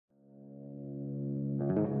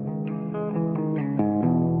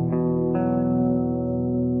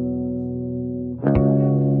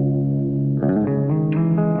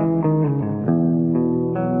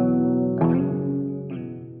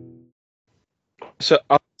So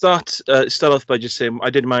I'll start off by just saying I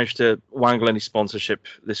didn't manage to wangle any sponsorship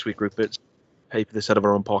this week, Rupert. Pay for this out of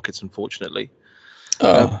our own pockets, unfortunately.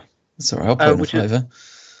 That's all right. I'll put in a fiver.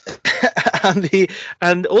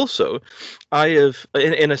 And also, I have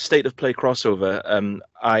in a state of play crossover.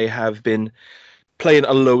 I have been playing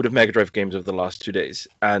a load of Mega Drive games over the last 2 days,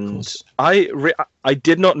 and I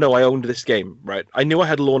did not know I owned this game. Right, I knew I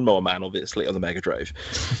had Lawnmower Man, obviously, on the Mega Drive.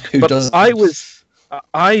 Who doesn't?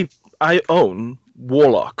 I own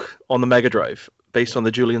Warlock on the Mega Drive, based on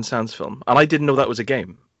the Julian Sands film, and I didn't know that was a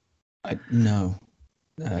game. No,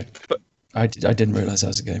 but I didn't realize that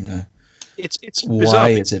was a game. No, it's why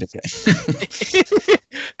is it a game?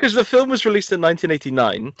 Because the film was released in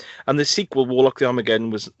 1989, and the sequel, Warlock the Armageddon,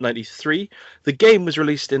 was 93. The game was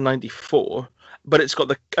released in 94, but it's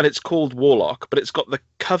called Warlock, but it's got the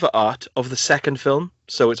cover art of the second film,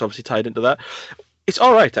 so it's obviously tied into that. It's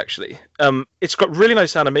all right, actually. It's got really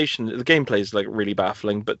nice animation. The gameplay is like really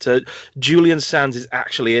baffling, but Julian Sands is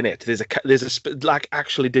actually in it. There's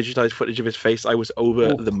actually digitized footage of his face. I was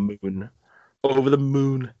over the moon. Over the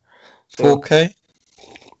moon. 4K?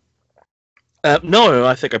 No,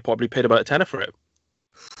 I think I probably paid about a tenner for it.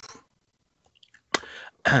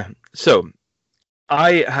 So,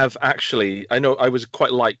 I have actually. I know I was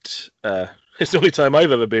quite light. It's the only time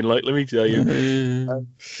I've ever been light, let me tell you.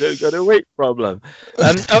 I've got a weight problem.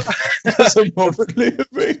 That's probably a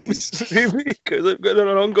thing. Because I've got an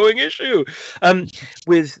ongoing issue.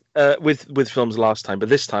 With films last time, but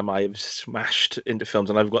this time I have smashed into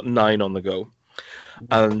films, and I've got 9 on the go.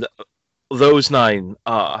 And those 9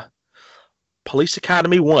 are Police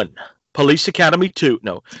Academy 1, Police Academy 2,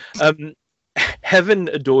 no. Heaven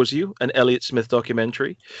Adores You, an Elliott Smith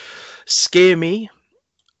documentary. Scare Me,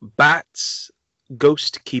 Bats,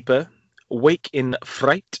 Ghostkeeper, Wake in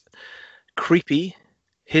Fright, Creepy,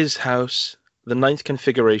 His House, The Ninth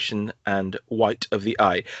Configuration, and White of the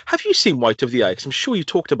Eye. Have you seen White of the Eye? Because I'm sure you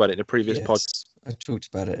talked about it in a previous podcast. I talked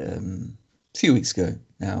about it a few weeks ago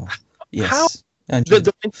now. Yes. How?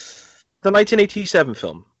 The 1987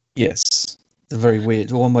 film? Yes. The very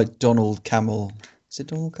weird one by Donald Cammell. Is it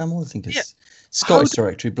Donald Cammell? I think it's Scottish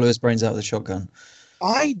director who blew his brains out with a shotgun.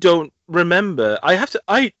 I don't remember.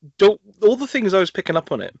 All the things I was picking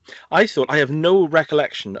up on it, I thought I have no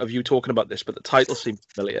recollection of you talking about this, but the title seemed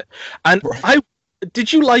familiar. And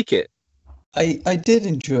did you like it? I did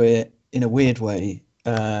enjoy it in a weird way.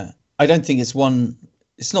 I don't think it's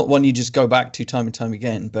not one you just go back to time and time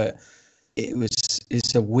again, but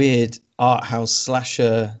it's a weird art house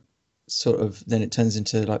slasher sort of, then it turns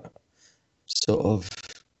into like sort of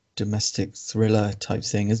domestic thriller type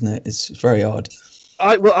thing, isn't it? It's very odd.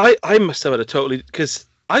 I must have had a totally, because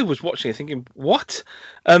I was watching it thinking, what?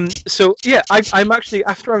 So yeah, I'm actually,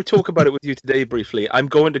 after I talk about it with you today briefly, I'm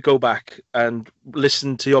going to go back and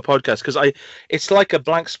listen to your podcast, because it's like a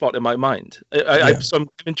blank spot in my mind. So I'm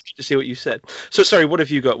intrigued to see what you said. So sorry, what have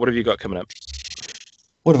you got? What have you got coming up?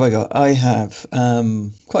 What have I got? I have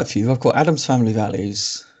quite a few. I've got Addams Family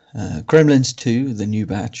Values, Gremlins 2, The New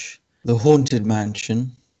Batch, The Haunted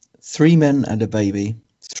Mansion, 3 Men and a Baby,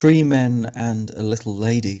 3 Men and a Little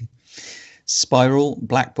Lady, Spiral,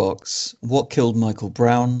 Black Box, What Killed Michael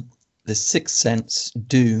Brown, The Sixth Sense,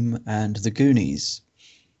 Doom, and The Goonies.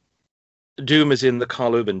 Doom is in the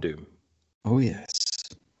Carl Urban Doom. Oh, yes.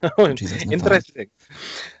 Interesting.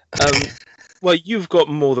 Well, you've got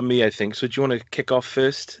more than me, I think. So do you want to kick off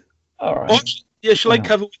first? All right. Shall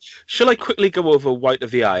I quickly go over White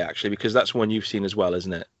of the Eye, actually, because that's one you've seen as well,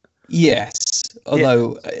 isn't it? Yes.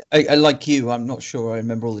 Although, I like you, I'm not sure I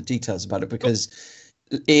remember all the details about it, because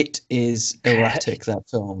it is erratic, that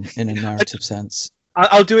film, in a narrative sense.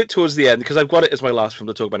 I'll do it towards the end, because I've got it as my last film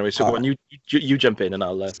to talk about anyway. So go on, you jump in, and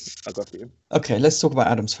I'll go for you. Okay, let's talk about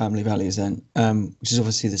Addams Family Values then, which is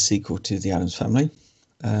obviously the sequel to The Addams Family.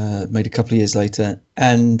 Made a couple of years later,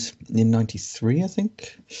 and in 93, I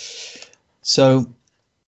think. So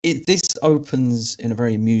this opens in a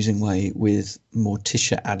very amusing way with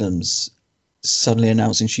Morticia Addams suddenly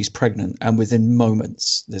announcing she's pregnant, and within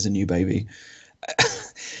moments there's a new baby.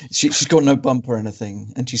 She's got no bump or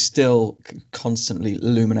anything, and she's still constantly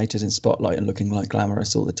illuminated in spotlight and looking like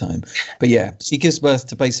glamorous all the time. But yeah, she gives birth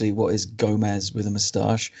to basically what is Gomez with a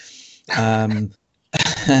moustache. And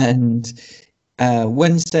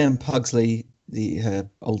Wednesday and Pugsley, her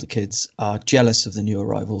older kids, are jealous of the new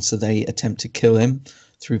arrival, so they attempt to kill him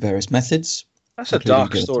through various methods. That's a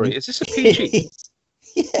dark story. Is this a PG?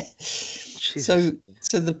 Yeah. So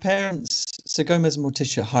the parents, so Gomez and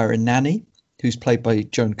Morticia hire a nanny who's played by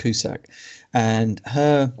Joan Cusack, and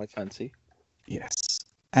her quite fancy. Yes.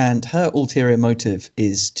 And her ulterior motive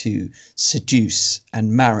is to seduce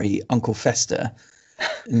and marry Uncle Fester,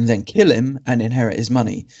 and then kill him and inherit his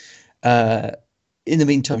money. In the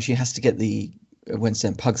meantime, she has to get the Wednesday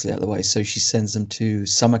and Pugsley out of the way, so she sends them to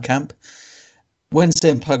summer camp. Wednesday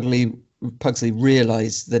and Pugsley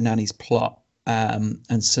realize the nanny's plot,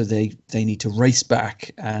 and so they need to race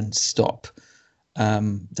back and stop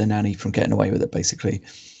the nanny from getting away with it. Basically,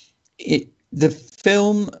 the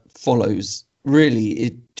film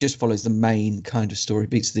just follows the main kind of story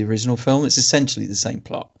beats of the original film. It's essentially the same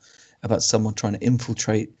plot about someone trying to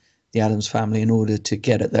infiltrate the Addams family in order to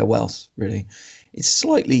get at their wealth. Really, it's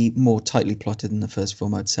slightly more tightly plotted than the first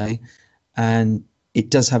film, I'd say, and it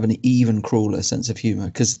does have an even crueler sense of humor,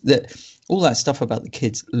 because all that stuff about the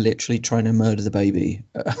kids literally trying to murder the baby,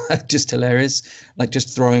 just hilarious, like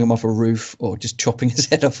just throwing him off a roof or just chopping his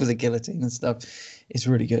head off with a guillotine and stuff. It's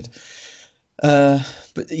really good.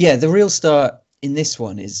 But yeah, the real star in this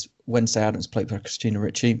one is Wednesday Addams, played by Christina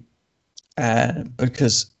Ricci,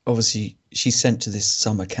 because obviously she's sent to this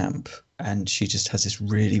summer camp and she just has this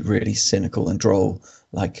really, really cynical and droll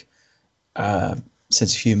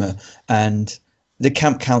sense of humor. And the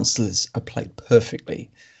camp counselors are played perfectly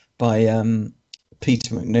by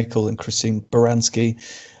Peter McNichol and Christine Baranski,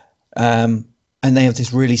 and they have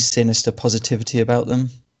this really sinister positivity about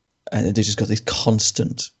them, and they just got these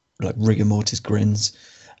constant like rigor mortis grins.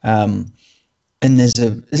 And there's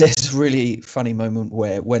a really funny moment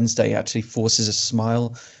where Wednesday actually forces a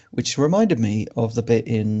smile, which reminded me of the bit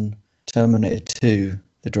in Terminator 2,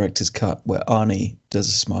 the director's cut, where Arnie does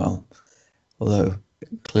a smile, although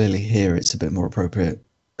clearly here it's a bit more appropriate.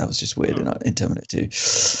 That was just weird in Terminator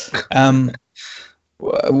 2.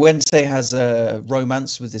 Wednesday has a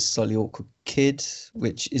romance with this slightly awkward kid,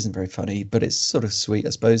 which isn't very funny, but it's sort of sweet, I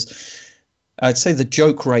suppose. I'd say the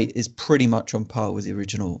joke rate is pretty much on par with the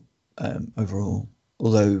original overall,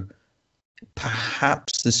 although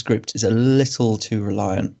perhaps the script is a little too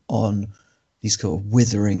reliant on these kind of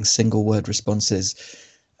withering single word responses.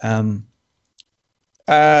 And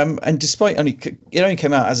despite it only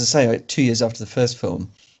came out, as I say, 2 years after the first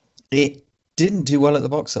film, it didn't do well at the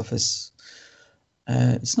box office.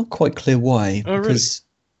 It's not quite clear why, because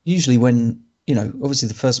usually when, obviously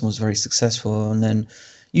the first one was very successful, and then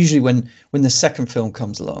usually when the second film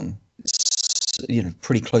comes along, it's,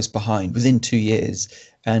 pretty close behind within 2 years,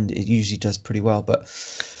 and it usually does pretty well. But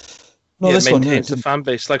this one maintains the fan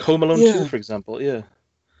base, like Home Alone 2, for example. Yeah.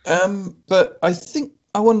 But I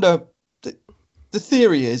wonder. The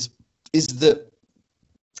theory is that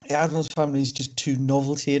the Addams Family is just too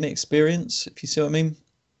novelty in experience, if you see what I mean.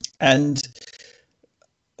 And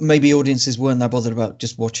maybe audiences weren't that bothered about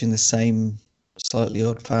just watching the same slightly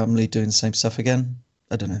odd family doing the same stuff again.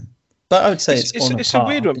 I don't know. But I would say it's a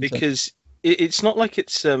weird one, because it's not like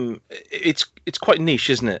it's quite niche,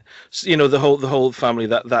 isn't it? So, the whole family,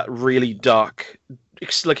 that really dark,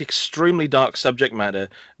 like extremely dark subject matter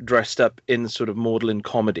dressed up in sort of maudlin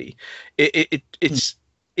comedy.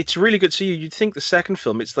 It's really good. So you'd think the second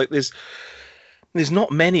film, it's like there's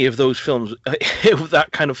not many of those films with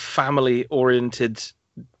that kind of family oriented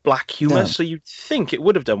black humor. So you'd think it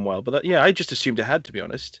would have done well, but I just assumed it had, to be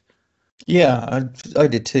honest. Yeah, I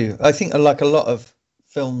did too. I think like a lot of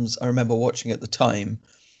films I remember watching at the time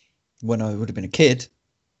when I would have been a kid,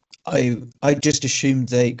 I just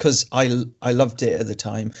assumed because I loved it at the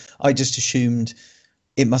time, I just assumed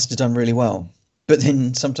it must have done really well. But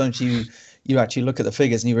then sometimes you actually look at the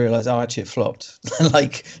figures and you realize, actually it flopped.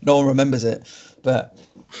 Like no one remembers it. But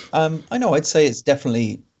I know I'd say it's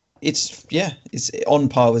definitely it's on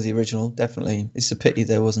par with the original. Definitely, it's a pity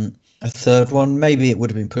there wasn't a third one. Maybe it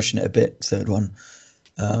would have been pushing it a bit, third one.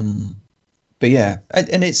 But yeah,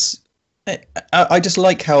 and I just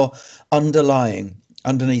like how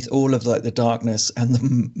underneath all of like the darkness and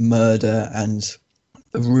the murder and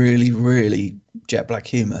the really, really jet black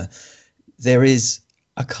humor, there is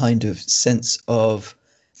a kind of sense of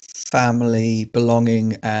family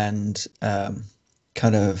belonging and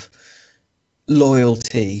kind of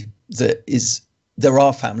loyalty there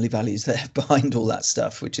are family values there behind all that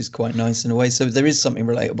stuff, which is quite nice in a way. So there is something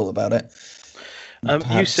relatable about it.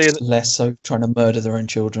 You say less so trying to murder their own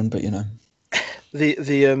children, but you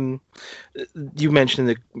mentioned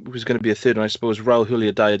there was going to be a third, and I suppose Raul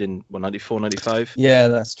Julia died in 94, 95. Yeah,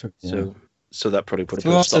 that's true. Yeah. So that probably put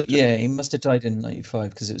a stop to it. Yeah, he must have died in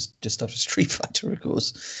 95 because it was just after Street Fighter, of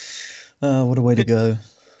course. What a way to go.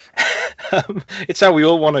 It's how we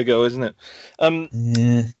all want to go, isn't it?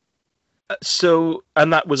 Yeah. So,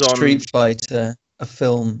 and that was on Street Fighter, a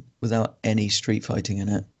film without any street fighting in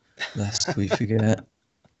it, lest we forget.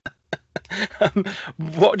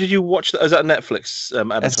 What did you watch? Is that Netflix?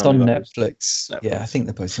 That's on Netflix. Yeah, I think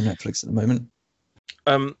they're both on Netflix at the moment.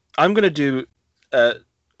 I'm going to do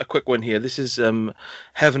a quick one here. This is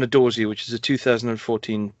Heaven Adores You, which is a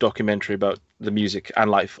 2014 documentary about the music and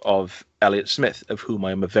life of Elliott Smith, of whom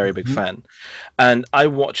I am a very big fan. And I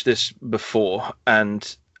watched this before,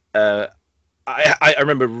 and I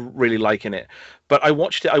remember really liking it. But I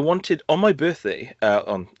watched it. I wanted on my birthday,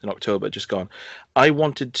 in October, just gone. I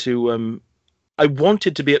wanted to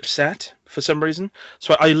be upset for some reason.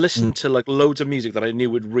 So I listened to like loads of music that I knew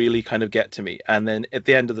would really kind of get to me. And then at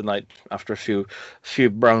the end of the night, after a few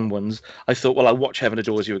brown ones, I thought, well, I'll watch Heaven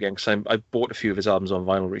Adores You again, because I bought a few of his albums on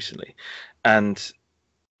vinyl recently. And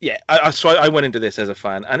yeah, so I went into this as a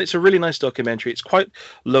fan. And it's a really nice documentary. It's quite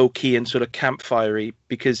low key and sort of campfirey,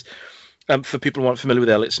 because for people who aren't familiar with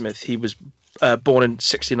Elliott Smith, he was born in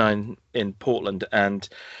 '69 in Portland, and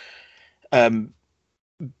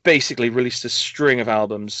basically released a string of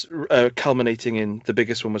albums, culminating in the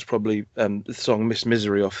biggest one was probably the song Miss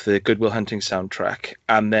Misery off the Good Will Hunting soundtrack,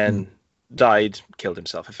 and then killed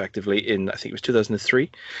himself effectively in, I think it was 2003.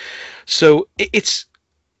 So it's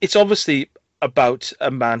obviously about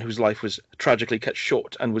a man whose life was tragically cut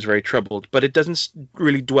short and was very troubled, but it doesn't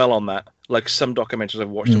really dwell on that like some documentaries I've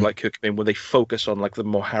watched of like Kurt Cobain, where they focus on like the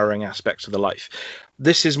more harrowing aspects of the life.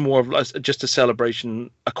 This is more of just a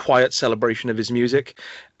celebration, a quiet celebration of his music,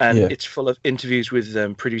 and it's full of interviews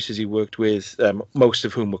with producers he worked with, most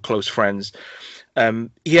of whom were close friends.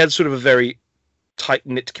 He had sort of a very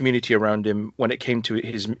tight-knit community around him when it came to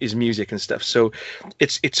his music and stuff. So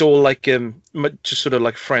it's all like just sort of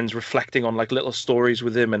like friends reflecting on like little stories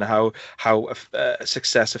with him and how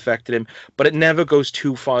success affected him, but it never goes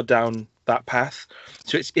too far down that path.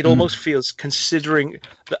 So it almost feels, considering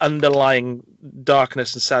the underlying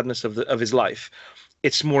darkness and sadness of his life,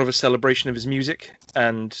 it's more of a celebration of his music.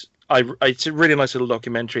 And it's a really nice little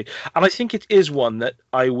documentary, and I think it is one that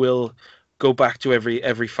I will go back to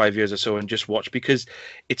every 5 years or so and just watch, because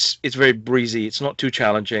it's very breezy. It's not too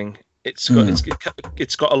challenging. It's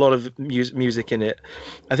got a lot of music in it.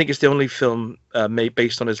 I think it's the only film made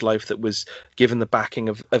based on his life that was given the backing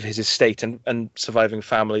of his estate and surviving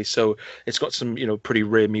family. So it's got some pretty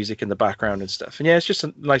rare music in the background and stuff. And yeah, it's just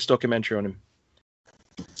a nice documentary on him.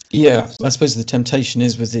 Yeah, I suppose the temptation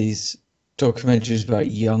is with these documentaries about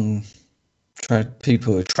young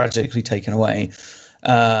people who are tragically taken away.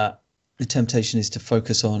 The temptation is to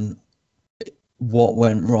focus on what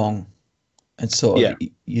went wrong, and sort of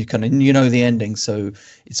you kind of the ending, so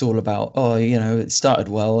it's all about it started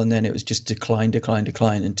well and then it was just decline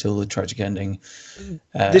until the tragic ending.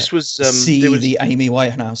 This was the Amy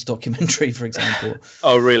Whitehouse documentary, for example.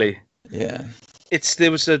 Oh, really? Yeah.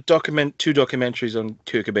 There was two documentaries on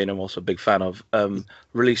Kurt Cobain I'm also a big fan of,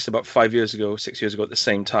 released about 6 years ago at the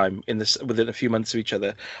same time, within a few months of each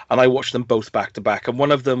other, and I watched them both back to back. And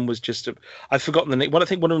one of them was just I've forgotten the name. I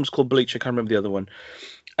think one of them was called Bleach. I can't remember the other one.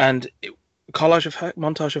 And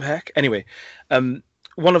montage of heck. Anyway,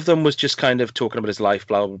 one of them was just kind of talking about his life,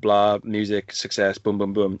 blah blah blah, music, success, boom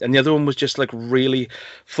boom boom, and the other one was just like really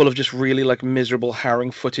full of just really like miserable,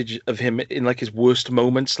 harrowing footage of him in like his worst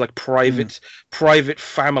moments, like private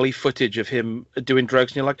family footage of him doing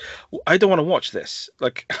drugs, and you're like, I don't want to watch this.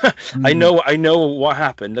 Like, I know what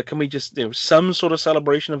happened. Like, can we just some sort of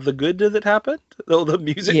celebration of the good that happened, all the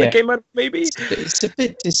music that came out? Maybe it's a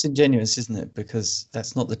bit disingenuous, isn't it? Because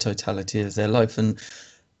that's not the totality of their life.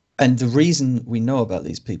 And the reason we know about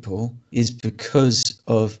these people is because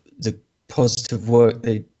of the positive work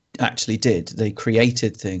they actually did. They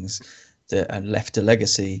created things and left a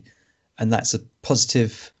legacy, and that's a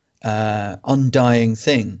positive, undying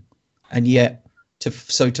thing. And yet, to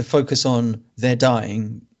focus on their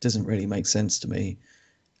dying doesn't really make sense to me.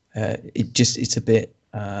 It's a bit,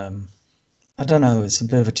 I don't know. It's a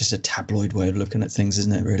bit of just a tabloid way of looking at things,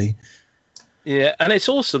 isn't it? Really? Yeah, and it's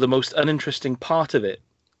also the most uninteresting part of it.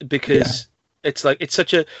 Because it's like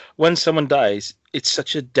when someone dies, it's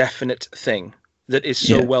such a definite thing that is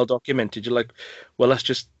so well documented. You're like, well, let's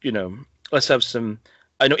just let's have some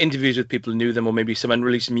interviews with people who knew them, or maybe some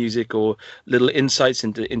unreleased music or little insights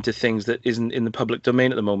into things that isn't in the public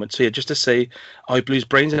domain at the moment. So just to say, he blew his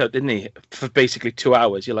brains out, didn't he, for basically 2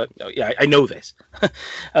 hours? You're like, oh, yeah, I know this.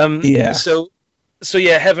 So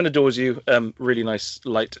yeah, Heaven Adores You. Really nice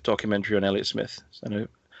light documentary on Elliott Smith. So.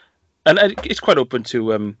 And it's quite open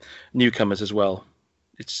to newcomers as well.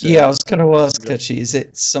 I was going to ask, actually, is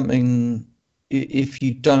it something, if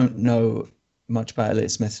you don't know much about Elliott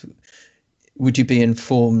Smith, would you be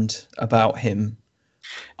informed about him?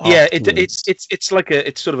 Yeah, it's like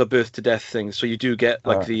it's sort of a birth to death thing. So you do get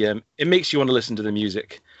like it makes you want to listen to the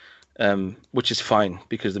music, which is fine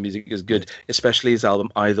because the music is good, especially his album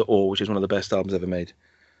Either Or, which is one of the best albums ever made.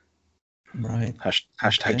 Right.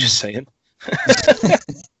 Hashtag just saying.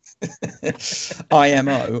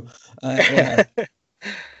 IMO. Yeah.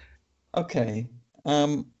 Okay.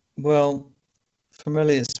 Well, from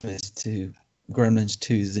Elliott Smith to Gremlins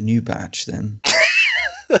 2, the new batch, then.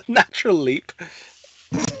 Natural leap.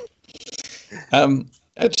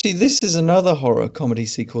 Actually, this is another horror comedy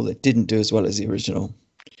sequel that didn't do as well as the original.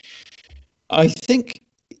 I think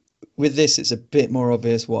with this, it's a bit more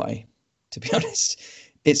obvious why, to be honest.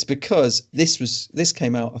 It's because this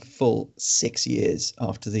came out a full 6 years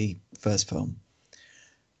after the first film,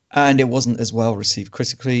 and it wasn't as well received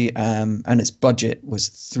critically, and its budget was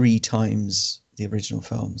 3 times the original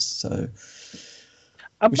films. So,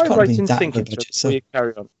 Am which I can't right have been in that thinking, low so budget. before So, you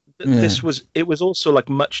carry on, yeah. it was also like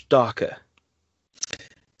much darker?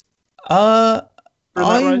 Uh, Isn't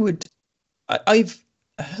that right? I've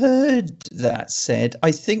heard that said.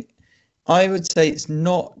 I think I would say it's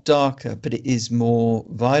not darker, but it is more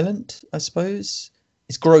violent, I suppose.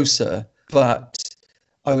 It's grosser, but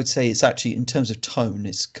I would say it's actually, in terms of tone,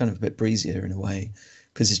 it's kind of a bit breezier in a way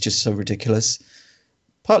because it's just so ridiculous.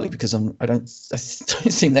 Partly because I don't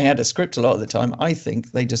think they had a script a lot of the time. I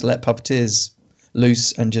think they just let puppeteers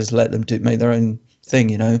loose and just let them make their own thing,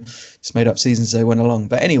 just made up seasons as they went along.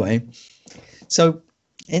 But anyway, so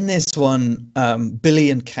in this one,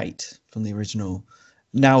 Billy and Kate from the original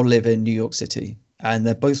now live in New York City, and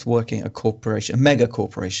they're both working at a mega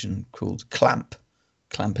corporation called Clamp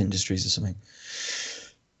Industries or something.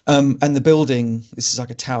 And the building, this is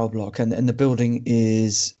like a tower block, and the building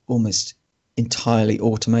is almost entirely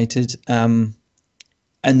automated. And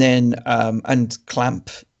Clamp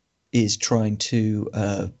is trying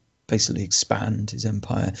to basically expand his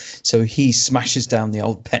empire. So he smashes down the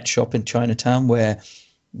old pet shop in Chinatown where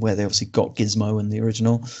they obviously got Gizmo in the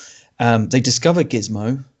original. They discover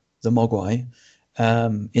Gizmo, the Mogwai,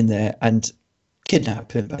 in there and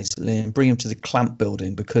kidnap him basically and bring him to the Clamp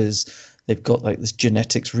building because they've got like this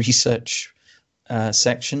genetics research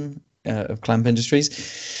section of Clamp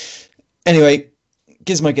Industries. Anyway,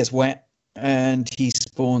 Gizmo gets wet and he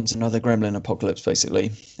spawns another gremlin apocalypse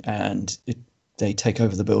basically, and they take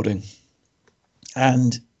over the building.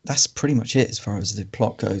 And that's pretty much it as far as the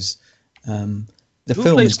plot goes. The Who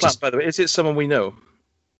film plays is Clamp, just by the way? Is it someone we know?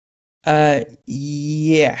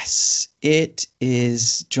 Yes, it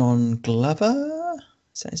is John Glover.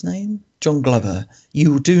 Is that his name? John Glover.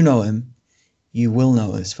 You do know him. You will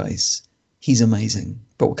know his face. He's amazing.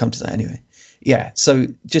 But we'll come to that anyway. Yeah, so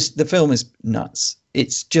just the film is nuts.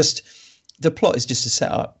 It's just, the plot is just a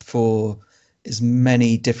setup for as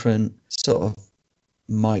many different sort of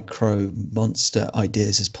micro monster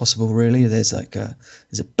ideas as possible, really. There's a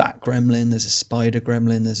bat gremlin, there's a spider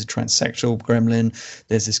gremlin, there's a transsexual gremlin,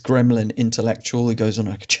 there's this gremlin intellectual who goes on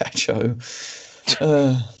like a chat show,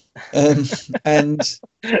 and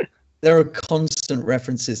there are constant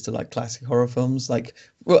references to like classic horror films. Like,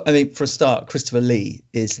 well, I mean, for a start, Christopher Lee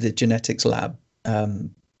is the genetics lab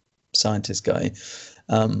scientist guy,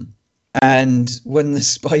 and when the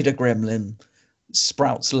spider gremlin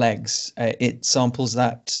sprouts legs, it samples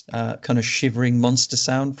that kind of shivering monster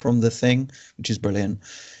sound from The Thing, which is brilliant.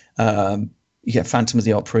 You get Phantom of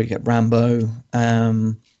the Opera, you get Rambo.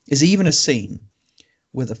 There's even a scene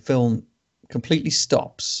where the film completely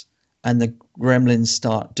stops and the gremlins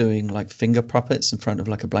start doing like finger puppets in front of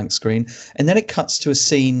like a blank screen, and then it cuts to a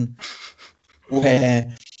scene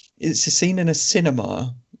where it's a scene in a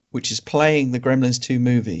cinema which is playing the Gremlins 2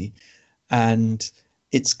 movie, and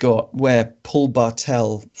it's got where Paul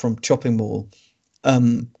Bartel from Chopping Mall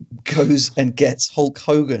goes and gets Hulk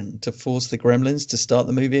Hogan to force the Gremlins to start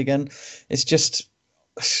the movie again. It's just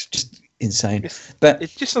insane. But it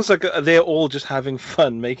just sounds like they're all just having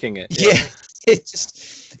fun making it. Yeah,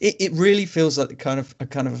 it really feels like a kind of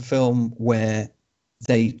a film where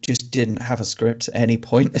they just didn't have a script at any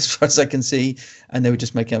point, as far as I can see, and they were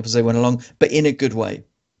just making up as they went along, but in a good way.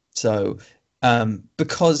 So,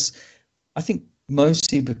 because I think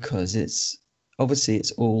mostly because it's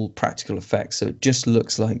all practical effects, so it just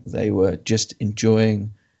looks like they were just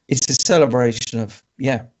enjoying. It's a celebration of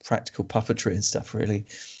practical puppetry and stuff. Really,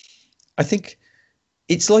 I think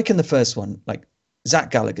it's like in the first one, like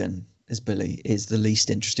Zach Galligan as Billy is the least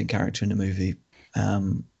interesting character in the movie,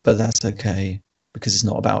 but that's okay because it's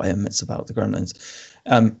not about him; it's about the Gremlins.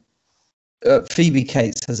 Phoebe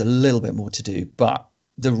Cates has a little bit more to do, but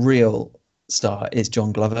the real star is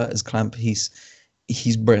John Glover as Clamp. He's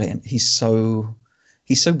brilliant. He's so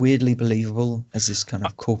weirdly believable as this kind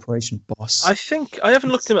of corporation boss. I think I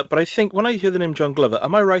haven't looked him up, but I think when I hear the name John Glover,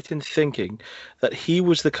 am I right in thinking that he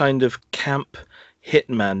was the kind of camp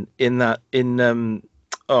hitman in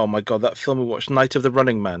oh my god, that film we watched, Night of the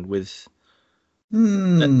Running Man, with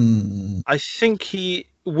I think he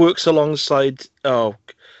works alongside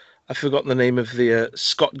I've forgotten the name of the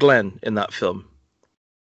Scott Glenn in that film.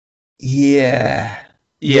 Yeah.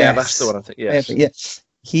 Yeah, that's the one I think. Yes. Yeah.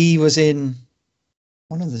 He was in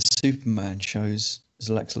one of the Superman shows as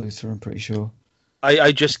Lex Luthor, I'm pretty sure.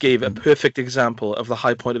 I just gave a perfect example of the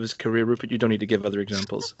high point of his career, Rupert. You don't need to give other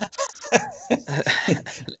examples.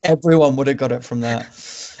 Everyone would have got it from that.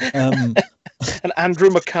 An Andrew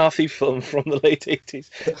McCarthy film from the late 80s.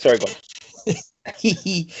 Sorry, go on.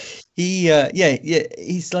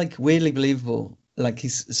 He's like weirdly believable. Like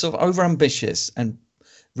he's sort of overambitious and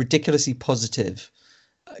ridiculously positive,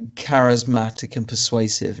 charismatic and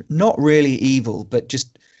persuasive. Not really evil, but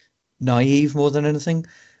just naive more than anything.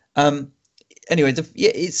 Anyway,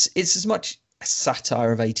 it's as much a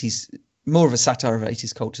satire of 80s, more of a satire of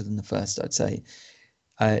 80s culture than the first, I'd say.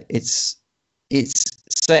 It's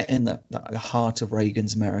set in the heart of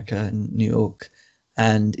Reagan's America in New York,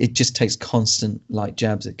 and it just takes constant light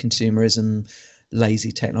jabs at consumerism,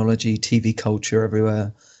 lazy technology, TV culture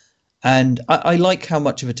everywhere. And I like how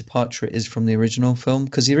much of a departure it is from the original film,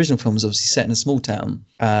 because the original film was obviously set in a small town,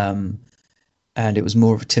 and it was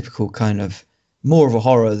more of a typical kind of, more of a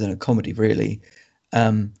horror than a comedy, really.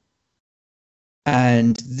 And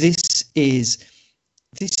this is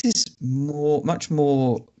much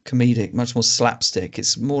more comedic, much more slapstick.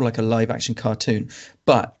 It's more like a live action cartoon,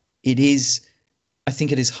 but I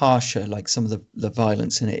think it is harsher. Like some of the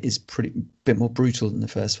violence in it is bit more brutal than the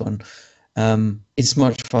first one. It's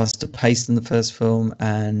much faster paced than the first film,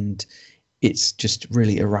 and it's just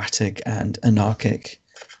really erratic and anarchic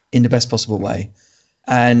in the best possible way.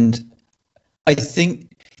 And I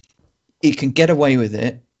think it can get away with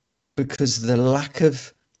it because the lack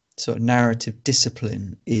of sort of narrative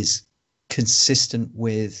discipline is consistent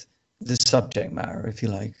with the subject matter, if you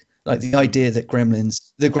like the idea that the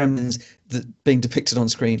gremlins that being depicted on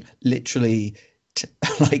screen literally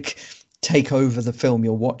take over the film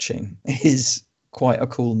you're watching is quite a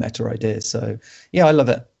cool meta idea. So yeah, I love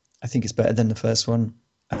it. I think it's better than the first one.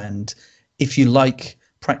 And if you like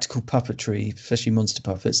practical puppetry, especially monster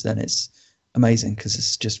puppets, then it's amazing because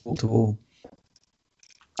it's just wall to wall.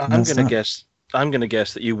 I'm gonna guess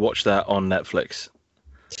that you watched that on Netflix.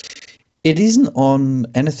 It isn't on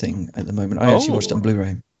anything at the moment. I actually watched it on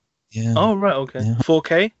Blu-ray. Yeah. Oh right, okay. Yeah.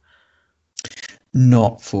 4K?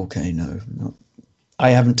 Not 4K, no. Not.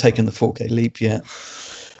 I haven't taken the 4K leap yet.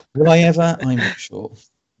 Will I ever? I'm not sure.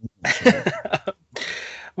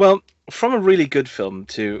 Well, from a really good film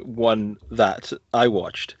to one that I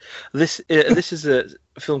watched, this is a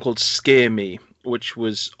film called Scare Me, which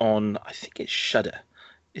was on, I think it's Shudder.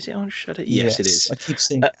 Is it on Shudder? Yes, it is. I keep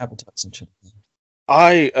seeing advertising.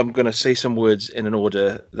 I am going to say some words in an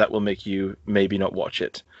order that will make you maybe not watch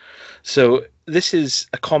it. So this is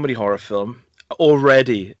a comedy horror film,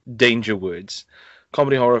 already danger words.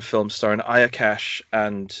 Comedy horror film starring Aya Cash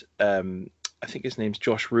and I think his name's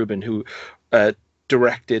Josh Rubin, who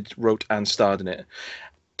directed, wrote, and starred in it.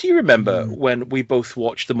 Do you remember when we both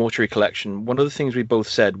watched The Mortuary Collection? One of the things we both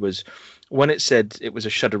said was, when it said it was a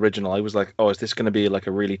Shudder original, I was like, oh, is this going to be like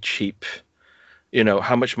a really cheap,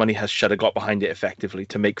 how much money has Shudder got behind it effectively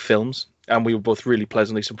to make films? And we were both really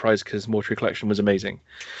pleasantly surprised because Mortuary Collection was amazing.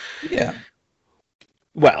 Yeah.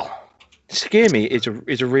 Well, Scare Me is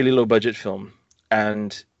a really low budget film.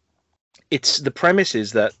 And the premise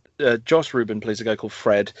is that Josh Rubin plays a guy called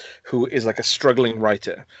Fred, who is like a struggling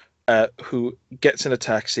writer, who gets in a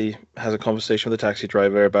taxi, has a conversation with the taxi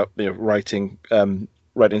driver about writing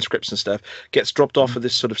scripts and stuff, gets dropped off at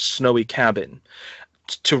this sort of snowy cabin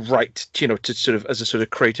to write, to sort of as a sort of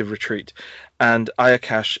creative retreat. And Aya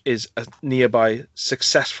Cash is a nearby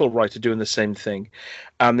successful writer doing the same thing.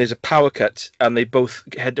 And there's a power cut, and they both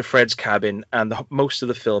head to Fred's cabin, and most of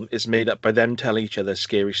the film is made up by them telling each other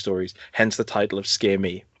scary stories, hence the title of Scare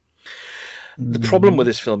Me. The problem with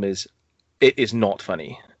this film is it is not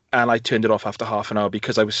funny, and I turned it off after half an hour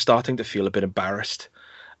because I was starting to feel a bit embarrassed.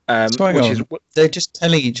 They're just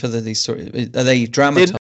telling each other these stories. Are they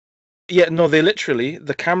dramatized? Yeah, no,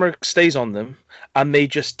 the camera stays on them, and they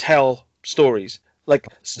just tell stories, like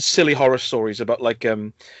silly horror stories about like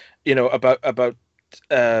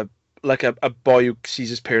like a boy who sees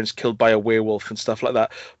his parents killed by a werewolf and stuff like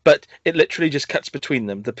that. But it literally just cuts between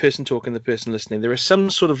them, the person talking, the person listening. There are some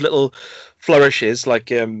sort of little flourishes, like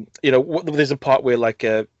there's a part where like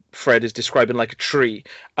Fred is describing like a tree,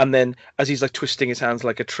 and then as he's like twisting his hands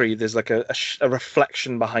like a tree, there's like a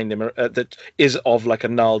reflection behind him that is of like a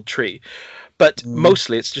gnarled tree. But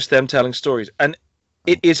mostly it's just them telling stories, and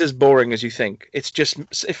it is as boring as you think. It's just,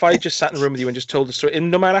 if I just sat in a room with you and just told the story,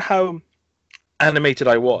 and no matter how animated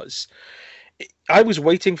I was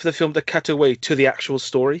waiting for the film to cut away to the actual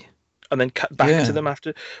story. and then cut back to them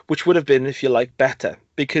after, which would have been, if you like, better.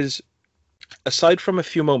 Because aside from a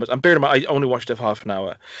few moments, I'm bearing in mind I only watched it for half an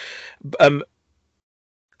hour.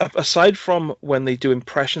 Aside from when they do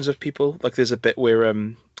impressions of people, like there's a bit where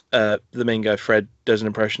the main guy Fred does an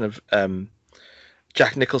impression of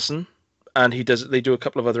Jack Nicholson, and they do a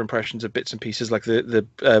couple of other impressions of bits and pieces, like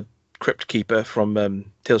the Crypt Keeper from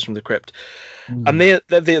Tales from the Crypt, and they're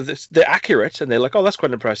accurate, and they're like, oh, that's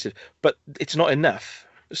quite impressive, but it's not enough.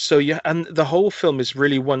 So and the whole film is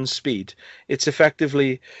really one speed. It's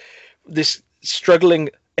effectively this struggling,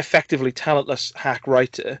 effectively talentless hack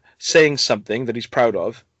writer saying something that he's proud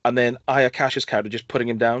of, and then Aya Cash's character just putting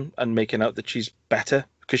him down and making out that she's better,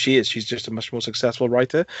 because she's just a much more successful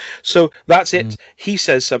writer. So that's it. He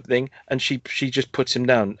says something and she just puts him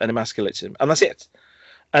down and emasculates him, and that's it.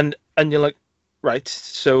 And you're like, right.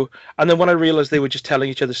 So, and then when I realized they were just telling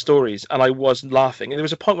each other stories, and I wasn't laughing, and there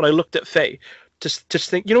was a point when I looked at Faye to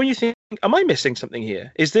think, when you think, am I missing something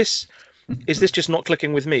here? Is this just not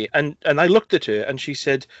clicking with me? And I looked at her and she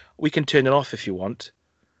said, we can turn it off if you want.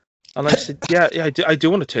 And I said, yeah, I do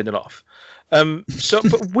want to turn it off.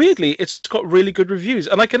 But weirdly, it's got really good reviews,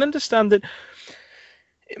 and I can understand that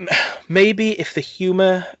maybe if the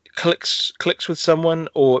humor clicks with someone,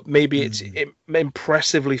 or maybe it's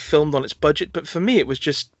impressively filmed on its budget. But for me, it was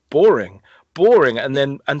just boring,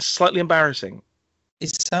 and slightly embarrassing.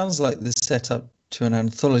 It sounds like the setup to an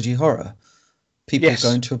anthology horror. People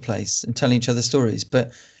going to a place and telling each other stories,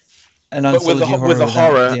 but an anthology horror with the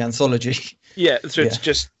horror, the anthology. Yeah, so it's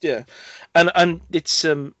just and it's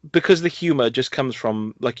because the humor just comes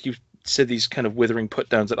from, like you said, these kind of withering put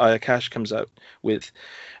downs that Aya Cash comes out with.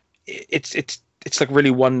 It's like really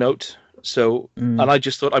one note. So and I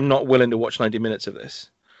just thought, I'm not willing to watch 90 minutes of this,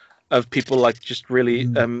 of people like just really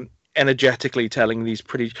energetically telling these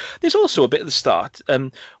pretty. There's also a bit at the start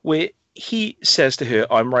where he says to her,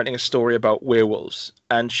 I'm writing a story about werewolves,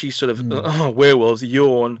 and she sort of werewolves,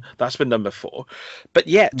 yawn, that's been done before. But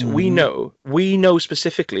yet we know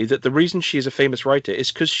specifically that the reason she is a famous writer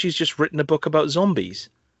is because she's just written a book about zombies.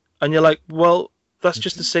 And you're like, well, that's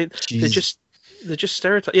just the same. They're just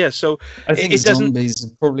stereotypes. Yeah, so I think zombies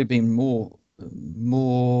have probably been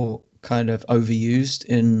more kind of overused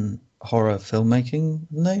in horror filmmaking,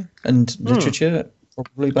 haven't they? And literature,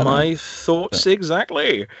 probably better. My thoughts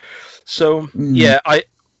exactly. So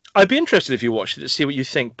I'd be interested if you watched it to see what you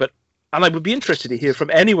think, and I would be interested to hear from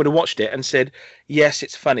anyone who watched it and said, yes,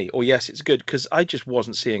 it's funny, or yes, it's good, because I just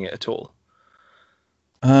wasn't seeing it at all.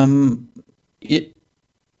 John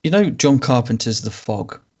Carpenter's The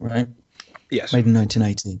Fog, right? Yes. Made in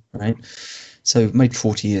 1980, right? So made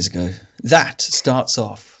 40 years ago. That starts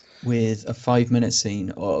off with a 5-minute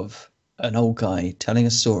scene of an old guy telling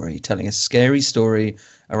a scary story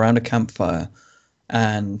around a campfire,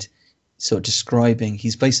 and sort of describing,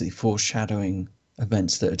 he's basically foreshadowing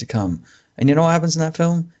events that are to come. And you know what happens in that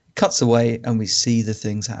film? It cuts away and we see the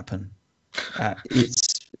things happen.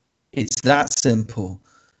 It's that simple.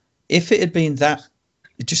 If it had been that,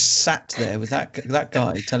 it just sat there with that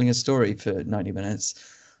guy telling a story for 90 minutes,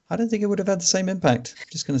 I don't think it would have had the same impact.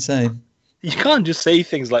 Just going to say. You can't just say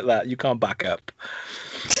things like that. You can't back up.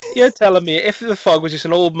 You're telling me if The Fog was just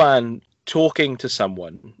an old man talking to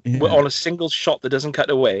someone on a single shot that doesn't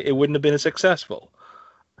cut away, it wouldn't have been as successful.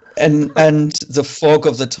 And the fog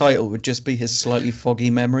of the title would just be his slightly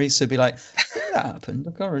foggy memory. So it'd be like, that happened.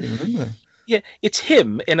 I can't really remember. Yeah, it's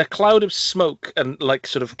him in a cloud of smoke and like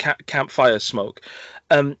sort of campfire smoke,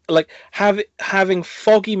 like having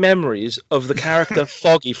foggy memories of the character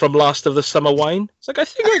Foggy from Last of the Summer Wine. It's like, I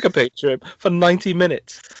think I could picture him for 90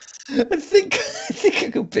 minutes. I think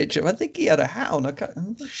I could picture him. I think he had a hat on.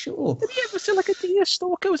 I'm not sure. Yeah, was it like a deer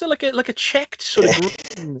stalker? Was it like a checked sort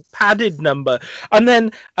of green, padded number? And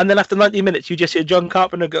then after 90 minutes, you just hear John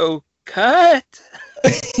Carpenter go, "Cut."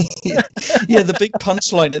 Yeah, the big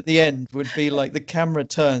punchline at the end would be like the camera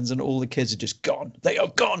turns and all the kids are just gone. They are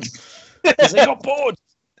gone because they got bored.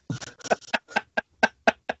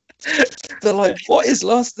 They're like, "What is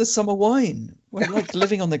Last of the Summer Wine? We're like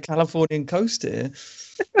living on the Californian coast here."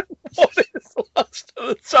 What is Last of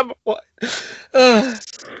the Summer Wine?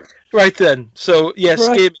 Right then. So yes,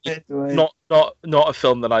 right. Not a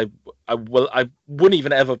film that I wouldn't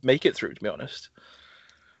even ever make it through, to be honest.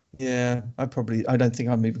 Yeah, I don't think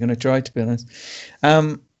I'm even going to try, to be honest.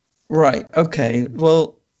 Right. Okay.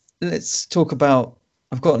 Well, let's talk about.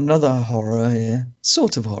 I've got another horror here,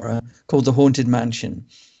 sort of horror, called The Haunted Mansion,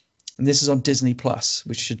 and this is on Disney Plus,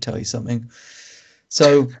 which should tell you something.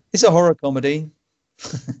 So it's a horror comedy.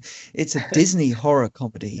 It's a Disney horror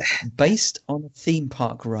comedy based on a theme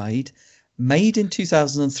park ride made in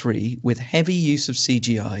 2003 with heavy use of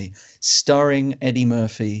CGI, starring Eddie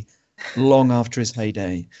Murphy long after his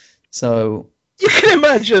heyday. So you can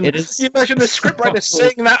imagine. it is. You imagine the scriptwriter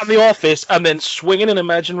saying that in the office and then swinging an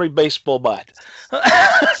imaginary baseball bat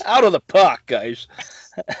out of the park, guys.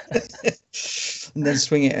 And then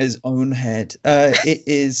swing it at his own head. It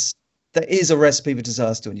is. There is a recipe for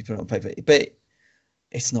disaster when you put it on paper, but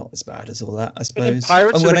it's not as bad as all that, I suppose.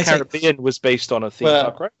 Pirates of the Caribbean was based on a theme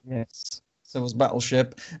park, right? Yes. So was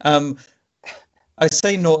Battleship. I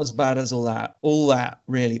say not as bad as all that. All that,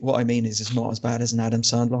 really, what I mean is it's not as bad as an Adam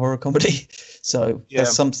Sandler horror comedy. So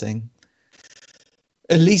that's something.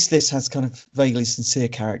 At least this has kind of vaguely sincere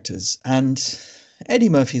characters. And Eddie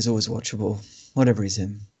Murphy is always watchable, whatever he's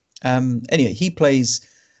in. Anyway, he plays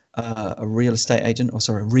a real estate agent,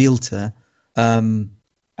 a realtor,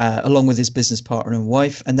 along with his business partner and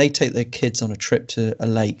wife, and they take their kids on a trip to a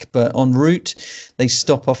lake. But en route, they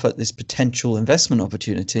stop off at this potential investment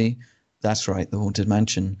opportunity. That's right, the Haunted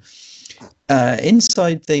Mansion.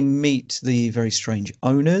 Inside, they meet the very strange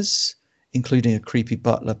owners, including a creepy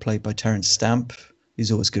butler played by Terence Stamp,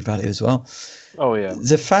 who's always good value as well. Oh, yeah.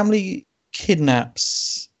 The family kidnap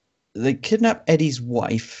Eddie's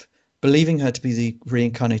wife, believing her to be the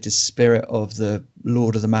reincarnated spirit of the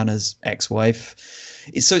Lord of the Manor's ex-wife.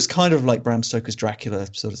 So it's kind of like Bram Stoker's Dracula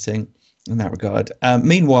sort of thing in that regard.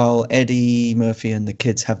 Meanwhile, Eddie Murphy and the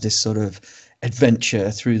kids have this sort of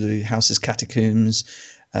adventure through the house's catacombs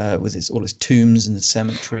with all its tombs and the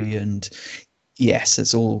cemetery. And yes,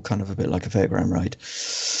 it's all kind of a bit like a fairground ride.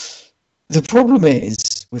 The problem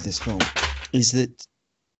is with this film is that...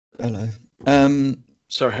 Hello.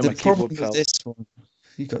 Sorry, how the my problem keyboard fell. with this one...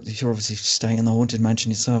 You're obviously staying in the Haunted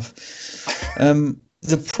Mansion yourself.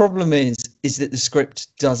 The problem is that the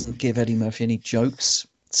script doesn't give Eddie Murphy any jokes.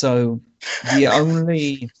 So the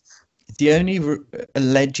only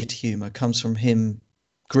alleged humor comes from him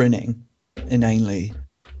grinning inanely,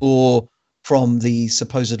 or from the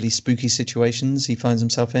supposedly spooky situations he finds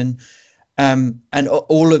himself in. And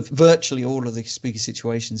virtually all of the spooky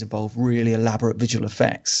situations involve really elaborate visual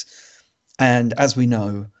effects. And as we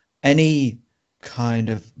know, any kind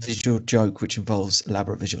of visual joke which involves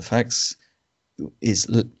elaborate visual effects is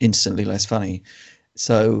instantly less funny.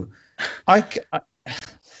 So I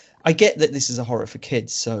get that this is a horror for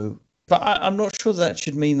kids, but I'm not sure that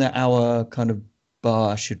should mean that our kind of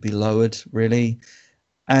bar should be lowered, really.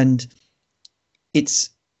 And it's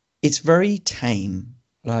very tame,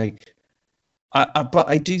 but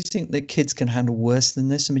I do think that kids can handle worse than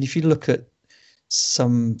this. I mean, if you look at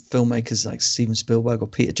some filmmakers like Steven Spielberg or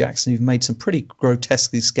Peter Jackson who've made some pretty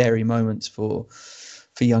grotesquely scary moments for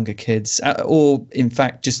younger kids, or in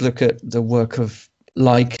fact just look at the work of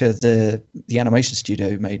Leica, the animation studio,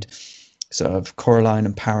 who made sort of Coraline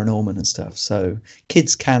and Paranorman and stuff. So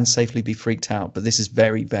kids can safely be freaked out, but this is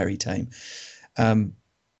very, very tame.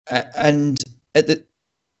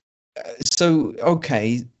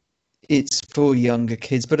 Okay, it's for younger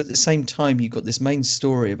kids, but at the same time you've got this main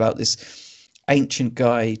story about this ancient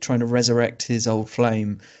guy trying to resurrect his old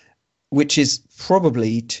flame, which is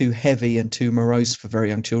probably too heavy and too morose for very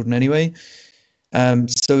young children anyway.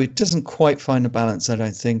 So it doesn't quite find a balance, I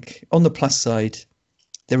don't think. On the plus side,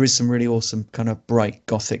 there is some really awesome kind of bright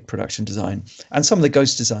gothic production design, and some of the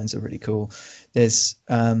ghost designs are really cool. There's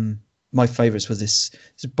my favorites were this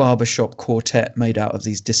barbershop quartet made out of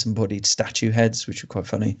these disembodied statue heads, which are quite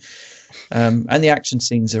funny. And the action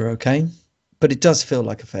scenes are okay, but it does feel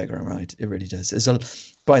like a fairground ride. It really does.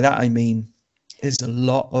 By that I mean there's a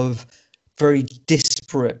lot of very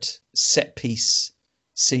disparate set piece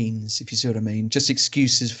scenes, if you see what I mean. Just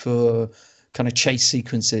excuses for kind of chase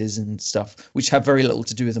sequences and stuff, which have very little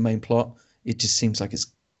to do with the main plot. It just seems like it's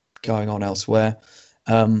going on elsewhere.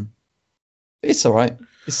 It's all right.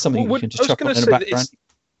 It's something you can just chuck on in the background.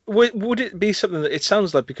 Would it be something that it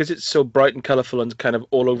sounds like, because it's so bright and colourful and kind of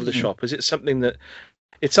all over the shop, is it something that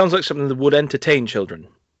it sounds like something that would entertain children?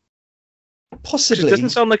 Possibly. It doesn't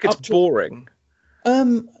sound like it's boring.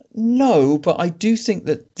 No, but I do think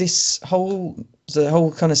that the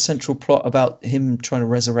whole kind of central plot about him trying to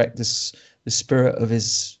resurrect the spirit of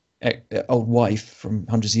his old wife from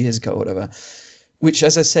hundreds of years ago or whatever, which,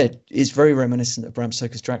 as I said, is very reminiscent of Bram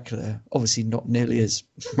Stoker's Dracula. Obviously not nearly as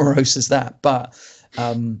morose as that, but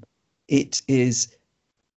it is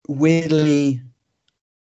weirdly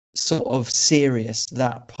sort of serious,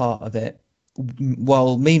 that part of it.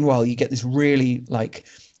 Meanwhile, you get this really like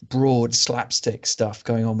broad slapstick stuff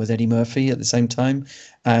going on with Eddie Murphy at the same time.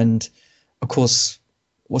 And of course,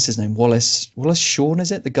 what's his name? Wallace Shawn,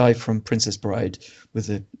 is it? The guy from Princess Bride with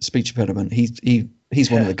the speech impediment.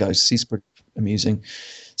 He's one of the ghosts. He's pretty amusing.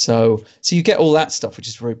 So you get all that stuff, which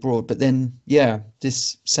is very broad. But then,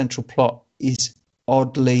 this central plot is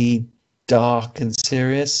oddly dark and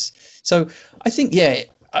serious. So I think, yeah,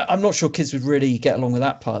 I'm not sure kids would really get along with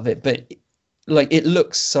that part of it, but like it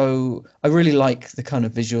looks so. I really like the kind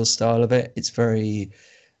of visual style of it. It's very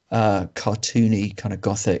cartoony, kind of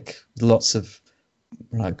gothic. Lots of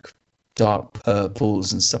like dark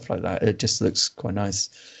purples and stuff like that. It just looks quite nice,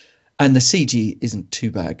 and the CG isn't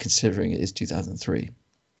too bad considering it is 2003.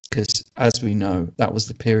 Because as we know, that was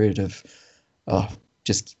the period of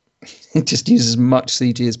just just use as much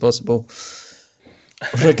CG as possible,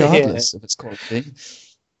 regardless of its quality.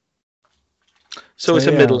 So it's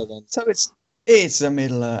a middler then. So it's a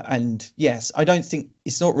middler, and yes, I don't think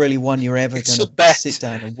it's not really one you're ever going to sit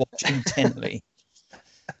down and watch intently.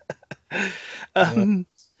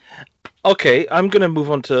 Okay, I'm going to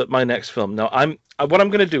move on to my next film. Now, what I'm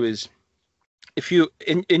going to do is, if you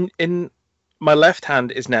in my left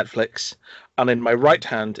hand is Netflix, and in my right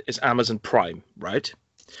hand is Amazon Prime, right?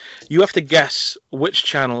 You have to guess which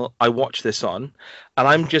channel I watch this on, and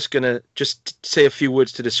I'm just going to say a few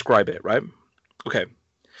words to describe it, right? Okay.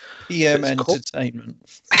 PM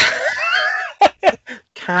Entertainment.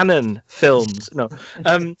 Canon Films. No.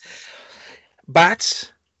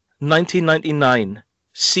 Bats, 1999.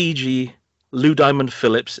 CG, Lou Diamond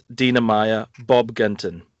Phillips, Dina Meyer, Bob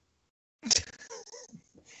Gunton.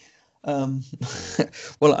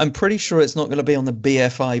 Well, I'm pretty sure it's not going to be on the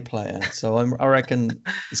BFI player, so I reckon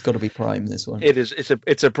it's got to be Prime. This one. It is.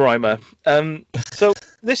 It's a primer. So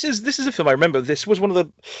this is a film I remember. This was one of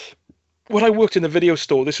the when I worked in the video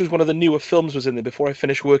store. This was one of the newer films was in there before I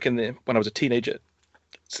finished working there when I was a teenager.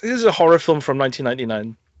 So this is a horror film from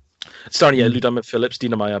 1999. Starring Lou Diamond Phillips,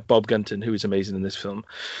 Dina Meyer, Bob Gunton, who is amazing in this film,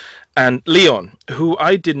 and Leon, who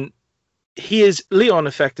I didn't. Leon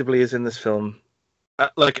effectively is in this film.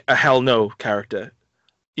 Like a hell no character,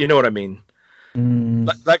 you know what I mean?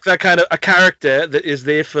 Like that kind of a character that is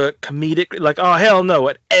there for comedic, like oh hell no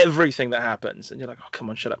at everything that happens, and you're like oh come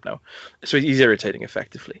on shut up now. So he's irritating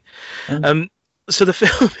effectively. So the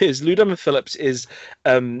film is Lou Diamond Phillips is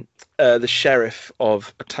the sheriff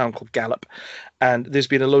of a town called Gallup, and there's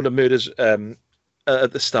been a load of murders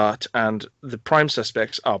at the start, and the prime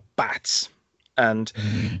suspects are bats, and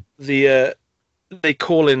they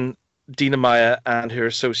call in Dina Meyer and her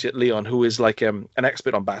associate Leon, who is like an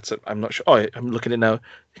expert on bats. I'm not sure. Oh, I'm looking at it now.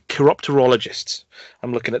 Chiropterologists.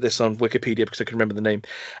 I'm looking at this on Wikipedia because I can remember the name.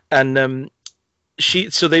 And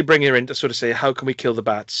so they bring her in to sort of say, how can we kill the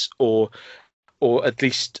bats, or at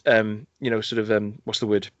least what's the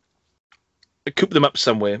word? Coop them up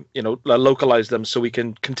somewhere. Localize them so we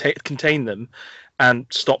can contain them and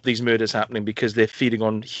stop these murders happening because they're feeding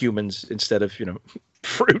on humans instead of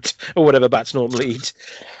fruit or whatever bats normally eat.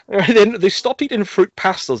 Then they stop eating fruit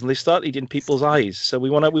pastels and they start eating people's eyes. So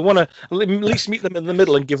we want to at least meet them in the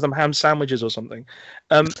middle and give them ham sandwiches or something.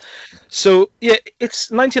 So yeah,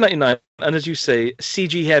 it's 1999, and as you say,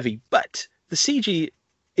 CG heavy, but the CG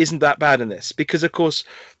isn't that bad in this because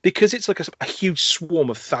it's like a huge swarm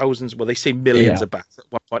of thousands. Well, they say millions of bats at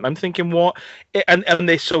one point. I'm thinking and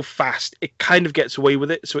they're so fast, it kind of gets away with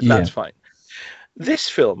it, so that's fine. This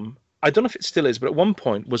film, I don't know if it still is, but at one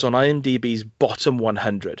point was on IMDb's bottom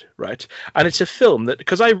 100, right? And it's a film that,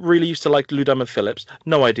 because I really used to like Lou Diamond Phillips,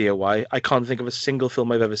 no idea why. I can't think of a single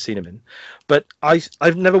film I've ever seen him in. But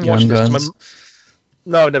I've never watched this.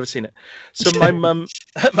 No, I've never seen it. So my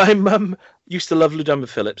mum used to love Lou Diamond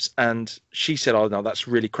Phillips, and she said, "Oh no, that's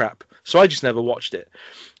really crap." So I just never watched it.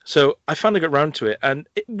 So I finally got round to it, and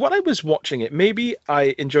when I was watching it, maybe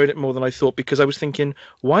I enjoyed it more than I thought because I was thinking,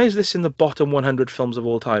 why is this in the bottom 100 films of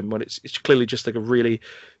all time when it's clearly just like a really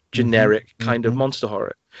generic kind of monster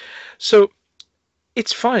horror? So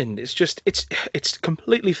it's fine. It's just it's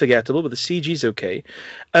completely forgettable, but the CG's okay.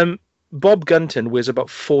 Bob Gunton wears about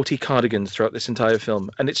 40 cardigans throughout this entire film,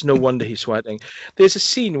 and it's no wonder he's sweating. There's a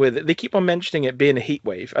scene where they keep on mentioning it being a heat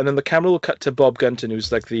wave, and then the camera will cut to Bob Gunton,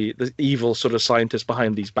 who's like the evil sort of scientist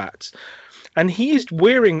behind these bats. And he's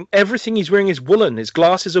wearing, everything he's wearing is woolen. His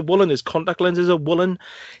glasses are woolen, his contact lenses are woolen,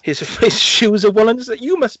 his shoes are woolen. It's like,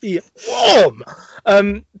 you must be warm.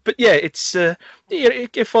 But yeah,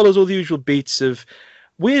 it follows all the usual beats of...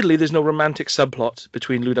 Weirdly, there's no romantic subplot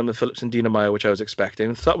between Lou Diamond Phillips and Dina Meyer, which I was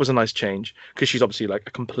expecting. So that was a nice change because she's obviously like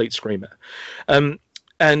a complete screamer.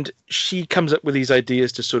 And she comes up with these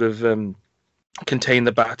ideas to sort of contain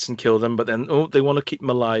the bats and kill them, but then they want to keep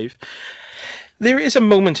them alive. There is a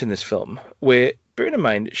moment in this film where, bearing in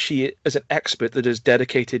mind, she is an expert that has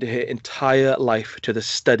dedicated her entire life to the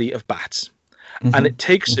study of bats. And it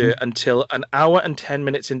takes her until an hour and 10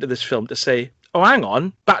 minutes into this film to say, oh, hang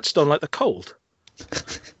on, bats don't like the cold.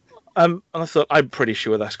 And I thought, I'm pretty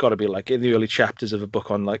sure that's got to be like in the early chapters of a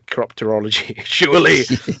book on like chiropterology, surely.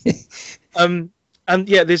 And And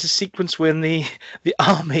yeah, there's a sequence when the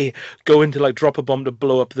army go in to like drop a bomb to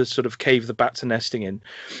blow up the sort of cave the bats are nesting in,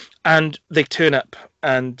 and they turn up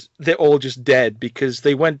and they're all just dead because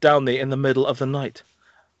they went down there in the middle of the night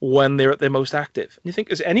when they're at their most active. And you think,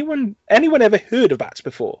 has anyone ever heard of bats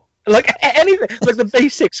before? Like anything, like the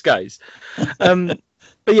basics, guys.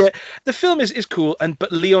 But yeah, the film is cool,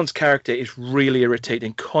 but Leon's character is really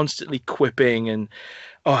irritating, constantly quipping, and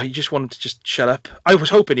you just wanted to just shut up. I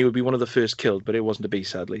was hoping he would be one of the first killed, but it wasn't to be,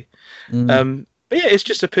 sadly. But yeah, it's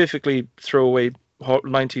just a perfectly throwaway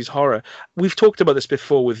 90s horror. We've talked about this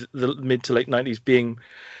before with the mid to late 90s being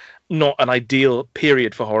not an ideal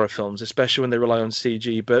period for horror films, especially when they rely on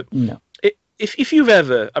CG. But No. If you've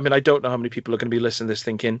ever, I mean, I don't know how many people are going to be listening to this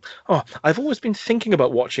thinking, I've always been thinking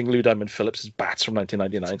about watching Lou Diamond Phillips' Bats from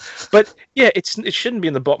 1999. But yeah, it shouldn't be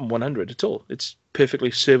in the bottom 100 at all. It's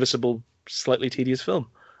perfectly serviceable, slightly tedious film.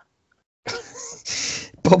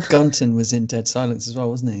 Bob Gunton was in Dead Silence as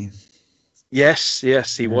well, wasn't he? Yes,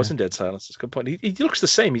 he was in Dead Silence. That's a good point. He looks the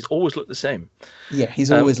same. He's always looked the same. Yeah,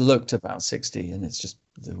 he's always looked about 60, and it's just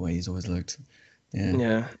the way he's always looked.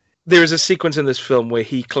 Yeah. There is a sequence in this film where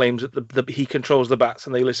he claims that he controls the bats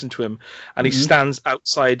and they listen to him, and he stands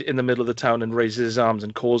outside in the middle of the town and raises his arms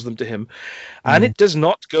and calls them to him, and it does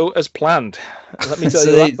not go as planned. Let me tell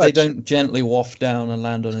you, they don't gently waft down and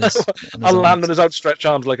land on his. I'll land on his outstretched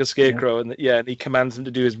arms like a scarecrow, and he commands him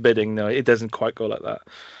to do his bidding. No, it doesn't quite go like that.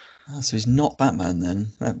 So he's not Batman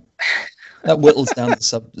then. That whittles down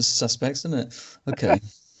the suspects, doesn't it? Okay.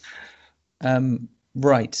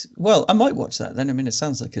 Right. Well, I might watch that then. I mean, it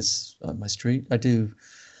sounds like it's up my street. I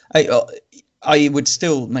would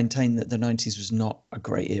still maintain that the 90s was not a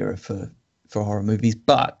great era for horror movies,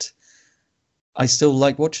 but I still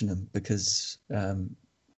like watching them because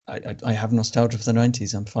I have nostalgia for the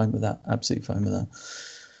 90s. I'm fine with that. Absolutely fine with that.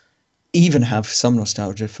 Even have some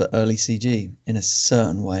nostalgia for early CG in a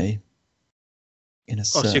certain way.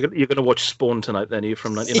 So you're going to watch Spawn tonight then? You're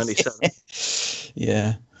from 1997.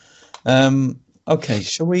 Yeah. Okay,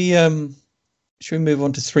 shall we move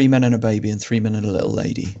on to Three Men and a Baby and Three Men and a Little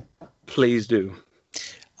Lady? Please do.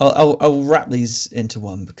 I'll wrap these into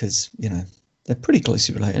one because they're pretty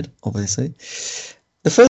closely related, obviously. The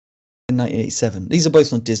first in 1987. These are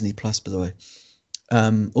both on Disney Plus, by the way.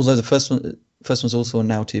 Although the first one's also on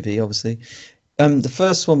Now TV, obviously. The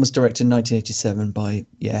first one was directed in 1987 by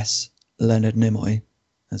Leonard Nimoy,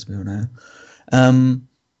 as we all know.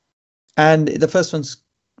 And the first one's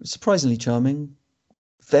surprisingly charming,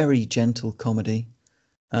 very gentle comedy.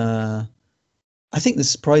 I think the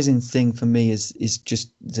surprising thing for me is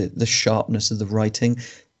just the sharpness of the writing,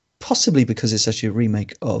 possibly because it's actually a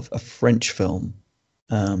remake of a French film,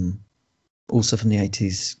 also from the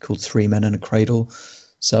 80s, called Three Men and a Cradle.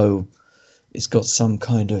 So it's got some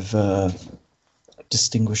kind of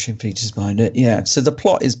distinguishing features behind it. Yeah, so the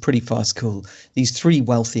plot is pretty farcical. These three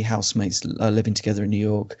wealthy housemates are living together in New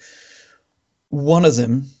York. One of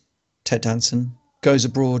them, Ted Danson, goes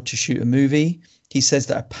abroad to shoot a movie. He says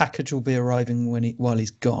that a package will be arriving while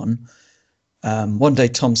he's gone. One day,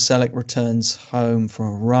 Tom Selleck returns home from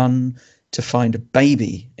a run to find a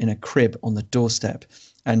baby in a crib on the doorstep.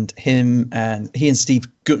 And he and Steve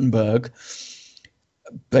Guttenberg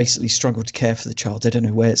basically struggle to care for the child. They don't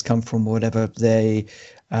know where it's come from or whatever. They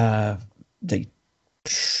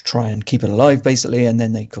try and keep it alive, basically, and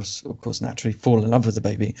then they, of course, naturally fall in love with the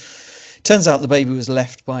baby. Turns out the baby was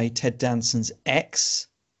left by Ted Danson's ex,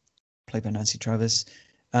 played by Nancy Travis.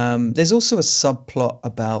 There's also a subplot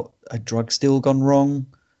about a drug deal gone wrong,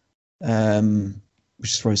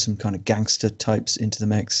 which throws some kind of gangster types into the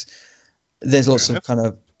mix. There's lots of kind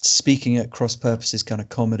of speaking at cross purposes kind of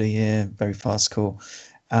comedy here, very farcical.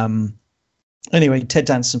 Anyway, Ted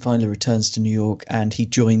Danson finally returns to New York and he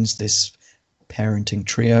joins this parenting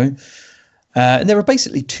trio. And there are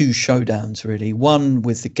basically two showdowns, really. One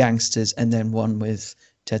with the gangsters and then one with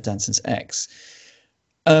Ted Danson's ex.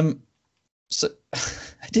 So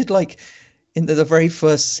I did like, in the very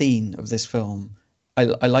first scene of this film, I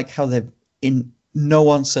like how they're, in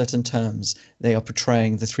no uncertain terms, they are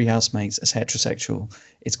portraying the three housemates as heterosexual.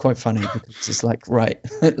 It's quite funny because it's like, right,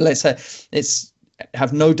 let's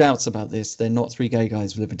have no doubts about this. They're not three gay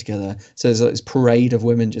guys living together. So there's this parade of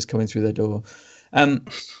women just coming through their door.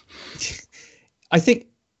 I think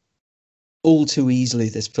all too easily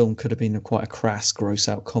this film could have been quite a crass,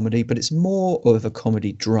 gross-out comedy, but it's more of a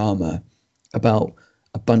comedy drama about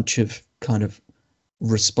a bunch of kind of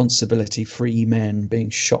responsibility-free men being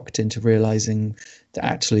shocked into realizing that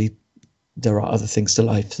actually there are other things to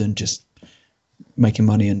life than just making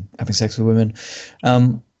money and having sex with women.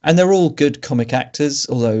 And they're all good comic actors,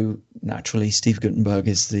 although naturally Steve Guttenberg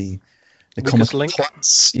is the comic link.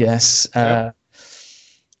 klutz. Yes.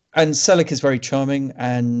 And Selleck is very charming,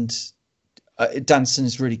 and Danson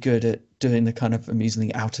is really good at doing the kind of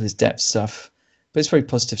amusingly out of his depth stuff. But it's very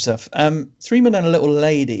positive stuff. Three Men and a Little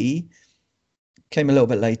Lady came a little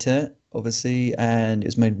bit later, obviously, and it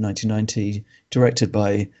was made in 1990, directed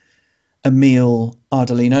by Emile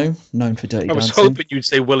Ardolino, known for Dirty Dancing. I was hoping you'd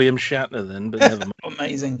say William Shatner then, but never mind.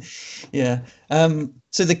 Amazing. Yeah.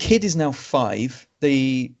 So the kid is now 5.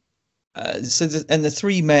 The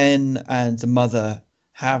three men and the mother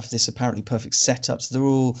have this apparently perfect setup. So they're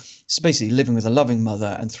all basically living with a loving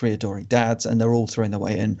mother and 3 adoring dads, and they're all throwing their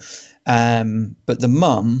way in. But the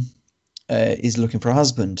mum is looking for a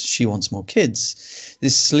husband. She wants more kids.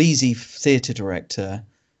 This sleazy theatre director,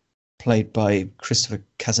 played by Christopher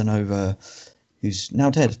Casanova, who's now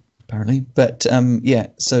dead apparently. But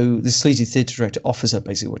so this sleazy theatre director offers her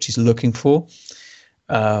basically what she's looking for.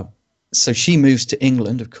 So she moves to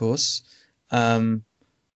England, of course. Tom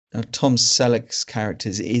Selleck's character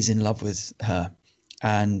is in love with her,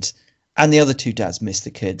 and the other 2 dads miss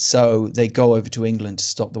the kid, so they go over to England to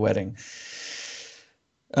stop the wedding.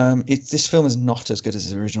 This film is not as good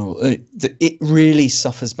as the original. It really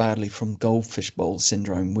suffers badly from Goldfish Bowl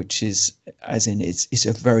syndrome, which is, as in, it's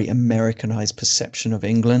a very Americanized perception of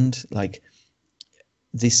England. Like,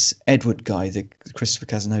 this Edward guy, the Christopher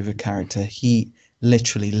Casanova character, he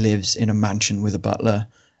literally lives in a mansion with a butler,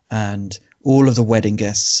 and all of the wedding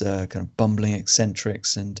guests are kind of bumbling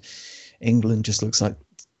eccentrics, and England just looks like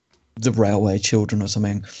the Railway Children or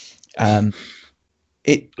something.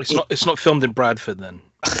 It's not filmed in Bradford then.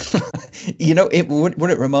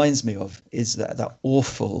 What it reminds me of is that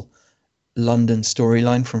awful London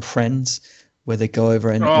storyline from Friends, where they go over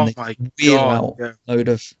and they wheel out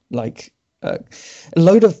a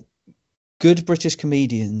load of good British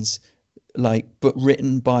comedians, but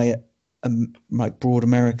written by like broad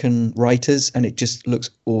American writers, and it just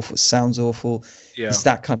looks awful, sounds awful. Yeah. It's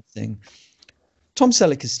that kind of thing. Tom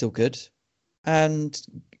Selleck is still good, and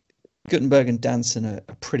Guttenberg and Danson are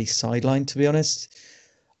pretty sidelined, to be honest.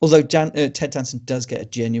 Although Ted Danson does get a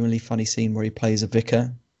genuinely funny scene where he plays a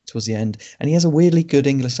vicar towards the end, and he has a weirdly good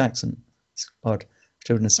English accent. It's odd.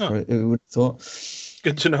 I would have thought.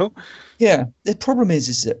 Good to know. Yeah. The problem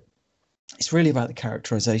is that it's really about the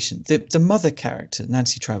characterization. The mother character,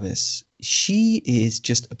 Nancy Travis, she is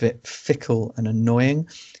just a bit fickle and annoying,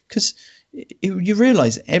 because you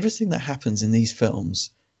realize everything that happens in these films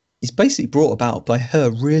is basically brought about by her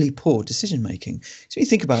really poor decision making. So you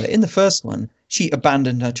think about it, in the first one, she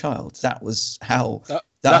abandoned her child. That was how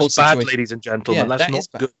that whole situation. Bad, ladies and gentlemen. Yeah, that's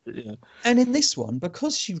not good. Yeah. And in this one,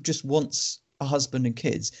 because she just wants a husband and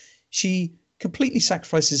kids, she completely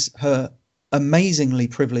sacrifices her amazingly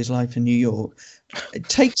privileged life in New York,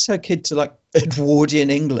 takes her kid to like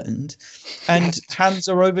Edwardian England, and hands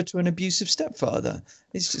her over to an abusive stepfather.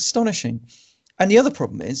 It's astonishing. And the other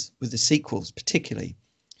problem is, with the sequels particularly,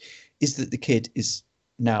 is that the kid is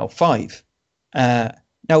now 5. And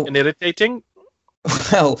irritating?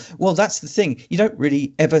 Well, that's the thing. You don't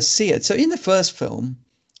really ever see it. So in the first film,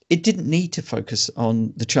 it didn't need to focus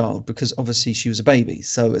on the child, because obviously she was a baby.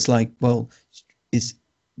 So it's like, well,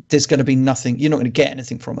 there's going to be nothing. You're not going to get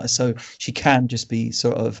anything from her. So she can just be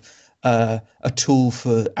sort of a tool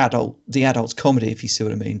for the adult's comedy, if you see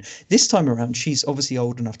what I mean. This time around, she's obviously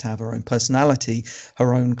old enough to have her own personality,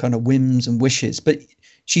 her own kind of whims and wishes, but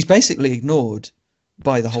she's basically ignored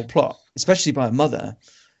by the whole plot, especially by her mother.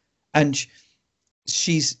 And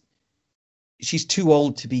she's too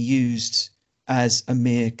old to be used as a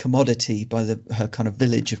mere commodity by her kind of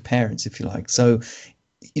village of parents, if you like. So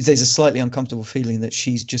there's a slightly uncomfortable feeling that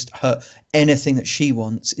she's just anything that she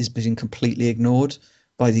wants is being completely ignored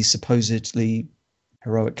by these supposedly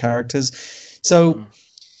heroic characters. So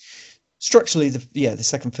structurally, the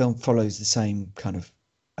second film follows the same kind of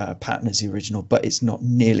pattern as the original, but it's not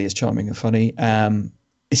nearly as charming and funny,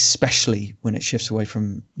 especially when it shifts away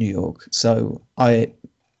from New York. So I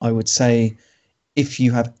would say, if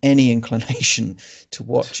you have any inclination to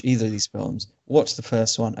watch either of these films, watch the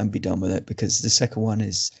first one and be done with it, because the second one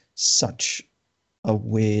is such a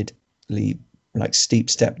weirdly steep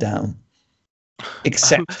step down,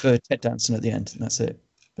 except for Ted Danson at the end, and that's it.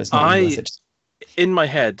 But it's not really worth it. In my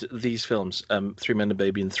head, these films, Three Men and a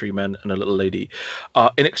Baby and Three Men and a Little Lady,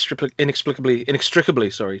 are inextricably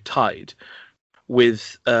tied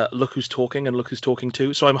with Look Who's Talking and Look Who's Talking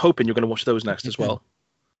Too. So I'm hoping you're going to watch those next as well.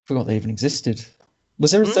 Forgot they even existed.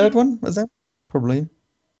 Was there a third one? Was there? Probably.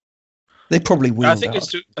 They probably will. I think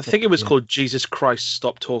it was called Jesus Christ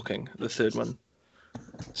Stop Talking, the third one.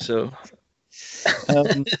 So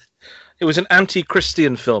it was an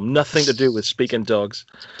anti-Christian film, nothing to do with speaking dogs.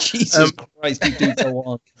 Jesus Christ, you do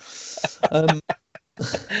go on.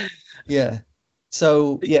 Yeah.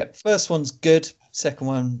 So yeah, first one's good. Second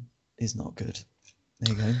one is not good.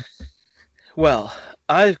 There you go. Well,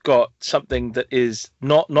 I've got something that is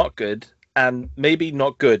not good and maybe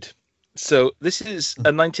not good. So this is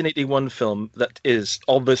a 1981 film that is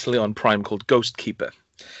obviously on Prime called Ghostkeeper,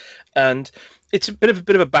 and it's a bit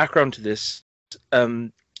of a background to this.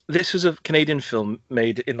 This was a Canadian film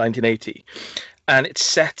made in 1980, and it's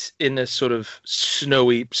set in a sort of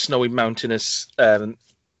snowy, mountainous,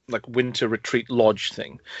 like winter retreat lodge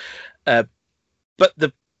thing. But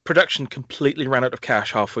the production completely ran out of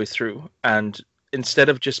cash halfway through, and instead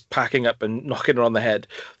of just packing up and knocking it on the head,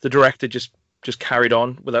 the director just carried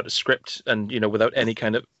on without a script and without any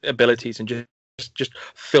kind of abilities, and just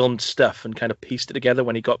filmed stuff and kind of pieced it together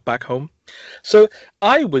when he got back home. So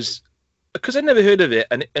I was, because I'd never heard of it,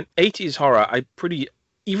 and 80s horror,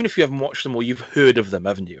 even if you haven't watched them all, you've heard of them,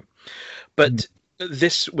 haven't you? But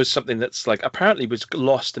this was something that's like apparently was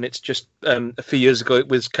lost, and it's just a few years ago it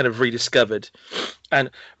was kind of rediscovered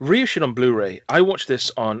and reissued on Blu-ray. I watched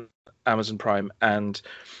this on Amazon Prime, and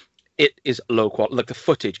it is low quality. Like, the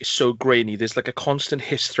footage is so grainy. There's like a constant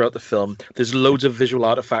hiss throughout the film. There's loads of visual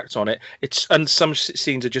artifacts on it. And some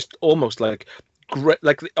scenes are just almost like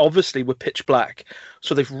obviously we're pitch black,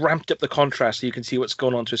 so they've ramped up the contrast so you can see what's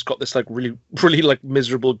going on. So it's got this like really, really like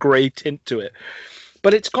miserable grey tint to it,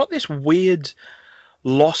 but it's got this weird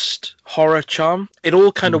lost horror charm. It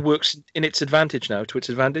all kind of works in its advantage now, to its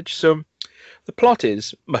advantage. So the plot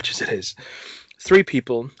is, much as it is, three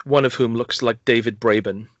people, one of whom looks like David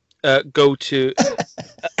Braben, go to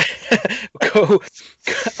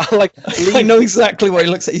like leave. I know exactly what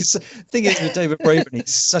he looks like. The thing is with David Braben,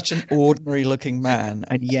 he's such an ordinary looking man,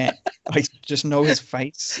 and yet I just know his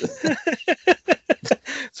face.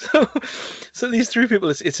 So these three people,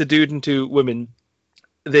 it's a dude and two women.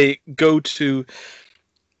 They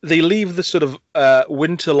leave the sort of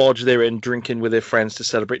winter lodge they're in, drinking with their friends to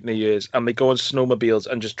celebrate New Year's, and they go on snowmobiles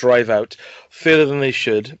and just drive out further than they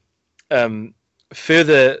should,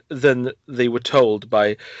 further than they were told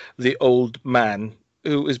by the old man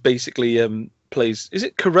who is basically plays. Is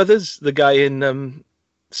it Carruthers, the guy in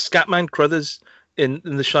Scatman Crothers in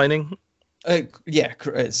The Shining? Yeah,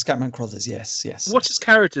 Scatman Crothers. Yes. What's his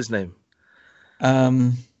character's name?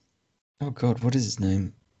 Oh God, what is his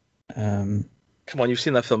name? Come on, you've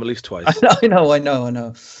seen that film at least twice. I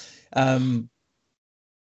know.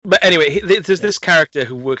 But anyway, there's this character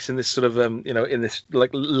who works in this sort of in this like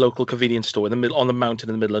local convenience store in the middle, on the mountain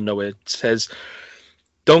in the middle of nowhere. It says,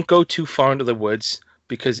 "Don't go too far into the woods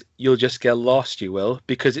because you'll just get lost. You will,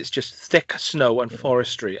 because it's just thick snow and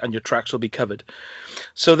forestry, and your tracks will be covered."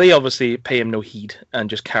 So they obviously pay him no heed and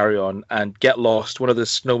just carry on and get lost. One of the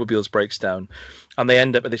snowmobiles breaks down, and they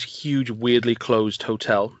end up at this huge, weirdly closed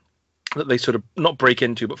hotel that they sort of not break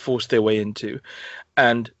into but force their way into,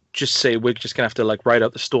 and just say, we're just gonna have to like ride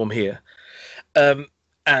out the storm here.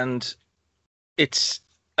 And it's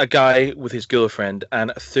a guy with his girlfriend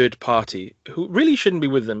and a third party who really shouldn't be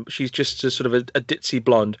with them. She's just a sort of a ditzy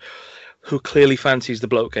blonde who clearly fancies the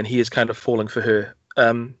bloke, and he is kind of falling for her.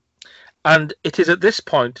 And it is at this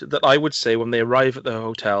point that I would say, when they arrive at the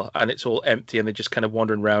hotel and it's all empty and they're just kind of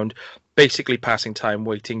wandering around, basically passing time,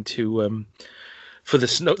 waiting to for the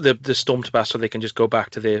storm to pass so they can just go back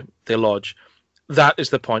to their lodge. That is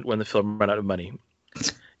the point when the film ran out of money.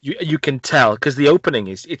 You can tell, because the opening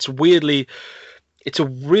it's a really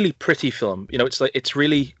pretty film. It's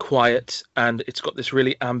really quiet, and it's got this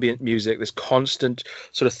really ambient music, this constant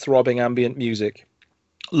sort of throbbing ambient music.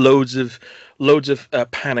 Loads of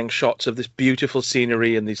panning shots of this beautiful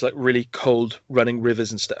scenery and these like really cold running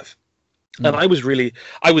rivers and stuff. And I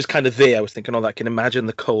was kind of there. I was thinking, I can imagine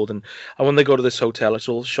the cold. And when they go to this hotel, it's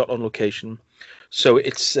all shot on location. So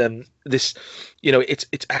it's this,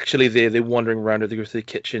 it's actually there. They're wandering around. They go to the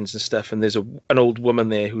kitchens and stuff. And there's an old woman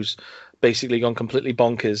there who's basically gone completely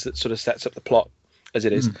bonkers. That sort of sets up the plot as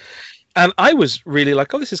it is. And I was really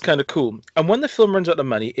like, this is kind of cool. And when the film runs out of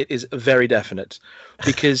money, it is very definite,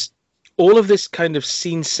 because all of this kind of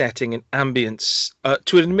scene setting and ambience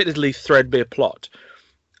to an admittedly threadbare plot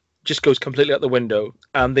just goes completely out the window,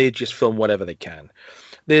 and they just film whatever they can.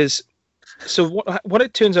 So what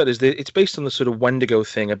it turns out is that it's based on the sort of Wendigo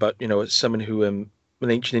thing about, someone who, an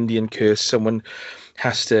ancient Indian curse, someone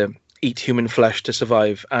has to eat human flesh to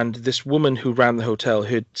survive. And this woman who ran the hotel,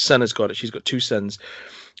 her son has got it. She's got two sons.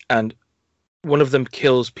 And one of them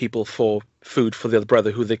kills people for food for the other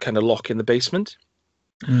brother, who they kind of lock in the basement.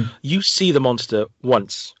 You see the monster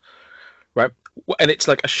once, right? And it's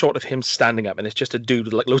like a shot of him standing up, and it's just a dude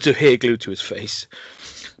with like loads of hair glued to his face.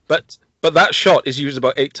 But that shot is used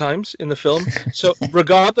about 8 times in the film. So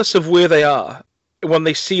regardless of where they are, when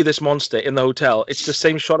they see this monster in the hotel, it's the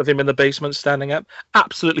same shot of him in the basement standing up.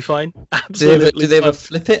 Absolutely fine. Absolutely. Do they ever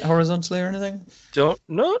flip it horizontally or anything?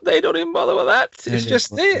 No, they don't even bother with that. It's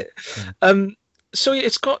just there. So yeah,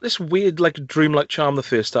 it's got this weird, like, dreamlike charm, the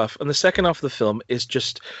first half, and the second half of the film is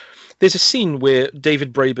just. There's a scene where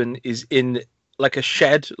David Braben is in like a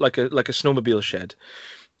shed, like a snowmobile shed,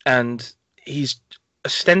 and he's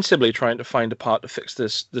ostensibly trying to find a part to fix the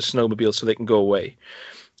snowmobile so they can go away,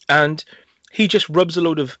 and he just rubs a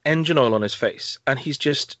load of engine oil on his face, and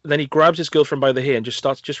then he grabs his girlfriend by the hair and just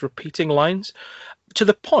starts just repeating lines to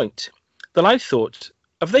the point that I thought,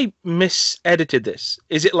 have they mis-edited this?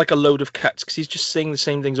 Is it like a load of cuts? Because he's just saying the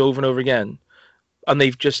same things over and over again, and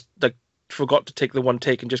they've just like forgot to take the one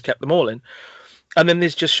take and just kept them all in. And then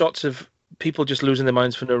there's just shots of people just losing their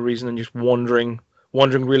minds for no reason and just wandering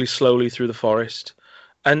really slowly through the forest.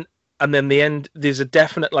 And then the end, there's a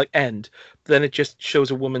definite like end. Then it just shows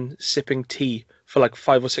a woman sipping tea for like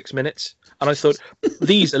 5 or 6 minutes. And I thought,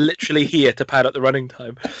 these are literally here to pad out the running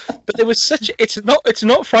time. But there was it's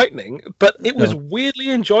not frightening, but it was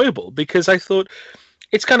weirdly enjoyable because I thought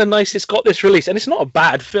it's kind of nice. It's got this release, and it's not a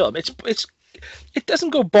bad film. It doesn't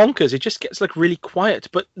go bonkers. It just gets like really quiet.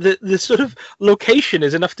 But the sort of location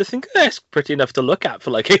is enough to think that's pretty enough to look at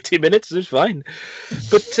for like 80 minutes. It's fine.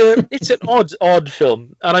 But it's an odd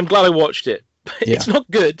film, and I'm glad I watched it. It's not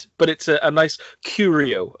good, but it's a nice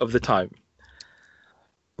curio of the time.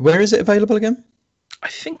 Where is it available again? I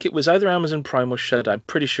think it was either Amazon Prime or Shudder. I'm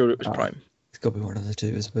pretty sure it was Prime. It's got to be one of the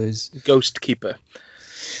two, I suppose. Ghostkeeper.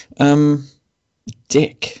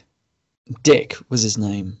 Dick. Dick was his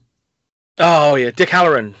name. Oh yeah, Dick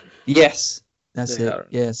Halloran. Yes, that's Dick it. Halloran.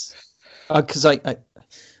 Yes, because I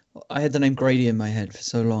had the name Grady in my head for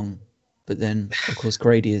so long, but then of course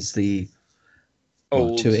Grady is the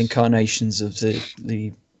two incarnations of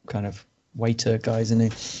the kind of waiter guys,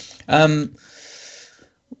 isn't he?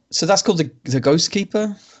 So that's called the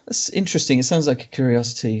Ghostkeeper. That's interesting. It sounds like a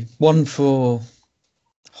curiosity. One for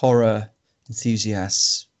horror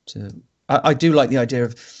enthusiasts. I do like the idea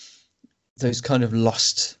of those kind of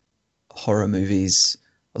lost horror movies,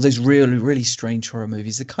 or those really, really strange horror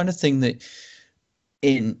movies. The kind of thing that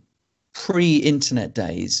in pre-internet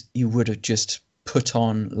days you would have just put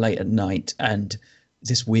on late at night, and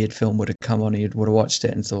this weird film would have come on, and you would have watched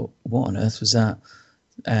it and thought, "What on earth was that?"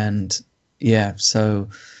 And yeah, so.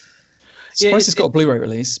 Surprised it's got a Blu-ray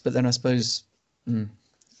release, but then I suppose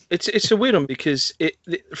it's a weird one because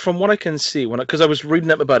from what I can see, because I was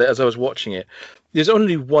reading up about it as I was watching it, there's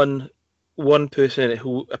only one person in it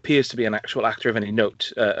who appears to be an actual actor of any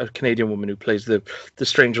note, a Canadian woman who plays the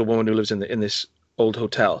stranger woman who lives in this old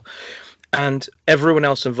hotel, and everyone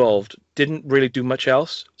else involved didn't really do much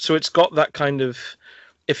else. So it's got that kind of,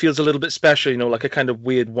 it feels a little bit special, like a kind of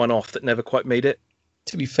weird one-off that never quite made it.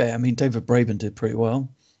 To be fair, I mean, David Braben did pretty well.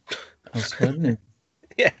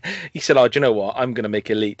 Yeah, he said, "Oh, do you know what? I'm going to make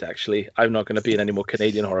Elite. Actually, I'm not going to be in any more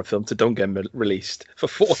Canadian horror films that don't get released for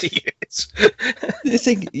 40 years." The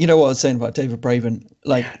thing, what I was saying about David Braben,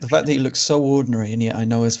 like the fact that he looks so ordinary, and yet I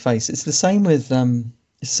know his face. It's the same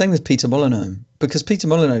with Peter Molyneux, because Peter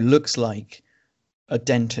Molyneux looks like a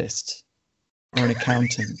dentist or an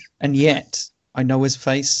accountant, and yet I know his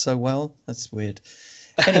face so well. That's weird.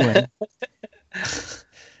 Anyway.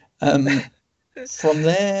 From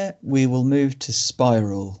there, we will move to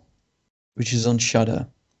Spiral, which is on Shudder.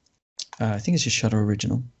 I think it's a Shudder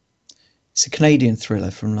original. It's a Canadian thriller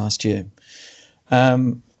from last year.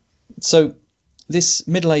 So this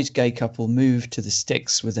middle-aged gay couple move to the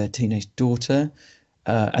sticks with their teenage daughter,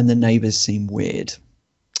 and the neighbours seem weird.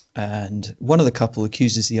 And one of the couple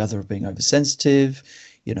accuses the other of being oversensitive,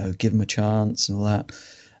 give them a chance and all that.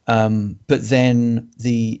 But then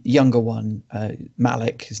the younger one,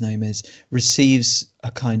 Malik, his name is, receives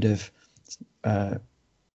a kind of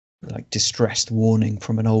like distressed warning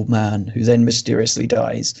from an old man who then mysteriously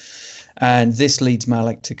dies. And this leads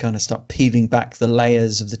Malik to kind of start peeling back the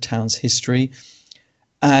layers of the town's history.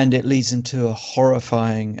 And it leads him to a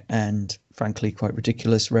horrifying and frankly quite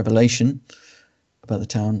ridiculous revelation about the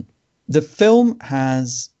town. The film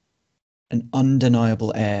has an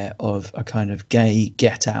undeniable air of a kind of gay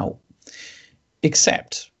Get Out,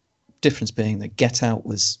 except difference being that Get Out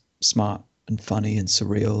was smart and funny and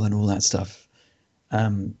surreal and all that stuff.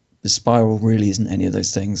 The Spiral really isn't any of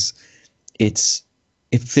those things. It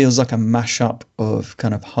feels like a mashup of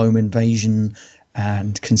kind of home invasion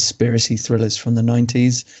and conspiracy thrillers from the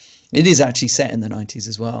 90s. It is actually set in the 90s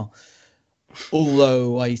as well,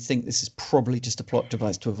 although I think this is probably just a plot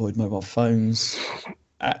device to avoid mobile phones.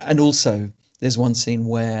 And also, there's one scene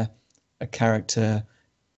where a character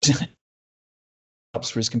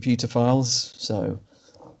ups for his computer files. So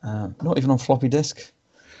Not even on floppy disk.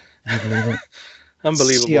 Can you believe it?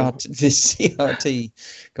 Unbelievable. This CRT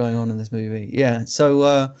going on in this movie. Yeah.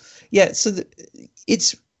 So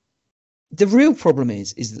it's the real problem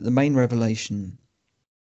is that the main revelation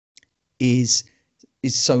is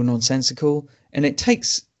so nonsensical, and it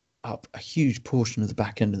takes up a huge portion of the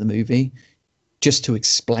back end of the movie just to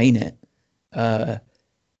explain it.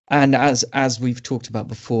 And as we've talked about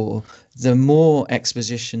before, the more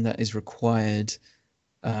exposition that is required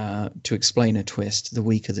to explain a twist, the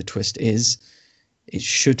weaker the twist is.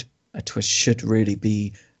 A twist should really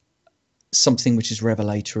be something which is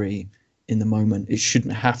revelatory in the moment. It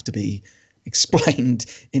shouldn't have to be explained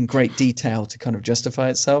in great detail to kind of justify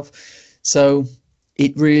itself. So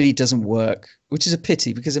it really doesn't work, which is a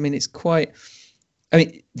pity, because the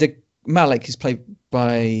Malik is played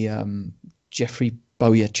by Jeffrey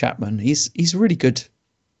Bowyer Chapman. He's a really good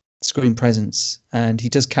screen presence, and he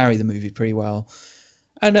does carry the movie pretty well.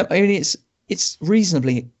 And it's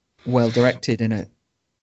reasonably well directed in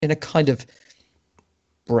a kind of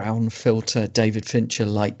brown filter David Fincher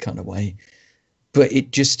like kind of way, but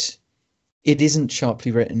it isn't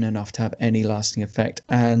sharply written enough to have any lasting effect,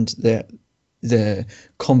 and the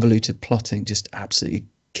convoluted plotting just absolutely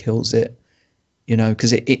kills it,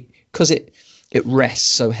 because it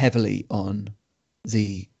rests so heavily on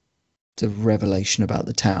the revelation about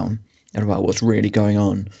the town and about what's really going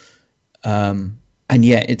on, and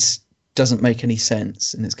yet it doesn't make any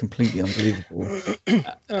sense, and it's completely unbelievable.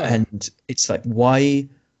 And it's like, why?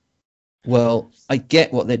 Well, I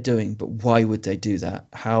get what they're doing, but why would they do that?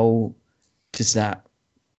 How does that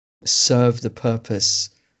serve the purpose?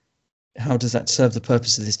 How does that serve the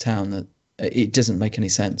purpose of this town? That it doesn't make any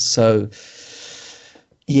sense. So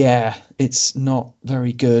yeah, it's not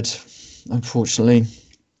very good, unfortunately.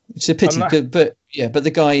 It's a pity, but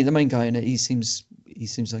the main guy in it, he seems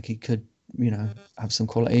like he could, have some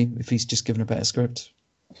quality if he's just given a better script.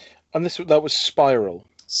 And that was Spiral.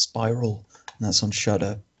 And that's on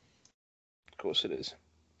Shudder. Of course it is.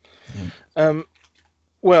 Yeah.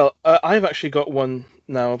 Well, I've actually got one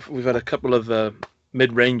now. We've had a couple of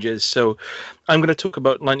mid-ranges, so I'm going to talk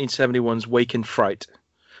about 1971's Wake in Fright,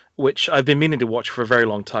 which I've been meaning to watch for a very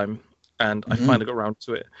long time, and I finally got around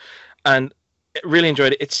to it, and really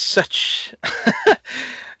enjoyed it. It's such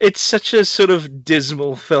a sort of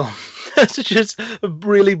dismal film. It's just a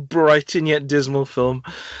really bright and yet dismal film.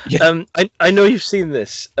 Yeah. I know you've seen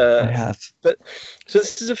this. I have. But so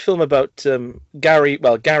this is a film about Gary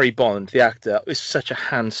Bond, the actor, is such a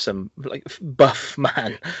handsome, buff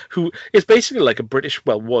man who is basically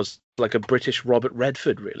was like a British Robert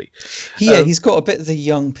Redford, really. Yeah, he's got a bit of the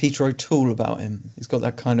young Peter O'Toole about him. He's got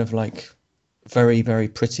that kind of very, very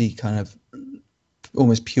pretty kind of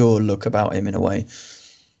almost pure look about him in a way.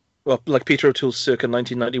 Well, like Peter O'Toole circa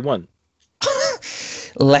 1991.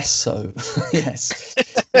 Less so, yes.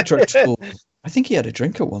 Peter O'Toole. I think he had a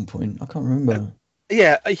drink at one point. I can't remember.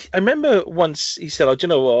 Yeah, I remember once he said, "Oh, do you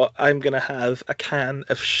know what? I'm going to have a can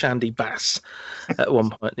of Shandy Bass." At one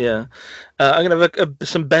point, yeah. I'm going to have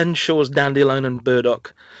some Ben Shaw's Dandelion and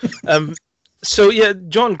Burdock. So yeah,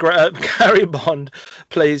 Gary Bond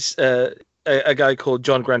plays a guy called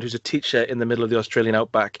John Grant, who's a teacher in the middle of the Australian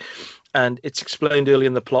outback. And it's explained early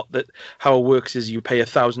in the plot that how it works is you pay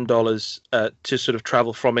 $1,000 to sort of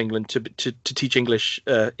travel from England to teach English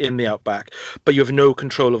in the outback, but you have no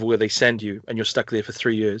control over where they send you, and you're stuck there for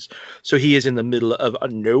 3 years. So he is in the middle of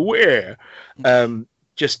nowhere,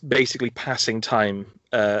 just basically passing time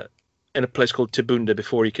in a place called Tabunda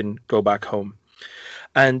before he can go back home.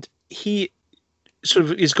 And he sort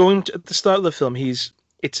of is going to, at the start of the film, I think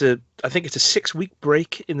it's a 6-week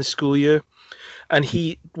break in the school year. And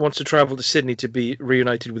he wants to travel to Sydney to be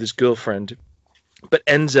reunited with his girlfriend, but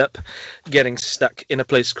ends up getting stuck in a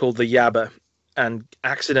place called the Yabba and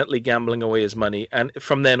accidentally gambling away his money. And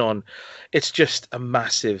from then on, it's just a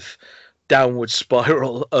massive downward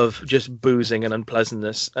spiral of just boozing and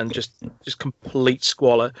unpleasantness and just complete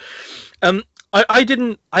squalor. I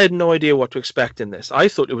had no idea what to expect in this. I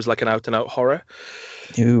thought it was like an out-and-out horror.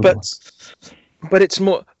 Ew. But it's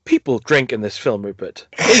more... People drink in this film, Rupert.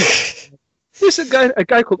 There's a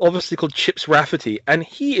guy called Chips Rafferty, and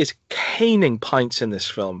he is caning pints in this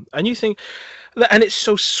film. And you think, and it's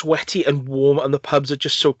so sweaty and warm, and the pubs are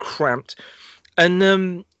just so cramped.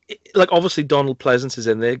 And obviously Donald Pleasance is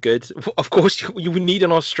in there, good. Of course, you need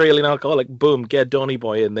an Australian alcoholic. Boom, get Donny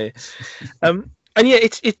Boy in there. And yeah,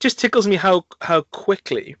 it just tickles me how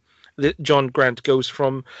quickly that John Grant goes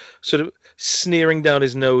from sort of sneering down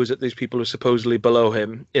his nose at these people who are supposedly below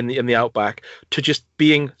him in the outback to just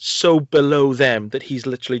being so below them that he's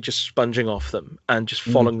literally just sponging off them and just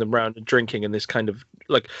following them around and drinking in this kind of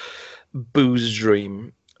booze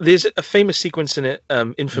dream there's a famous sequence in it,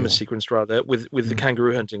 infamous Yeah. sequence rather, with the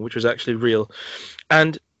kangaroo hunting, which was actually real,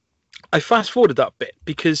 and I fast forwarded that bit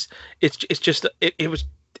because it's just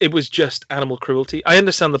it was just animal cruelty. I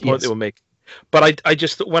understand the point they Yes. were making, but I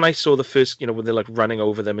just when I saw the first, when they're like running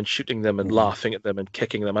over them and shooting them and Yeah. laughing at them and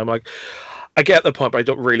kicking them, I'm like, I get the point, but I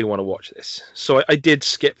don't really want to watch this. So I did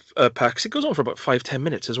skip past. It goes on for about 5-10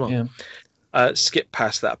 minutes as well. Yeah. Skip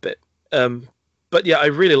past that bit. But yeah, I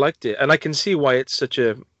really liked it, and I can see why it's such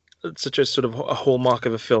a sort of a hallmark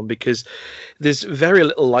of a film, because there's very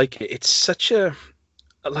little like it. It's such a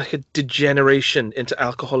like a degeneration into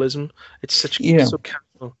alcoholism. It's such so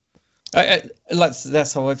casual.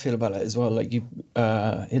 That's how I feel about it as well. Like you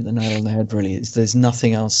hit the nail on the head. Really, there's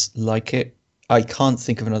nothing else like it. I can't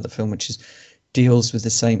think of another film which deals with the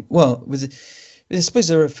same. Well, I suppose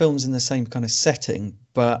there are films in the same kind of setting,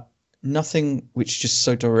 but nothing which just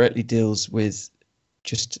so directly deals with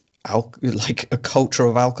just like a culture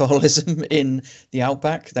of alcoholism in the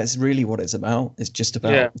outback. That's really what it's about. It's just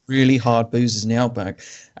about really hard boozers in the outback,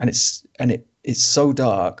 and it's so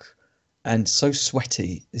dark and so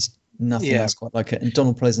sweaty. There's nothing else quite like it. And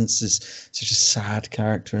Donald Pleasance is such a sad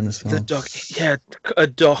character in this film. The Doc, a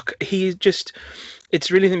Doc. He just, it's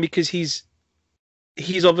really thing because he's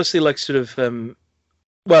obviously like sort of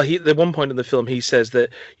well, at one point in the film, he says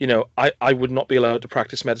that, I would not be allowed to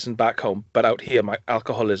practice medicine back home, but out here, my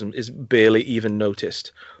alcoholism is barely even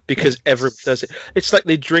noticed because everyone does it. It's like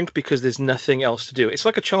they drink because there's nothing else to do. It's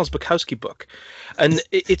like a Charles Bukowski book. And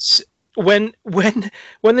it's when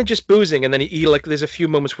they're just boozing, and then he like, there's a few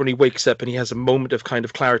moments when he wakes up and he has a moment of kind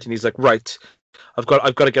of clarity, and he's like, right, I've got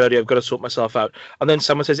to get out of here. I've got to sort myself out. And then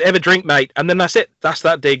someone says, "Ever drink, mate?" And then that's it. That's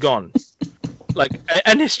that day gone. Like,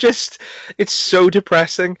 and it's so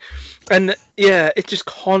depressing, and it's just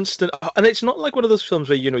constant. And it's not like one of those films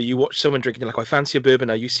where you watch someone drinking, you're like, "I fancy a bourbon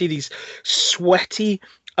now." You see these sweaty,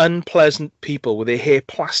 unpleasant people with their hair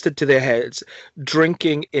plastered to their heads,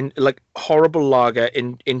 drinking in like horrible lager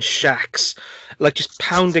in shacks, like just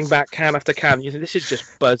pounding back can after can. You think this is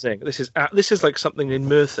just buzzing. This is like something in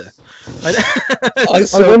Merthyr. I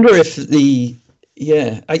wonder if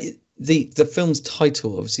the film's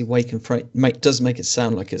title, obviously, Wake and Fright, does make it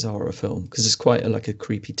sound like it's a horror film because it's quite a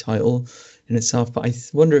creepy title in itself. But I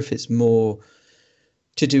wonder if it's more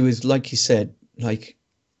to do with, like you said, like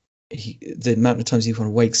the amount of times he kind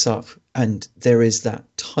of wakes up and there is that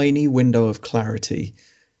tiny window of clarity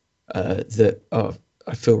that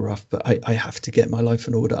I feel rough, but I have to get my life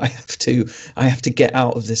in order. I have to get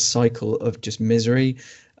out of this cycle of just misery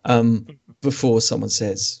before someone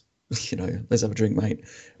says, let's have a drink, mate.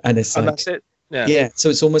 And it's like, that's it. Yeah. So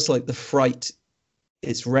it's almost like the fright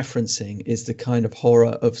it's referencing is the kind of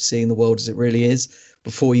horror of seeing the world as it really is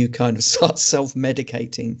before you kind of start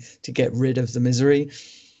self-medicating to get rid of the misery.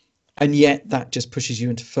 And yet that just pushes you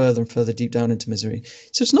into further and further deep down into misery.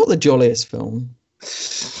 So it's not the jolliest film,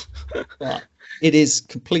 but it is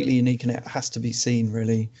completely unique, and it has to be seen,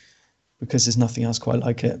 really, because there's nothing else quite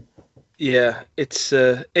like it. Yeah, it's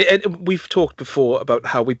we've talked before about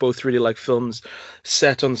how we both really like films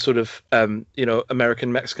set on sort of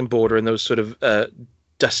American-Mexican border and those sort of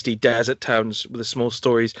dusty desert towns with the small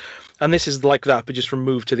stories, and this is like that, but just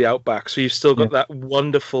removed to the outback. So you've still got that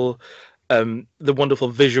wonderful, the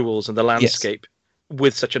wonderful visuals and the landscape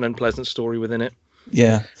with such an unpleasant story within it.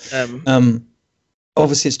 Yeah.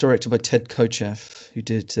 Obviously, it's directed by Ted Kochev, who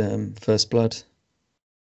did First Blood.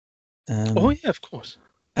 Oh yeah, of course.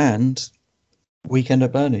 And Weekend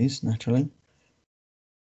at Bernie's, naturally.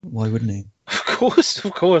 Why wouldn't he? Of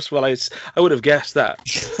course. Well, I would have guessed that.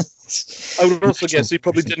 I would also guess he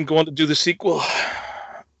probably didn't go on to do the sequel.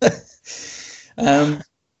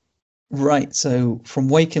 Right, so from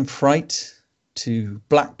Wake and Fright to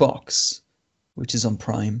Black Box, which is on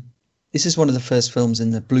Prime. This is one of the first films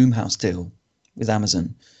in the Blumhouse deal with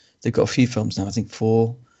Amazon. They've got a few films now, I think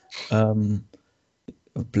 4.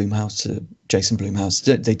 Blumhouse, Jason Blumhouse,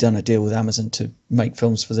 they've done a deal with Amazon to make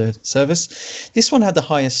films for their service. This one had the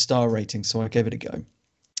highest star rating, so I gave it a go.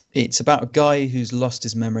 It's about a guy who's lost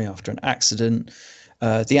his memory after an accident.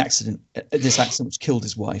 This accident which killed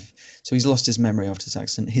his wife. So he's lost his memory after this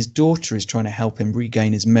accident. His daughter is trying to help him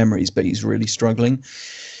regain his memories, but he's really struggling.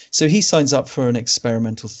 So he signs up for an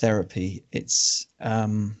experimental therapy. It's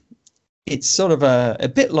sort of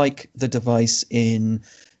a bit like the device in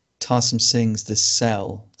Tarsem Singh's The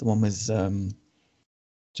Cell, the one with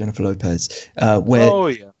Jennifer Lopez,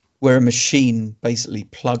 where a machine basically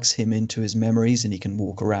plugs him into his memories and he can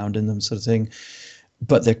walk around in them, sort of thing.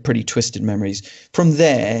 But they're pretty twisted memories. From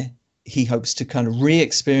there, he hopes to kind of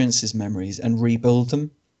re-experience his memories and rebuild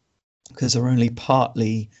them because they're only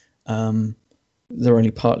partly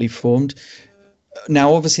formed.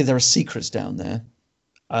 Now, obviously, there are secrets down there,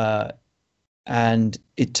 and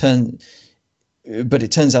it turns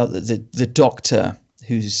out that the doctor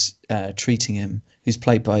who's treating him, who's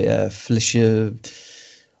played by Felicia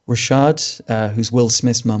Rashad, who's Will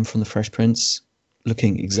Smith's mum from The Fresh Prince,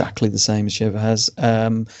 looking exactly the same as she ever has.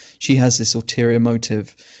 She has this ulterior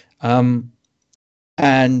motive, and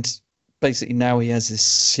basically now he has this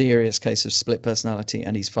serious case of split personality,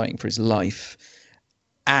 and he's fighting for his life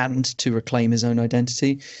and to reclaim his own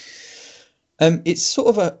identity. It's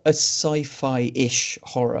sort of a sci-fi-ish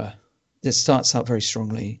horror that starts out very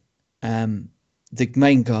strongly. The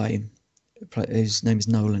main guy, his name is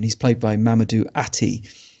Nolan, he's played by Mamadou Ati,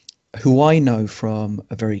 who I know from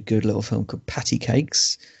a very good little film called Patty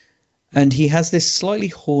Cakes. And he has this slightly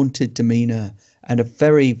haunted demeanor and a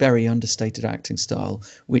very, very understated acting style,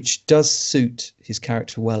 which does suit his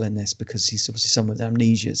character well in this, because he's obviously someone with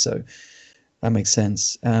amnesia, so that makes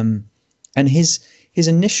sense. And his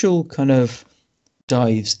initial kind of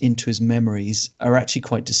dives into his memories are actually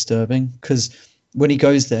quite disturbing, because when he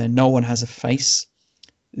goes there, no one has a face.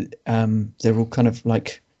 They're all kind of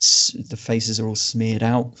like, the faces are all smeared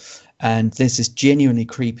out, and there's this genuinely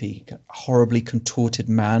creepy, horribly contorted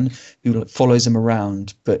man who follows him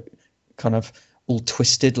around, but kind of all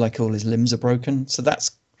twisted, like all his limbs are broken. So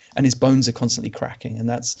and his bones are constantly cracking, and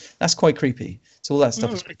that's quite creepy. So all that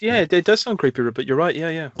stuff is creepy. Yeah, it does sound creepy, Rupert. You're right.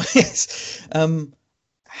 Yeah. Yes.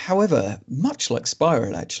 However, much like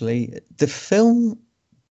Spiral, actually, the film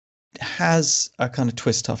has a kind of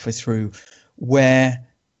twist halfway through where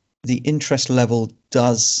the interest level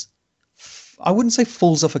does, I wouldn't say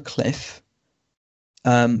falls off a cliff,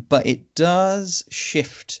 but it does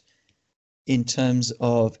shift in terms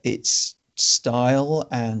of its style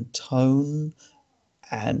and tone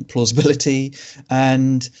and plausibility.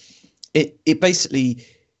 And it basically,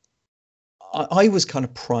 I was kind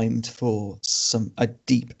of primed for a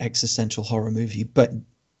deep existential horror movie, but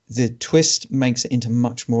the twist makes it into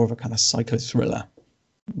much more of a kind of psycho thriller,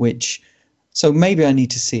 so maybe I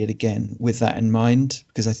need to see it again with that in mind,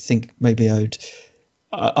 because I think maybe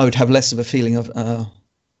I would have less of a feeling of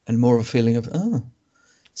and more of a feeling of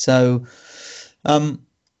So I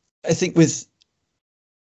think with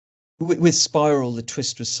Spiral, the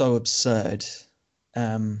twist was so absurd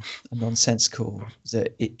and nonsensical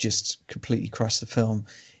that it just completely crushed the film.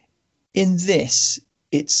 In this,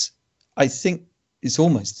 I think it's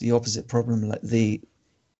almost the opposite problem. Like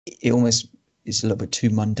it almost is a little bit too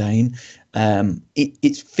mundane.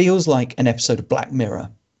 It feels like an episode of Black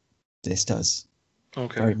Mirror. This does.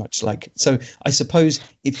 Okay. Very much like. So I suppose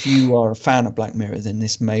if you are a fan of Black Mirror, then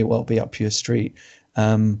this may well be up your street.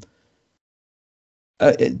 The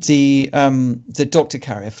doctor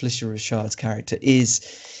carrier, Felicia Rashad's character,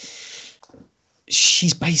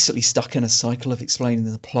 she's basically stuck in a cycle of explaining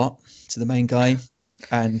the plot to the main guy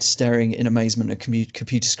and staring in amazement at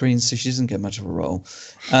computer screens, so she doesn't get much of a role.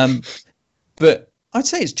 But I'd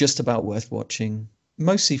say it's just about worth watching,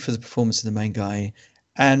 mostly for the performance of the main guy,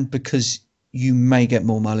 and because you may get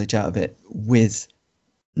more mileage out of it with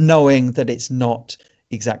knowing that it's not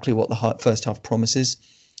exactly what the first half promises.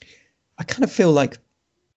 I kind of feel like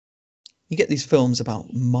you get these films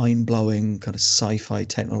about mind-blowing kind of sci-fi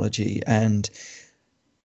technology, and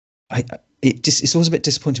it's always a bit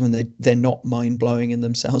disappointing when they're not mind-blowing in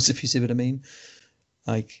themselves, if you see what I mean.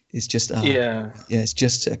 Like, it's just it's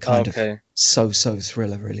just a kind of so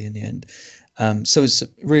thriller, really, in the end. So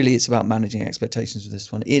it's about managing expectations with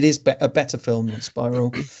this one. It is a better film than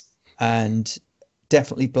Spiral, and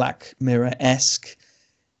definitely Black Mirror-esque.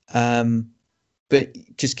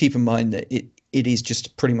 But just keep in mind that it is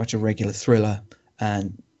just pretty much a regular thriller,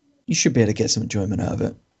 and you should be able to get some enjoyment out of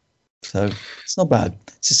it. So it's not bad.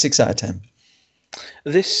 It's a 6 out of 10.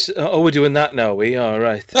 We're doing that now. We are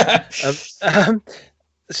right.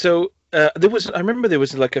 So I remember there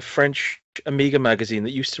was like a French Amiga magazine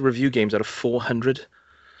that used to review games out of 400,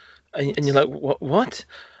 and you're like, what?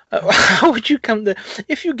 How would you come there?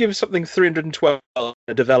 If you give something 312,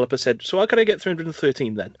 a developer said, so how could I get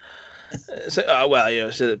 313 then? So,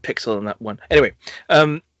 it's a pixel in that one. Anyway,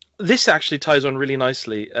 this actually ties on really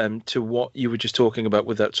nicely to what you were just talking about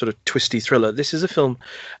with that sort of twisty thriller. This is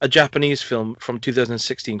a Japanese film from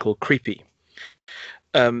 2016 called Creepy.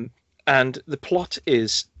 And the plot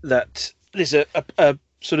is that there's a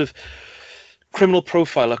sort of criminal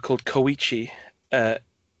profiler called Koichi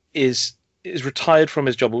is retired from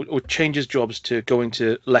his job or changes jobs to going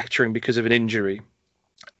to lecturing because of an injury.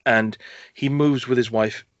 And he moves with his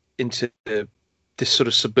wife into this sort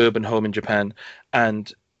of suburban home in Japan,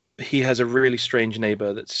 and he has a really strange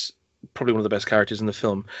neighbor that's probably one of the best characters in the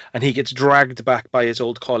film, and he gets dragged back by his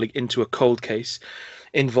old colleague into a cold case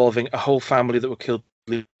involving a whole family that were killed.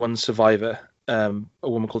 One survivor, a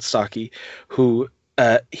woman called Saki, who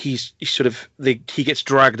he gets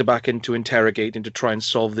dragged back in to interrogate and to try and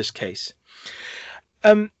solve this case.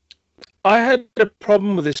 I had a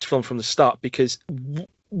problem with this film from the start because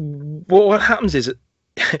what happens is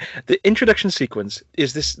the introduction sequence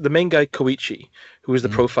is the main guy Koichi, who is the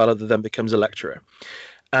profiler that then becomes a lecturer,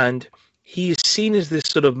 and he is seen as this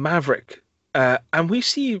sort of maverick, and we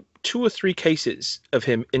see 2 or 3 cases of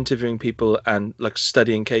him interviewing people and like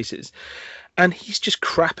studying cases, and he's just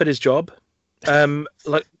crap at his job,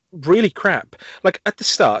 like really crap. Like at the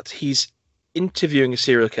start, he's interviewing a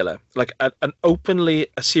serial killer, like an openly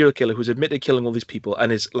a serial killer who's admitted killing all these people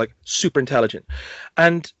and is like super intelligent,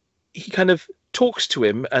 and he kind of talks to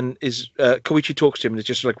him and is Koichi talks to him and is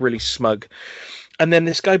just like really smug, and then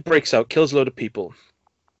this guy breaks out, kills a load of people,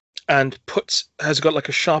 and has got like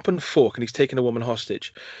a sharpened fork, and he's taken a woman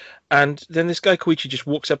hostage. And then this guy Koichi just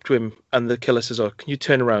walks up to him, and the killer says, "Oh, can you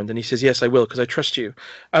turn around?" And he says, "Yes, I will, because I trust you."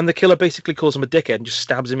 And the killer basically calls him a dickhead and just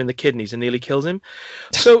stabs him in the kidneys and nearly kills him.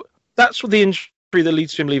 So that's what the injury that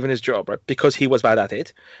leads to him leaving his job, right? Because he was bad at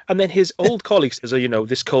it. And then his old colleague says, "Oh,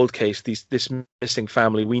 this cold case, this missing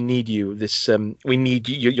family, we need you. We need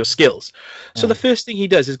your skills." So the first thing he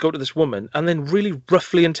does is go to this woman and then really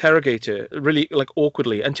roughly interrogate her, really like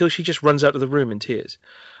awkwardly, until she just runs out of the room in tears.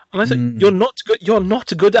 And I thought, you're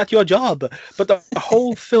not good at your job. But the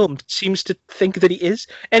whole film seems to think that he is.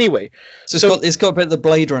 Anyway. So it's got a bit of the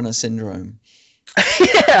Blade Runner syndrome.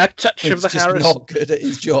 Yeah, a touch of the Harris. Not good at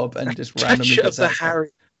his job and just randomly touch of the Harry.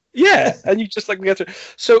 Yeah, and you just like get through.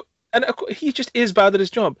 So, and he just is bad at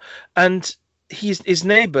his job. And his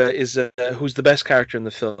neighbor is who's the best character in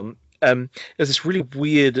the film. There's this really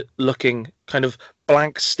weird looking kind of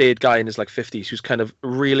blank stared guy in his like 50s who's kind of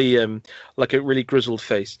really like a really grizzled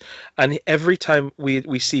face, and every time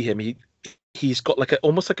we see him he's got like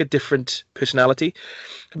almost like a different personality,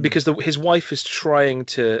 because his wife is trying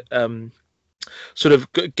to sort of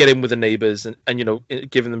get in with the neighbors and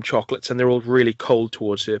giving them chocolates, and they're all really cold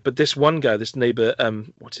towards her. But this one guy, this neighbor,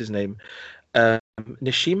 what's his name,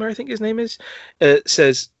 Nishima I think his name is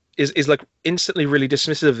like instantly really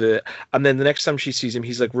dismissive of her, and then the next time she sees him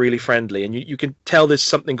he's like really friendly, and you can tell there's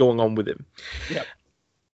something going on with him. Yeah,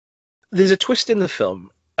 there's a twist in the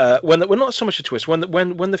film, not so much a twist, when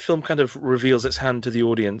the film kind of reveals its hand to the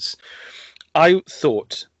audience. I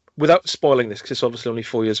thought, without spoiling this because it's obviously only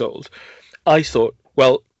 4 years old, I thought,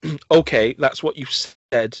 well, okay, that's what you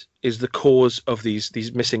said is the cause of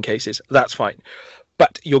these missing cases, that's fine,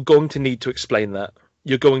 but you're going to need to explain that.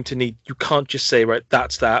 You can't just say, right,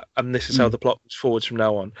 that's that, and this is how the plot moves forwards from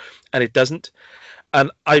now on. And it doesn't. And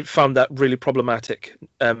I found that really problematic.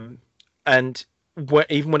 And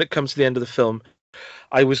even when it comes to the end of the film,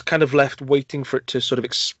 I was kind of left waiting for it to sort of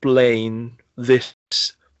explain this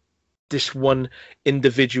one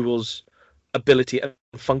individual's ability and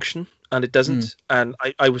function, and it doesn't. And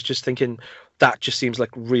I was just thinking, that just seems like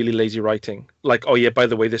really lazy writing. Like, oh yeah, by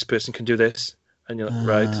the way, this person can do this. And you're like,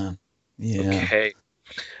 right. Yeah. Okay.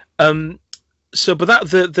 So, but that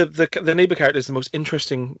the neighbor character is the most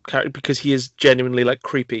interesting character because he is genuinely like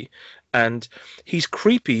creepy, and he's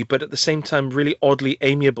creepy, but at the same time really oddly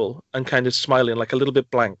amiable and kind of smiling, like a little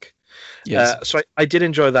bit blank. Yes. So I did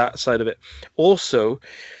enjoy that side of it. Also,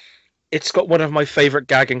 it's got one of my favorite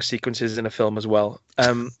gagging sequences in a film as well.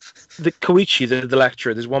 The Koichi, the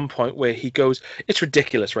lecturer, there's one point where he goes, it's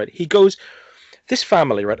ridiculous, right? He goes, this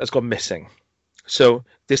family, right, has gone missing. So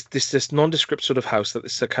this nondescript sort of house that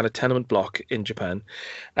is a kind of tenement block in Japan,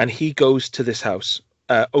 and he goes to this house,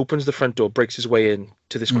 opens the front door, breaks his way in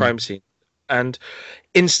to this crime scene, and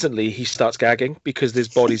instantly he starts gagging because there's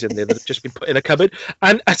bodies in there that have just been put in a cupboard.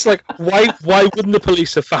 And it's like, why wouldn't the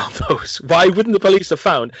police have found those? Why wouldn't the police have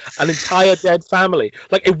found an entire dead family?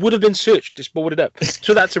 Like, it would have been searched, just boarded up.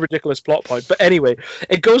 So that's a ridiculous plot point. But anyway,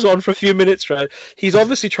 it goes on for a few minutes, right? He's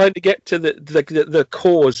obviously trying to get to the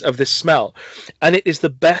cause of this smell, and it is the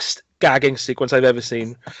best gagging sequence I've ever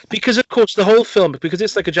seen, because of course the whole film, because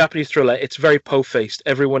it's like a Japanese thriller, it's very po-faced.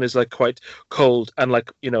 Everyone is like quite cold and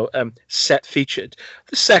like set featured.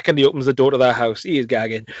 The second he opens the door to their house, he is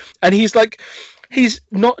gagging, and he's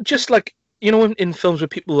not just like in films where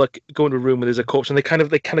people like go into a room where there's a corpse and they kind of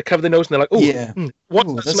cover their nose and they're like, oh yeah,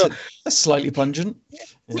 what's that smell? That's slightly pungent.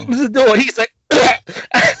 Opens the door, he's like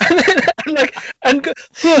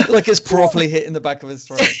like it's properly hit in the back of his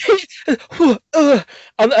throat.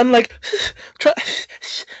 and like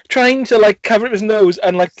trying to like cover up his nose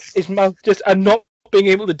and like his mouth just, and not being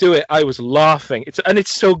able to do it. I was laughing.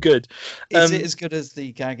 It's so good. Is it as good as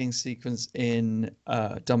the gagging sequence in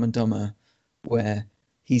Dumb and Dumber where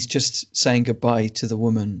he's just saying goodbye to the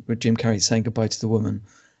woman, with Jim Carrey saying goodbye to the woman,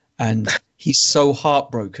 and he's so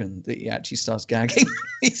heartbroken that he actually starts gagging.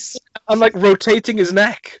 And like rotating his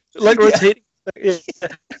neck, like Yeah. rotating. Yeah.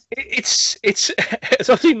 It's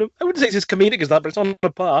I wouldn't say it's as comedic as that, but it's on a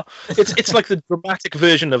par. It's like the dramatic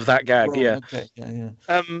version of that gag. Right, Yeah. okay, yeah.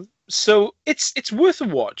 So it's worth a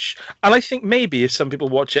watch, and I think maybe if some people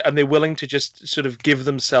watch it and they're willing to just sort of give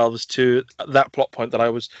themselves to that plot point that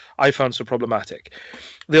I found so problematic,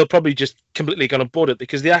 they'll probably just completely gone on board it,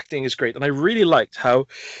 because the acting is great, and I really liked how,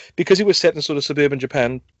 because it was set in sort of suburban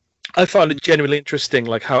Japan, I found it genuinely interesting,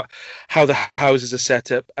 like how the houses are set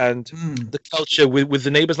up and the culture with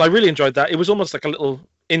the neighbors. And I really enjoyed that. It was almost like a little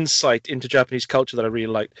insight into Japanese culture that I really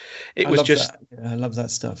liked. I love that. Yeah, I love that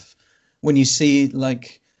stuff. When you see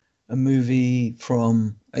like a movie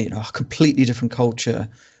from a completely different culture,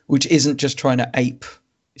 which isn't just trying to ape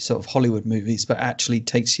sort of Hollywood movies, but actually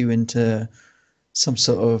takes you into some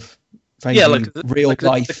sort of real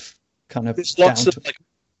life kind of. There's lots of like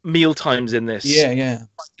meal times in this. Yeah.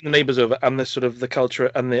 The neighbors over, and the sort of the culture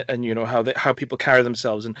and how people carry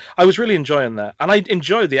themselves, and I was really enjoying that, and I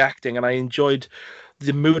enjoyed the acting and I enjoyed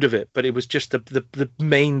the mood of it, but it was just the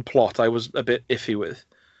main plot I was a bit iffy with.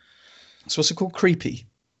 So what's it called? Creepy,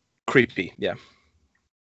 yeah.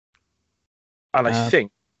 And I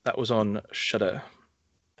think that was on Shudder.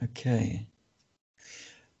 Okay.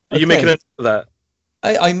 Are you making a note of that?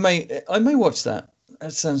 I may watch that.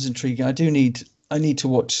 That sounds intriguing. I need to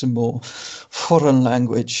watch some more foreign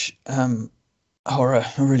language horror.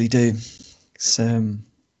 I really do. It's,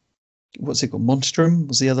 what's it called? Monstrum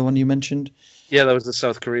was the other one you mentioned. Yeah, that was the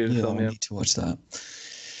South Korean film. I need to watch that.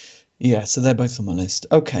 Yeah, so they're both on my list.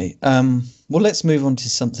 Okay. Well, let's move on to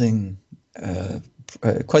something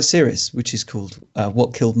quite serious, which is called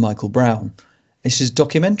What Killed Michael Brown. This is a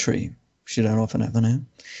documentary, which you don't often ever know.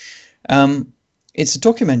 It's a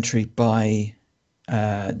documentary by...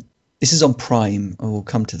 this is on Prime, and we'll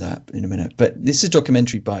come to that in a minute. But this is a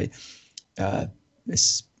documentary by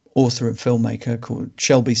this author and filmmaker called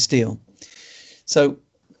Shelby Steele. So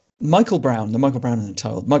Michael Brown, the Michael Brown in the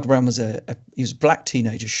title, Michael Brown was he was a black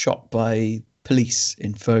teenager shot by police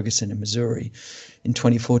in Ferguson, in Missouri, in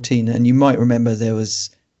 2014. And you might remember there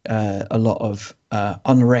was a lot of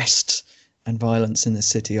unrest and violence in the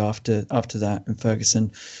city after that in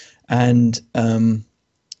Ferguson. And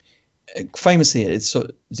famously, it's sort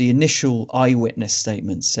of, the initial eyewitness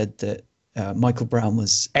statement said that Michael Brown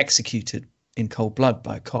was executed in cold blood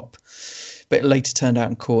by a cop, but it later turned out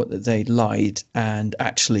in court that they lied, and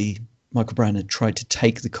actually Michael Brown had tried to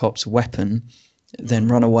take the cop's weapon, then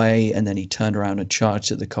run away, and then he turned around and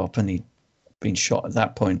charged at the cop, and he'd been shot at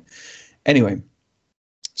that point. Anyway,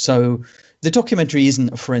 so the documentary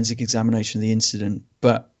isn't a forensic examination of the incident,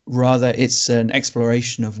 but rather it's an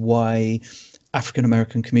exploration of why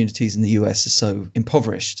African-American communities in the US are so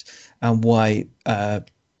impoverished, and why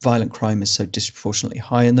violent crime is so disproportionately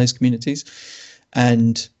high in those communities.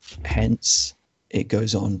 And hence, it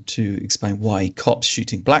goes on to explain why cops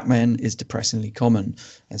shooting black men is depressingly common,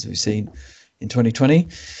 as we've seen in 2020.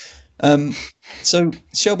 So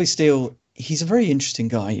Shelby Steele, he's a very interesting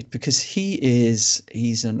guy, because he's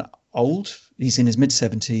in his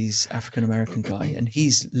mid-70s, African-American guy, and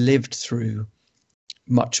he's lived through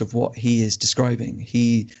much of what he is describing.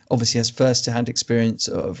 He obviously has first-hand experience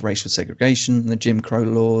of racial segregation, the Jim Crow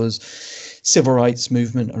laws, civil rights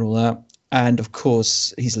movement, and all that. And of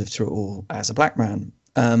course, he's lived through it all as a black man.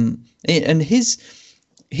 And his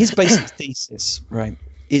basic thesis, right,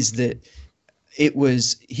 is that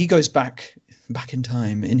he goes back in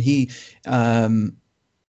time, and he's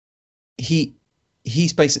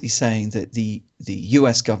basically saying that the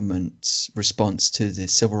US government's response to the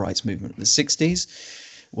civil rights movement of the 60s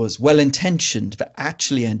was well-intentioned, but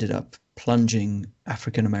actually ended up plunging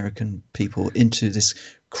African-American people into this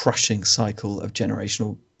crushing cycle of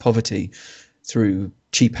generational poverty through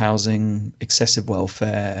cheap housing, excessive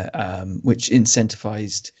welfare, which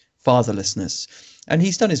incentivized fatherlessness. And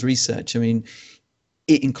he's done his research. I mean,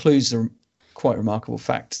 it includes the quite remarkable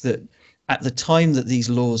fact that at the time that these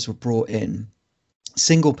laws were brought in,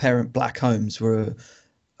 single-parent black homes were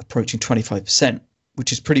approaching 25%,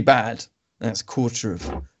 which is pretty bad. That's a quarter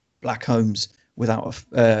of black homes with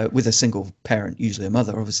a single parent, usually a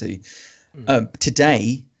mother, obviously.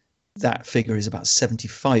 Today, that figure is about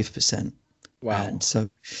 75%. Wow. And so,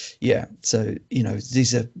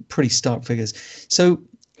 these are pretty stark figures. So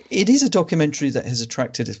it is a documentary that has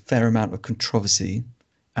attracted a fair amount of controversy,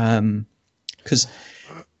 because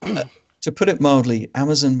to put it mildly,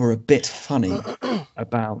 Amazon were a bit funny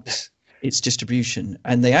about its distribution,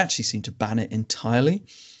 and they actually seem to ban it entirely.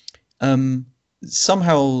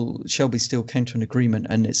 somehow Shelby Steele came to an agreement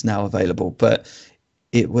and it's now available, but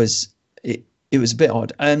it was a bit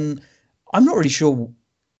odd, and I'm not really sure.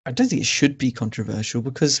 I don't think it should be controversial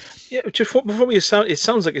because just from what it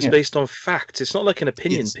sounds like it's based on facts. It's not like an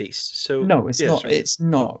opinion piece. So no, it's not. Right. It's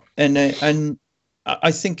not, and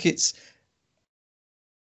I think it's.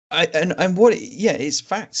 It's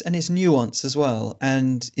facts and it's nuance as well,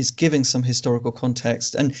 and it's giving some historical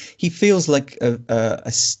context, and he feels like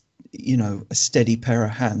a steady pair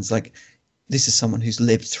of hands. Like this is someone who's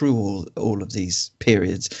lived through all of these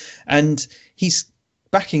periods, and he's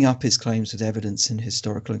backing up his claims with evidence and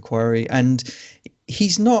historical inquiry. And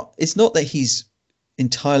it's not that he's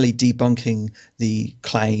entirely debunking the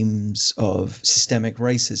claims of systemic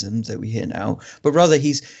racism that we hear now, but rather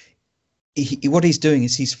what he's doing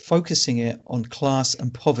is he's focusing it on class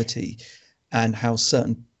and poverty and how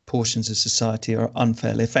certain portions of society are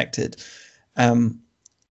unfairly affected.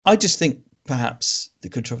 I just think perhaps the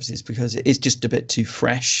controversy is because it is just a bit too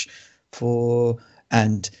fresh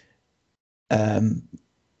and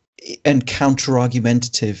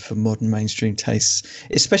counter-argumentative for modern mainstream tastes,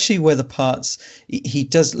 especially where the parts he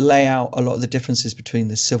does lay out a lot of the differences between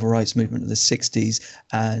the civil rights movement of the 60s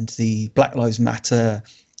and the Black Lives Matter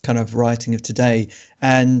kind of rioting of today.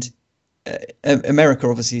 And America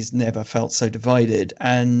obviously has never felt so divided,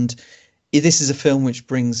 and this is a film which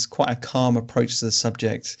brings quite a calm approach to the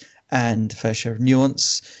subject and a fair share of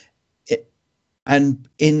nuance, and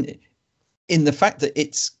in the fact that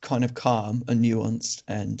it's kind of calm and nuanced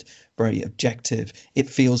and very objective, it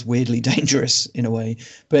feels weirdly dangerous in a way,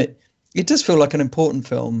 but it does feel like an important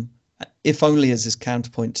film, if only as this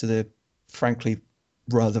counterpoint to the frankly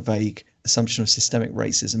rather vague assumption of systemic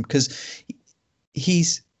racism, because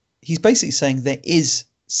he's basically saying there is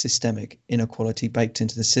systemic inequality baked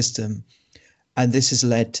into the system, and this has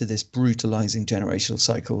led to this brutalizing generational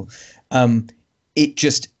cycle.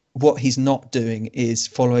 What he's not doing is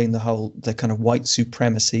following the kind of white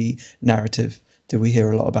supremacy narrative that we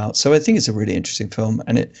hear a lot about. So I think it's a really interesting film,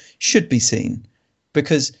 and it should be seen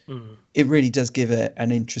because it really does give it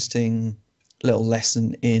an interesting little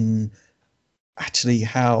lesson in actually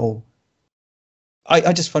how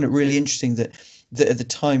I just find it really interesting that at the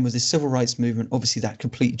time with the civil rights movement, obviously that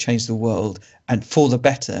completely changed the world and for the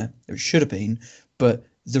better, it should have been, but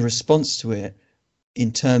the response to it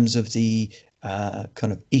in terms of the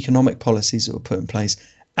kind of economic policies that were put in place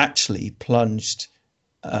actually plunged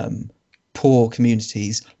poor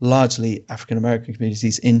communities, largely African-American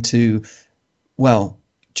communities, into,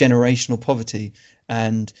 generational poverty.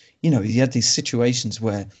 And, you had these situations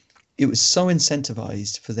where it was so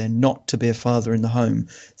incentivized for there not to be a father in the home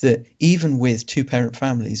that even with two-parent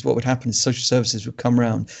families, what would happen is social services would come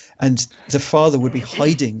around and the father would be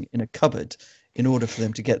hiding in a cupboard in order for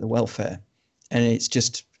them to get the welfare. And it's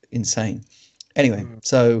just insane. Anyway,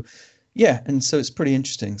 so it's pretty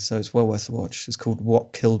interesting. So it's well worth a watch. It's called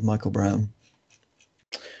What Killed Michael Brown.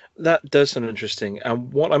 That does sound interesting.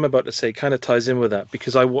 And what I'm about to say kind of ties in with that,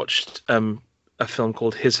 because I watched a film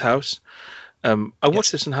called His House. I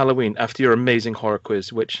watched this on Halloween after your amazing horror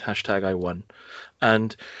quiz, which hashtag I won.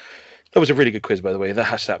 And that was a really good quiz, by the way. That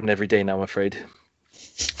has to happen every day now, I'm afraid.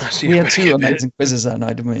 We had two amazing quizzes that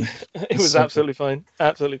night, didn't we? It was absolutely fine.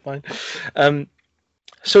 Absolutely fine.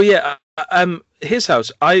 His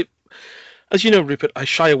House. As you know, Rupert, I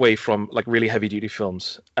shy away from like really heavy duty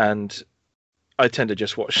films, and I tend to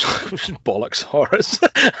just watch bollocks horrors.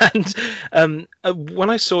 And when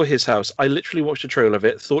I saw His House, I literally watched a trailer of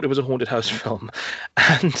it, thought it was a haunted house film,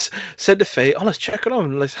 and said to Faye, "Oh, let's check it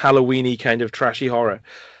on this Halloweeny kind of trashy horror."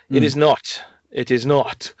 It is not. It is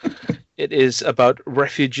not. It is about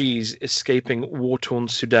refugees escaping war-torn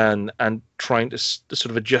Sudan and trying to sort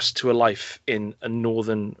of adjust to a life in a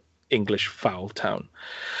northern English foul town.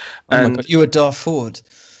 Oh my God, you were Darfur-ed.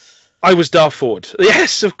 I was Darfur-ed.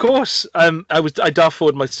 Yes, of course. I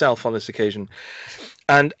Darfur-ed myself on this occasion.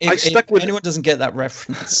 And if anyone doesn't get that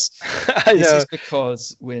reference, this is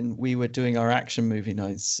because when we were doing our action movie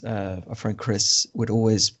nights, our friend Chris would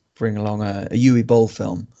always bring along a Uwe Boll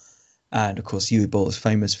film. And of course, Uwe Boll is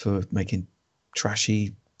famous for making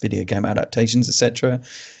trashy video game adaptations, etc.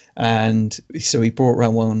 And so he brought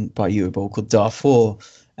around one by Uwe Boll called Darfur,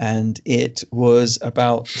 and it was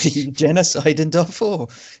about the genocide in Darfur.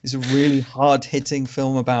 It's a really hard-hitting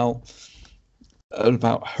film about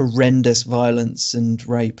horrendous violence and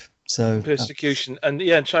rape. So persecution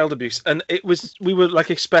and child abuse. And we were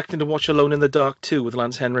like expecting to watch Alone in the Dark 2 with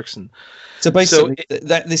Lance Henriksen. So basically,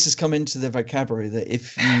 this has come into the vocabulary that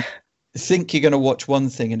if think you're going to watch one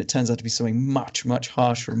thing and it turns out to be something much, much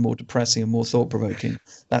harsher and more depressing and more thought-provoking.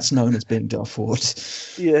 That's known as being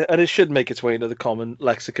Darfur-ed. Yeah, and it should make its way into the common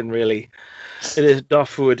lexicon, really. It is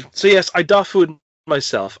Darfur-ed. So yes, I Darfur-ed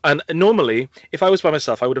myself, and normally, if I was by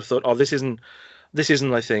myself, I would have thought, "Oh, this isn't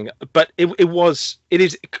my thing." But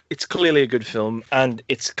it's clearly a good film, and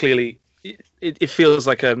it's clearly it feels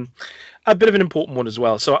like a bit of an important one as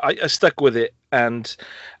well. So I stuck with it, and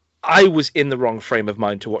I was in the wrong frame of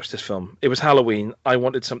mind to watch this film. It was Halloween. I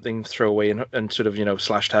wanted something throwaway and sort of,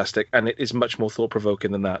 slash-tastic, and it is much more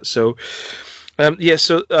thought-provoking than that. So,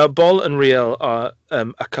 Bol and Riel are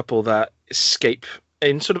a couple that escape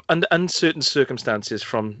in sort of under uncertain circumstances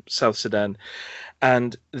from South Sudan,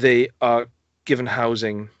 and they are given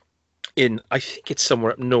housing in, I think it's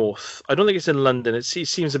somewhere up north. I don't think it's in London. It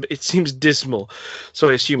seems dismal, so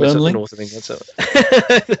I assume it's up Burnley? north of England. So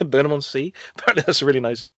Burnham on Sea. Apparently, that's a really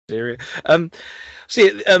nice area.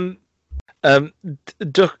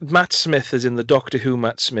 Matt Smith is in the Doctor Who.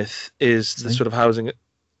 Matt Smith is the sort of housing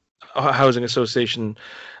association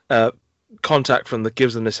contact from that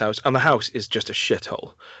gives them this house, and the house is just a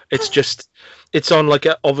shithole. It's on like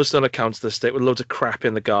obviously on a council estate with loads of crap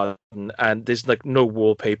in the garden, and there's like no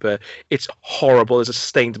wallpaper. It's horrible. There's a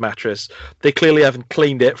stained mattress. They clearly haven't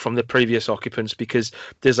cleaned it from the previous occupants because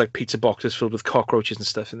there's like pizza boxes filled with cockroaches and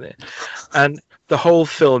stuff in there. And the whole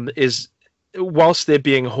film is, whilst they're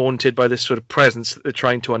being haunted by this sort of presence that they're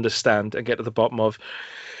trying to understand and get to the bottom of,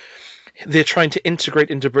 they're trying to integrate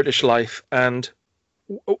into British life, and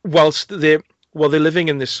while they're living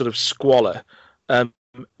in this sort of squalor,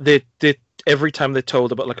 they every time they're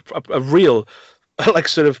told about like a real like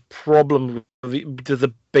sort of problem with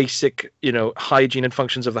the basic hygiene and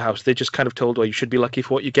functions of the house, they're just kind of told, well, you should be lucky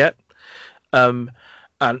for what you get. And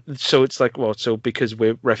so it's like, well, so because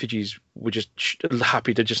we're refugees, we're just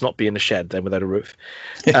happy to just not be in a shed then without a roof.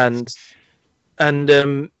 and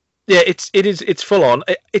yeah, it's full on.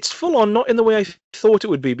 It's full on, not in the way I thought it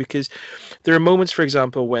would be, because there are moments, for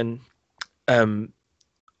example, when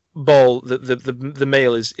Bol, the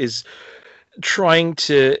male, is trying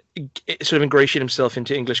to sort of ingratiate himself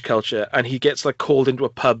into English culture, and he gets like called into a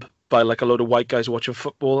pub by like a load of white guys watching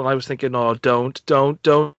football, and I was thinking, oh, don't.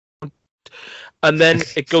 And then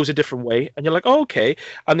it goes a different way, and you're like, oh, okay.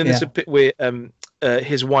 And then there's a bit where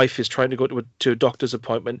his wife is trying to go to a doctor's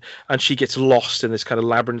appointment, and she gets lost in this kind of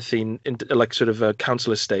labyrinthine, like sort of a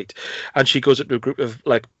council estate, and she goes up to a group of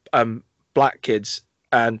like black kids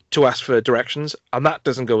and to ask for directions, and that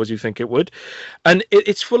doesn't go as you think it would. And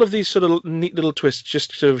it's full of these sort of neat little twists,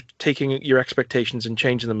 just sort of taking your expectations and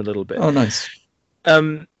changing them a little bit. Oh, nice.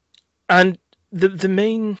 And the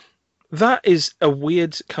main, that is a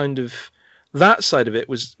weird kind of, that side of it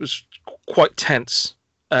was quite tense.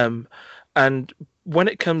 And when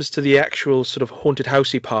it comes to the actual sort of haunted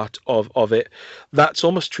housey part of it, that's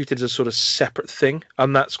almost treated as a sort of separate thing,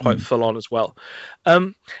 and that's quite full on as well.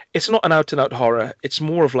 It's not an out and out horror. It's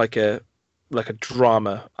more of like a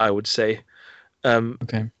drama, I would say.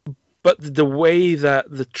 Okay. But the way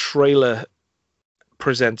that the trailer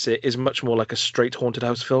presents it is much more like a straight haunted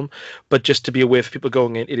house film. But just to be aware for people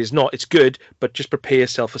going in, it is not. It's good, but just prepare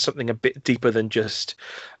yourself for something a bit deeper than just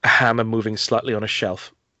a hammer moving slightly on a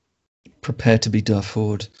shelf. Prepare to be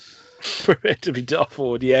Darfur-ed. Prepare to be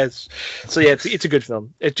Darfur-ed, yes. So yeah, it's a good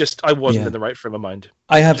film. It just, I wasn't in the right frame of mind.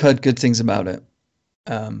 I have heard good things about it.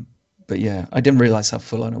 But yeah, I didn't realize how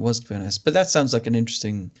full on it was, to be honest. But that sounds like an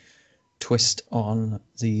interesting twist on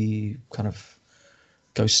the kind of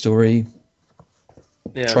ghost story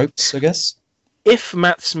tropes, I guess. If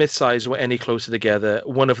Matt Smith's eyes were any closer together,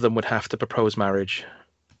 one of them would have to propose marriage.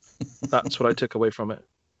 That's what I took away from it.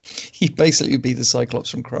 He'd basically be the Cyclops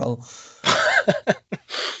from Krull.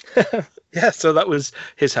 Yeah, so that was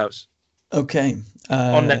his house. Okay.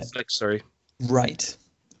 On Netflix, sorry. Right.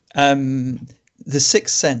 The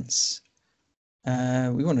Sixth Sense.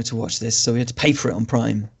 We wanted to watch this, so we had to pay for it on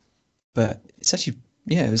Prime. But it's actually,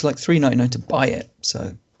 it was like $3.99 to buy it,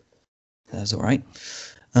 so that was all right.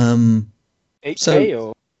 8K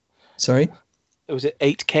or? Sorry? Was it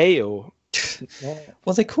 8K or?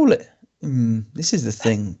 Well, they call it. This is the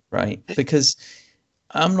thing, right? Because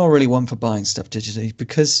I'm not really one for buying stuff digitally,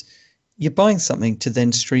 because you're buying something to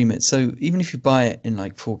then stream it. So even if you buy it in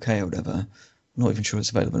like 4K or whatever, I'm not even sure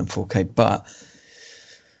it's available in 4K, but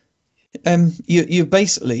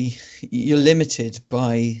you're limited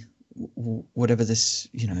by whatever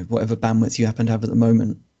whatever bandwidth you happen to have at the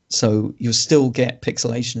moment. So you'll still get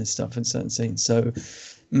pixelation and stuff in certain scenes. So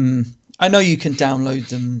I know you can download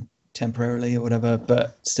them temporarily or whatever,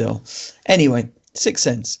 but still. Anyway, Sixth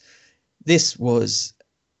Sense.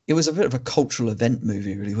 It was a bit of a cultural event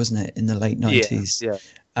movie, really, wasn't it, in the late 90s? Yeah.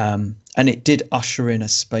 And it did usher in a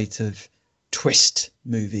spate of twist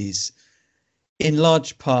movies, in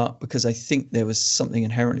large part because I think there was something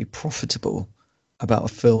inherently profitable about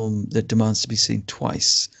a film that demands to be seen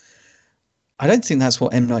twice. I don't think that's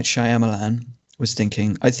what M. Night Shyamalan was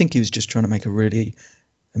thinking. I think he was just trying to make a really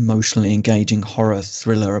emotionally engaging horror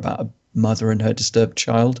thriller about a mother and her disturbed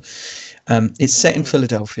child. It's set in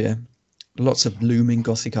Philadelphia, lots of looming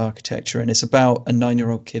Gothic architecture, and it's about a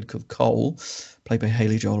 9-year-old kid called Cole, played by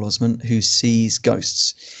Haley Joel Osment, who sees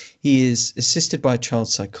ghosts. He is assisted by a child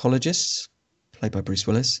psychologist, played by Bruce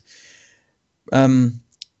Willis.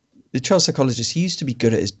 The child psychologist, he used to be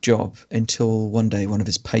good at his job until one day one of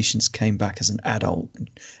his patients came back as an adult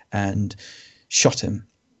and shot him.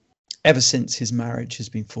 Ever since, his marriage has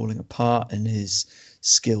been falling apart and his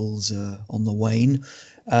skills are on the wane.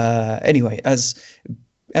 Anyway, as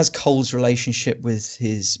Cole's relationship with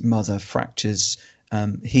his mother fractures,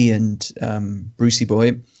 he and Brucey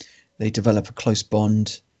Boy, they develop a close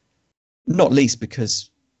bond, not least because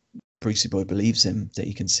Brucey Boy believes him that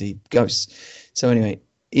he can see ghosts. So anyway,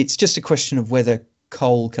 it's just a question of whether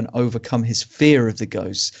Cole can overcome his fear of the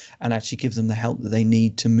ghosts and actually give them the help that they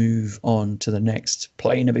need to move on to the next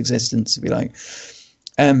plane of existence, if you like.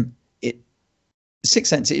 Sixth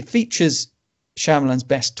Sense, it features Shyamalan's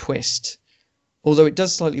best twist, although it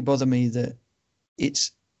does slightly bother me that it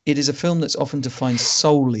is a film that's often defined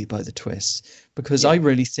solely by the twist, because I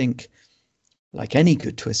really think, like any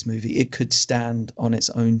good twist movie, it could stand on its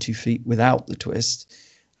own 2 feet without the twist,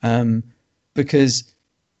 because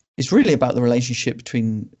it's really about the relationship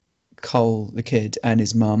between Cole, the kid, and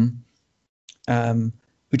his mum,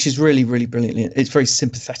 which is really, really brilliantly. It's very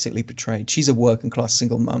sympathetically portrayed. She's a working class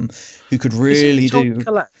single mum who could really do.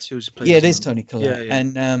 Collette, who's yeah, it is Toni Collette,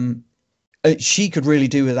 and she could really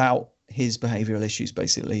do without his behavioural issues,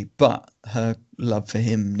 basically. But her love for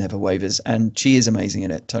him never wavers, and she is amazing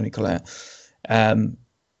in it, Toni Collette.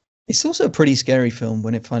 It's also a pretty scary film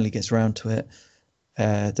when it finally gets around to it.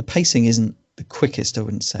 The pacing isn't the quickest, I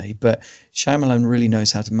wouldn't say, but Shyamalan really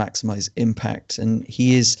knows how to maximize impact, and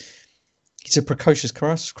he's a precocious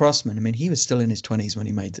craftsman. I mean, he was still in his 20s when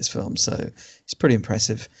he made this film, so it's pretty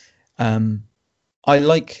impressive. I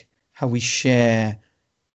like how we share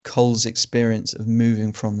Cole's experience of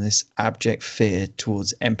moving from this abject fear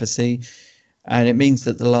towards empathy, and it means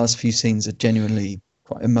that the last few scenes are genuinely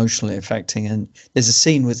quite emotionally affecting. And there's a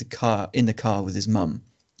scene with in the car with his mum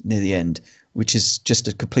near the end, which is just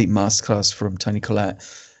a complete masterclass from Toni Collette.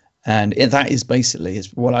 And that is basically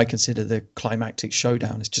is what I consider the climactic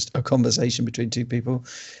showdown. It's just a conversation between two people.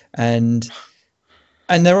 And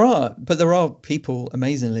there are people,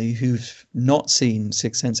 amazingly, who've not seen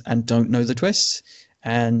Sixth Sense and don't know the twists.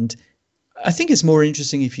 And I think it's more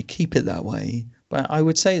interesting if you keep it that way. But I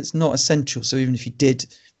would say it's not essential. So even if you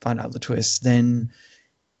did find out the twists, then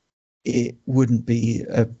it wouldn't be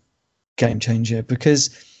a game changer, because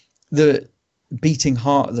the beating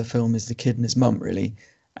heart of the film is the kid and his mum, really.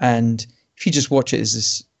 And if you just watch it as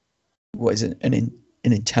this, what is it, an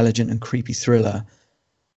intelligent and creepy thriller,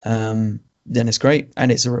 then it's great.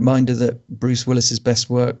 And it's a reminder that Bruce Willis's best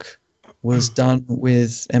work was done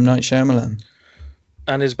with M. Night Shyamalan.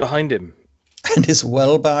 And is behind him. And is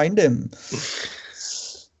well behind him.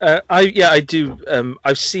 I do.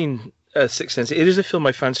 I've seen Sixth Sense. It is a film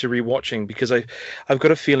I fancy rewatching, because I've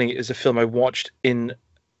got a feeling it is a film I watched in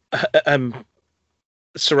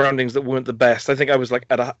surroundings that weren't the best. I think I was like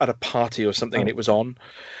at a party or something, and it was on.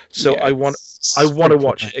 So yeah, I want to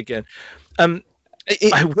watch it again.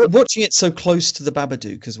 Watching it so close to the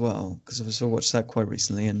Babadook as well, because I also watched that quite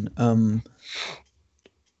recently, and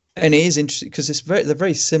it is interesting because they're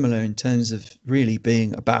very similar in terms of really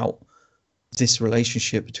being about this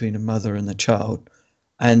relationship between a mother and the child,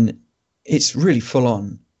 and it's really full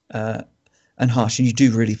on and harsh, and you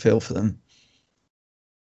do really feel for them.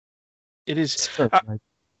 It is.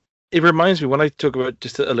 It reminds me, when I talk about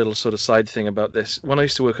just a little sort of side thing about this, when I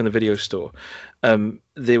used to work in the video store,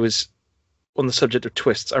 there was, on the subject of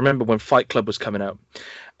twists, I remember when Fight Club was coming out,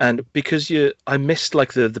 and because I missed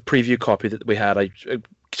like the preview copy that we had,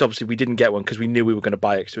 because obviously we didn't get one because we knew we were going to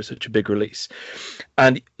buy it because it was such a big release,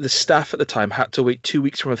 and the staff at the time had to wait 2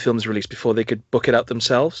 weeks from a film's release before they could book it out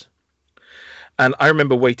themselves. And I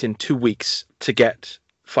remember waiting 2 weeks to get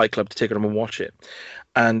Fight Club to take it home and watch it.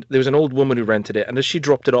 And there was an old woman who rented it, and as she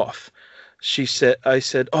dropped it off, I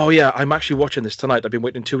said, "Oh yeah, I'm actually watching this tonight. I've been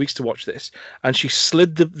waiting 2 weeks to watch this." And she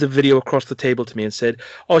slid the video across the table to me and said,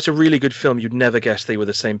 "Oh, it's a really good film. You'd never guess they were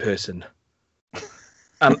the same person."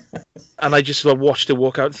 And I just watched her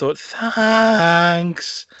walk out and thought,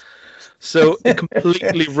 "Thanks." So it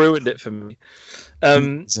completely ruined it for me.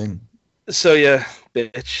 So yeah,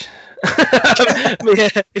 bitch.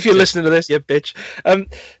 Yeah, if you're listening to this, yeah, bitch.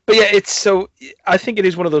 But yeah, it's so. I think it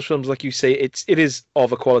is one of those films, like you say, it is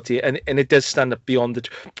of a quality, and it does stand up beyond the.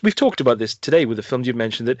 We've talked about this today with the films you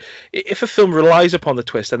mentioned, that if a film relies upon the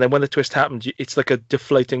twist, and then when the twist happens, it's like a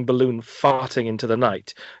deflating balloon farting into the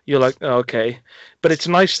night. You're like, oh, okay, but it's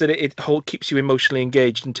nice that it keeps you emotionally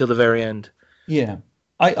engaged until the very end. Yeah,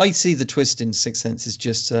 I see the twist in Sixth Sense as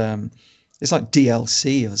just it's like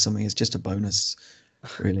DLC or something. It's just a bonus,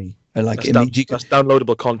 really. Like it means that's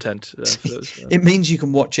downloadable content. It means you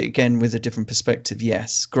can watch it again with a different perspective.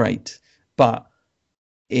 Yes, great, but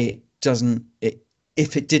it doesn't.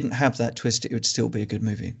 If it didn't have that twist, it would still be a good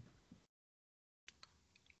movie.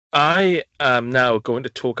 I am now going to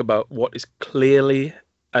talk about what is clearly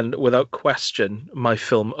and without question my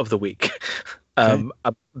film of the week. Okay.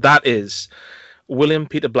 That is William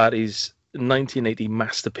Peter Blatty's 1980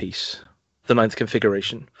 masterpiece, The Ninth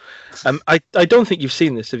Configuration. I don't think you've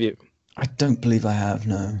seen this, have you? I don't believe I have.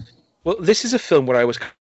 No. Well, this is a film where I was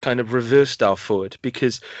kind of reverse Darfur-ed,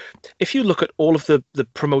 because if you look at all of the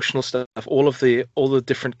promotional stuff, all the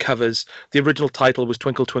different covers, the original title was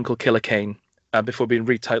Twinkle Twinkle Killer Kane. Before being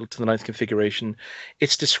retitled to The Ninth Configuration,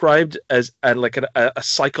 it's described as a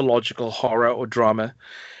psychological horror or drama.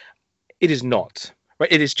 It is not.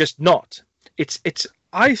 Right? It is just not. It's.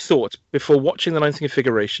 I thought before watching The Ninth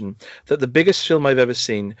Configuration that the biggest film I've ever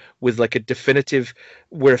seen with like a definitive,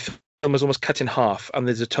 where a film is almost cut in half and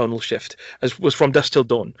there's a tonal shift, as was From Dusk Till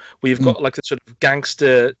Dawn, where you've got like the sort of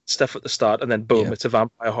gangster stuff at the start and then boom, it's a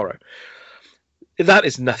vampire horror. That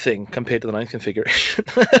is nothing compared to The Ninth Configuration.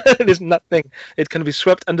 It is nothing. It can be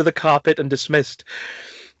swept under the carpet and dismissed.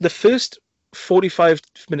 The first 45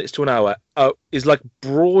 minutes to an hour is like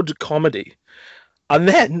broad comedy. And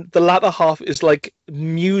then the latter half is like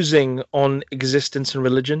musing on existence and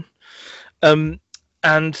religion. And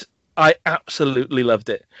I absolutely loved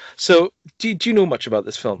it. So do you know much about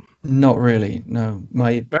this film? Not really, no.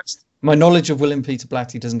 My knowledge of William Peter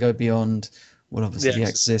Blatty doesn't go beyond... Well, obviously, The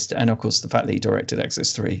Exorcist, and of course the fact that he directed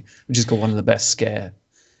Exorcist 3, which has got one of the best scare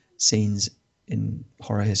scenes in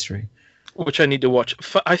horror history. Which I need to watch.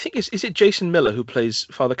 I think is it Jason Miller who plays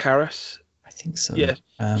Father Karras? I think so. Yeah,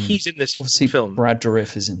 he's in this film. Brad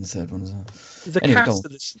Dourif is in the third one as well.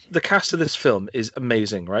 The cast of this film is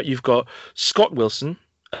amazing, right? You've got Scott Wilson,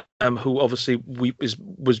 who obviously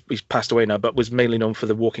he's passed away now, but was mainly known for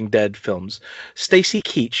the Walking Dead films. Stacy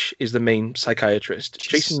Keach is the main psychiatrist.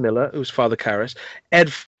 Jason Miller, who's Father Karras.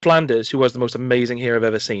 Ed Flanders, who has the most amazing hair I've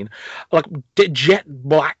ever seen, like jet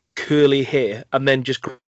black curly hair, and then just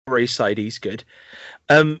grey side. He's good.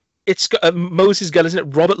 It's got Moses Gunn, isn't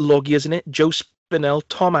it? Robert Loggier's in it. Joe Spinell,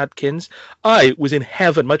 Tom Adkins. I was in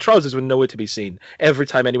heaven. My trousers were nowhere to be seen. Every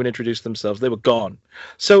time anyone introduced themselves, they were gone.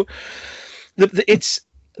 So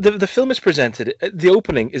the film is presented. The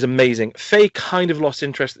opening is amazing. Faye kind of lost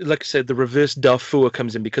interest. Like I said, the reverse Darfur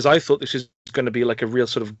comes in because I thought this was going to be like a real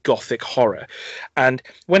sort of gothic horror. And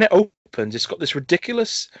when it opens, it's got this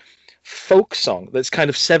ridiculous folk song that's kind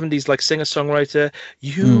of 70s, like singer-songwriter.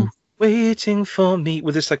 Waiting for me,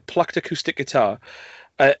 with this like plucked acoustic guitar.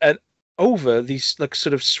 And over these like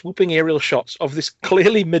sort of swooping aerial shots of this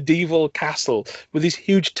clearly medieval castle with these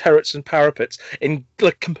huge turrets and parapets, in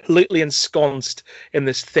like completely ensconced in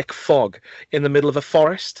this thick fog in the middle of a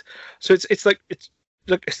forest. So it's like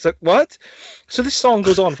what? So this song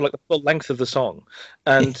goes on for like the full length of the song,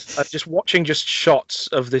 and I'm just watching just shots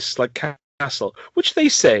of this like castle, which they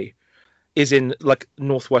say is in like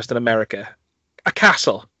northwestern America, a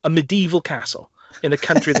castle, a medieval castle in a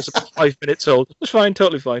country that's about 5 minutes old. It's fine,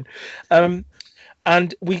 totally fine.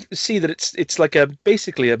 And we see that it's like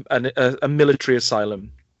basically a military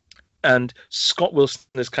asylum. And Scott Wilson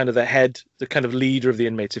is kind of the head, the kind of leader of the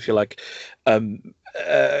inmates, if you like,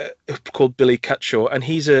 called Billy Cutshaw, and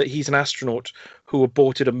he's an astronaut who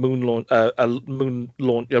aborted a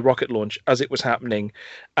rocket launch as it was happening,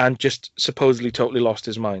 and just supposedly totally lost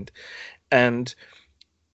his mind. And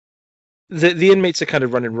the inmates are kind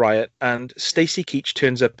of running riot, and Stacy Keach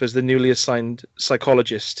turns up as the newly assigned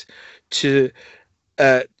psychologist who's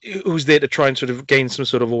there to try and sort of gain some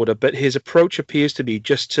sort of order. But his approach appears to be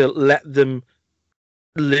just to let them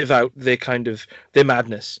live out their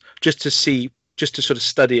madness, just to sort of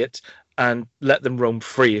study it and let them roam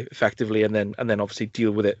free effectively, and then obviously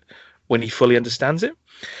deal with it when he fully understands it.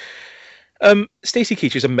 Stacy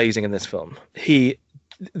Keach is amazing in this film.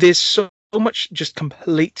 There's so much just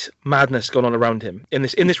complete madness going on around him in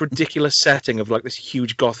this ridiculous setting of like this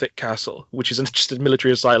huge gothic castle, which is just a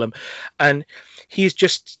military asylum, and he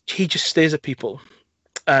just stares at people,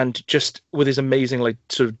 and just with his amazing, like,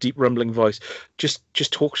 sort of deep rumbling voice, just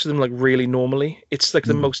talks to them like really normally. It's like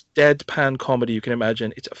the most deadpan comedy you can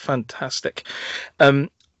imagine. It's fantastic.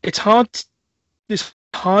 It's hard. It's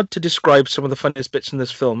hard to describe some of the funniest bits in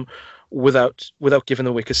this film without giving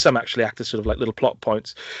them away, because some actually act as sort of like little plot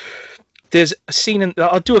points. There's a scene in.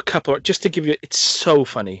 I'll do a couple just to give you. It's so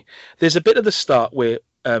funny. There's a bit at the start where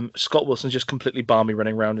Scott Wilson's just completely balmy,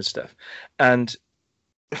 running around and stuff, and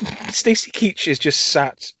Stacy Keach is just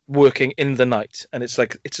sat working in the night, and it's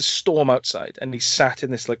like it's a storm outside, and he's sat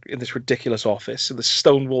in this ridiculous office, and there's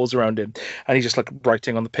stone walls around him, and he's just like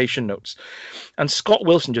writing on the patient notes. And Scott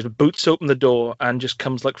Wilson just boots open the door and just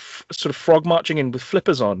comes like sort of frog marching in with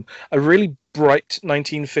flippers on, a really bright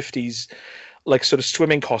 1950s like sort of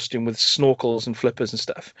swimming costume with snorkels and flippers and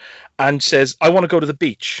stuff, and says, "I want to go to the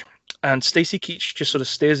beach." And Stacy Keach just sort of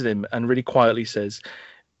stares at him and really quietly says,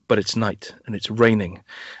 "But it's night and it's raining."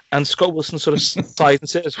 And Scott Wilson sort of sighs and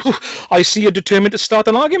says, "I see you're determined to start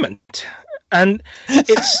an argument." And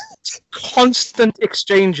it's constant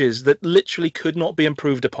exchanges that literally could not be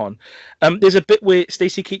improved upon. There's a bit where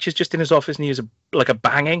Stacy Keach is just in his office and he hears a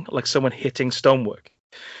banging, like someone hitting stonework.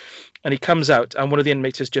 And he comes out, and one of the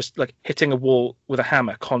inmates is just like hitting a wall with a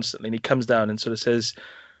hammer constantly. And he comes down and sort of says,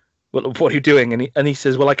 "Well, what are you doing?" And he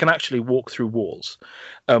says, "Well, I can actually walk through walls.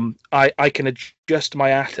 I can adjust my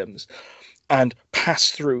atoms and pass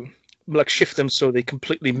through, like shift them so they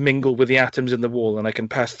completely mingle with the atoms in the wall, and I can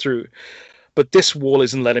pass through. But this wall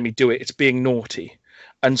isn't letting me do it. It's being naughty.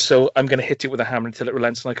 And so I'm going to hit it with a hammer until it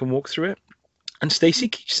relents and I can walk through it." And Stacy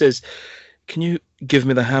Keach says, "Can you give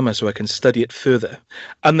me the hammer so I can study it further?"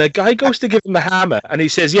 And the guy goes to give him the hammer, and he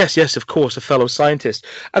says, yes, of course, a fellow scientist.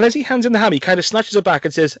 And as he hands him the hammer, he kind of snatches it back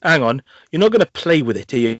and says, "Hang on, you're not going to play with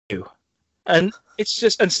it, are you?" And it's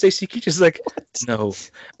just, and Stacy Keach is like, "What? No."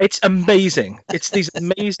 It's amazing. It's these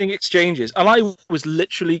amazing exchanges. And I was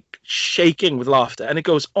literally shaking with laughter, and it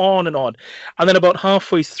goes on and on. And then about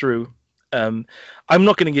halfway through, I'm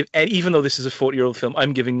not going to give, even though this is a 40-year-old film,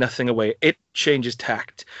 I'm giving nothing away. It changes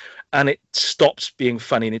tact, and it stops being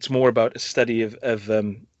funny, and it's more about a study of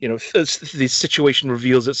the situation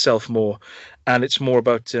reveals itself more, and it's more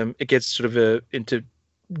about it gets sort of into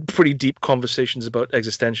pretty deep conversations about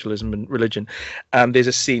existentialism and religion. And there's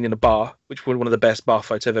a scene in a bar, which was one of the best bar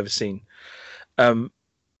fights I've ever seen,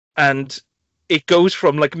 and it goes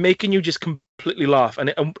from like making you just completely laugh,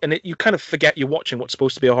 and you kind of forget you're watching what's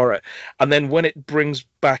supposed to be a horror, and then when it brings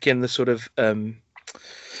back in the sort of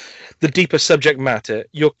the deeper subject matter,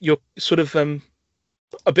 you're sort of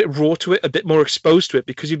a bit raw to it, a bit more exposed to it,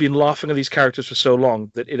 because you've been laughing at these characters for so long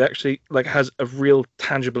that it actually like has a real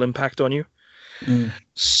tangible impact on you.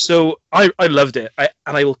 So I loved it, and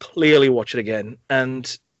I will clearly watch it again.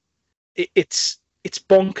 And it's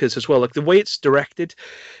bonkers as well, like the way it's directed.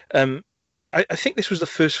 I think this was the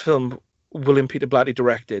first film William Peter Blatty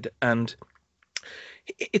directed, and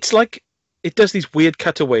it's like it does these weird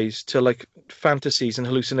cutaways to like fantasies and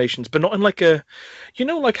hallucinations, but not in like a,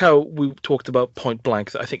 like how we talked about Point Blank,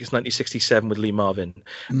 that I think is 1967 with Lee Marvin,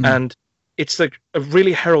 and it's like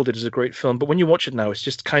really heralded as a great film, but when you watch it now, it's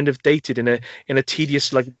just kind of dated in a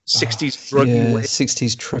tedious like 60s druggy way.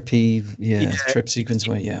 60s trippy, trip sequence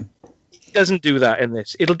way. Yeah, it doesn't do that in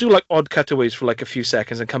this. It'll do like odd cutaways for like a few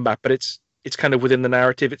seconds and come back, but it's kind of within the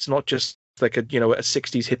narrative. It's not just like a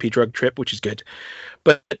 60s hippie drug trip, which is good.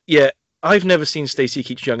 But yeah, I've never seen Stacy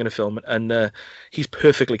Keach young in a film, and he's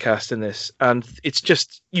perfectly cast in this. And it's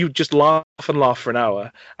just, you just laugh and laugh for an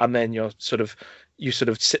hour, and then you sort of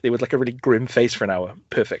sit there with like a really grim face for an hour.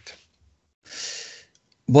 Perfect.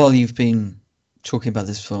 While you've been talking about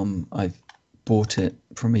this film, I've bought it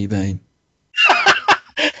from eBay.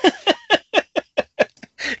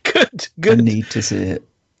 Good. I need to see it.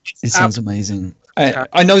 It sounds amazing.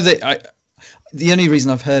 I know that the only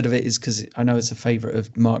reason I've heard of it is because I know it's a favourite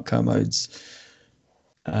of Mark Kermode's.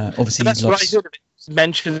 Obviously, that's what I heard of it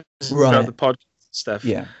mentioned throughout the podcast stuff.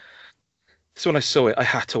 Yeah. So when I saw it, I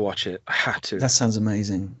had to watch it. I had to. That sounds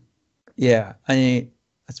amazing. Yeah, I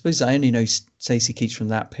suppose I only know Stacy Keach from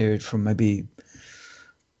that period, from maybe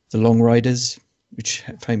The Long Riders, which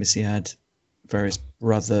famously had various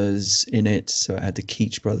brothers in it. So it had the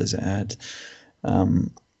Keach brothers, it had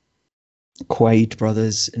Quaid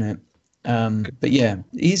brothers in it. But yeah,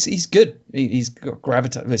 he's good. He's got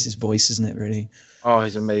gravitas. That's his voice, isn't it? Really. Oh,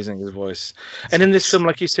 he's amazing, his voice. And in this film,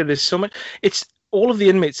 like you said, there's so much. It's all of the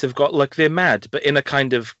inmates have got like, they're mad, but in a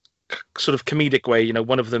kind of sort of comedic way.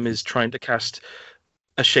 One of them is trying to cast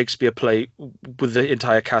a Shakespeare play with the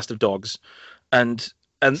entire cast of dogs, and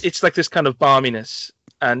it's like this kind of balminess.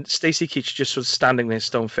 And Stacy Keach just sort of standing there,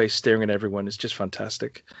 stone faced, staring at everyone. Is just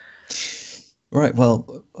fantastic. Right.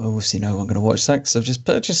 Well, obviously, no, I'm going to watch that because I've just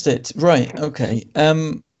purchased it. Right. Okay.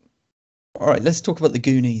 All right. Let's talk about the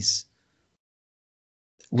Goonies,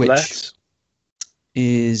 which Let's.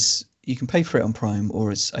 is you can pay for it on Prime,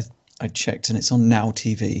 or I checked and it's on Now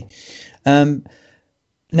TV. Um,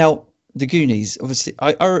 Now the Goonies, obviously,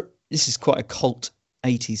 this is quite a cult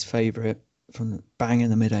 '80s favorite from bang in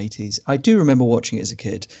the mid '80s. I do remember watching it as a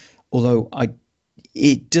kid, although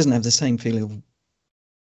it doesn't have the same feeling of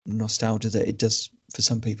nostalgia that it does for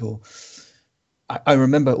some people. I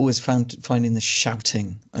remember always finding the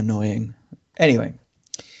shouting annoying. Anyway,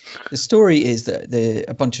 the story is that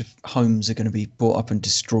a bunch of homes are going to be bought up and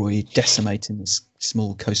destroyed, decimating this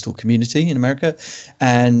small coastal community in America.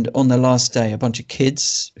 And on the last day, a bunch of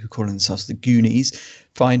kids who call themselves the Goonies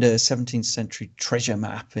find a 17th century treasure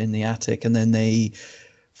map in the attic, and then they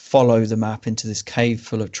follow the map into this cave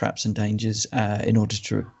full of traps and dangers in order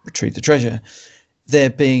to retrieve the treasure. They're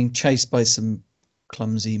being chased by some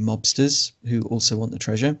clumsy mobsters who also want the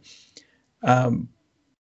treasure.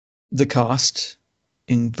 The cast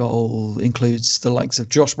includes the likes of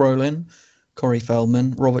Josh Brolin, Corey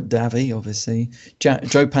Feldman, Robert Davi, obviously, Joe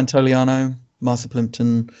Pantoliano, Martha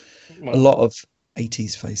Plimpton, a lot of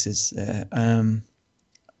 80s faces there.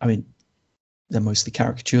 I mean, they're mostly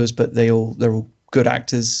caricatures, but they're all good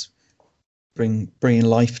actors, bringing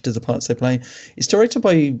life to the parts they play. It's directed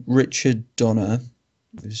by Richard Donner,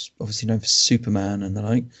 who's obviously known for Superman and the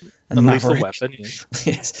like, and Lethal Maverick. Weapon. Yeah.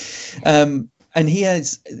 Yes, and he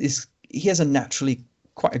has a naturally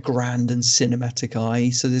quite a grand and cinematic eye.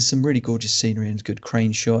 So there's some really gorgeous scenery and good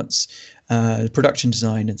crane shots. Production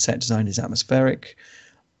design and set design is atmospheric.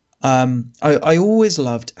 I always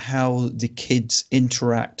loved how the kids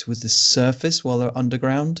interact with the surface while they're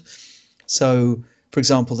underground. So, for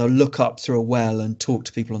example, they'll look up through a well and talk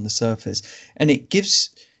to people on the surface, and it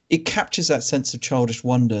captures that sense of childish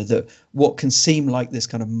wonder that what can seem like this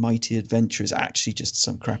kind of mighty adventure is actually just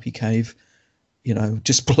some crappy cave,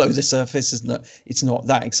 just below the surface. It's not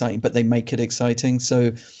that exciting, but they make it exciting.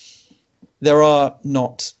 So there are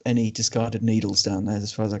not any discarded needles down there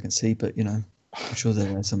as far as I can see, but I'm sure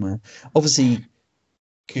they're there somewhere. Obviously,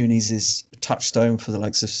 Goonies is a touchstone for the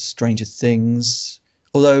likes of Stranger Things,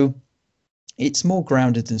 although it's more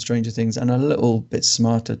grounded than Stranger Things and a little bit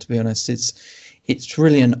smarter, to be honest. It's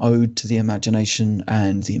really an ode to the imagination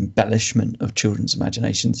and the embellishment of children's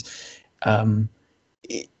imaginations.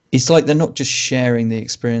 It's like they're not just sharing the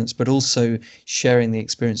experience, but also sharing the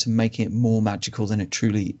experience and making it more magical than it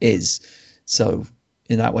truly is. So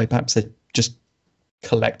in that way, perhaps they're just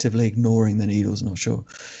collectively ignoring the needles. Not sure.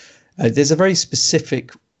 There's a very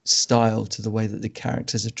specific style to the way that the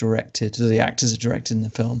characters are directed, or the actors are directed in the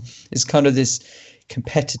film. It's kind of this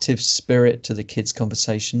competitive spirit to the kids'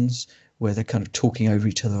 conversations, where they're kind of talking over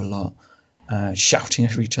each other a lot, shouting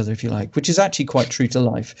over each other, if you like, which is actually quite true to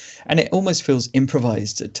life. And it almost feels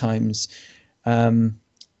improvised at times.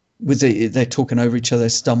 They're talking over each other,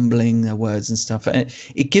 stumbling their words and stuff. And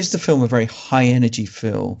it gives the film a very high energy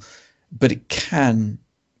feel, but it can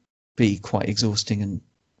be quite exhausting and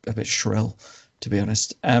a bit shrill, to be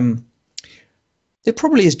honest. There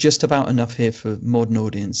probably is just about enough here for modern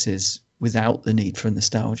audiences without the need for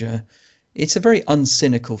nostalgia. It's a very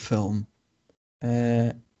uncynical film,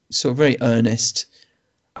 sort of very earnest.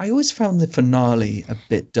 I always found the finale a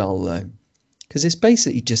bit dull, though, because it's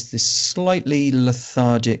basically just this slightly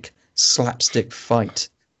lethargic slapstick fight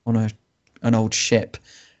on an old ship.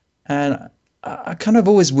 And I kind of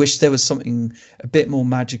always wish there was something a bit more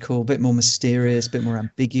magical, a bit more mysterious, a bit more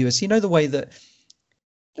ambiguous. The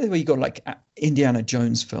way you got like Indiana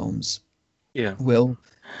Jones films. Yeah.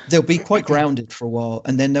 They'll be quite grounded for a while,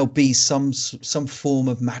 and then there'll be some form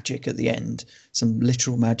of magic at the end, some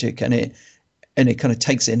literal magic, and it kind of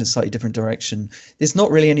takes it in a slightly different direction. There's not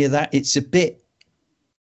really any of that. It's a bit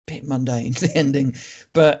mundane, the ending,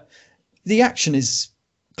 but the action is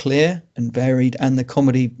clear and varied, and the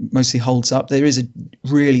comedy mostly holds up. There is a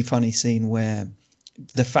really funny scene where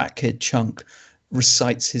the fat kid Chunk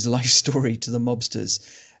recites his life story to the mobsters,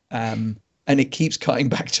 and it keeps cutting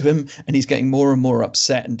back to him, and he's getting more and more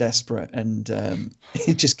upset and desperate, and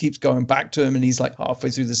it just keeps going back to him, and he's like halfway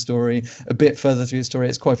through the story, a bit further through the story.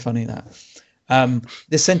 It's quite funny, that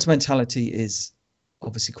the sentimentality is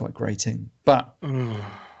obviously quite grating, but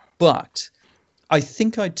I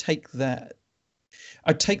think I'd take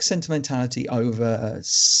sentimentality over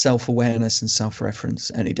self-awareness and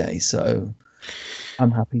self-reference any day. So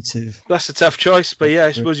I'm happy to. That's a tough choice, but yeah,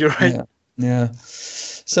 I suppose you're right. Yeah.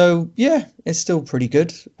 So yeah, it's still pretty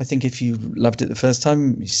good. I think if you loved it the first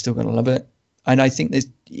time, you're still gonna love it. And I think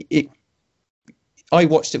I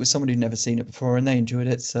watched it with somebody who'd never seen it before, and they enjoyed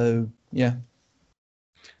it. So yeah.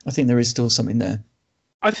 I think there is still something there.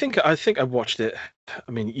 I think I watched it,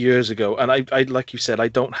 I mean, years ago, and I like you said, I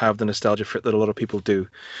don't have the nostalgia for it that a lot of people do.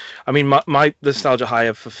 I mean, my nostalgia I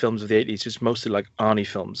have for films of the 80s is mostly like Arnie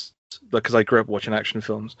films, because I grew up watching action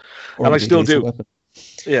films, Or and I indeed still Lethal do. Weapon.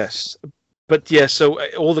 Yes, but yeah, so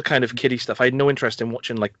all the kind of kiddie stuff. I had no interest in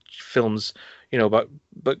watching like films, about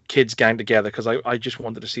kids gang together, because I just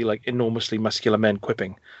wanted to see like enormously muscular men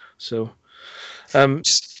quipping. So I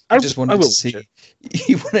I just I wanted to will watch see. it.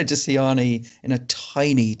 You wanted to see Arnie in a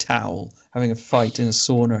tiny towel having a fight in a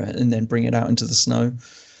sauna and then bring it out into the snow.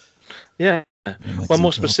 Yeah. Well, Amazing more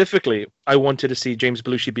film. specifically, I wanted to see James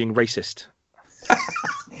Belushi being racist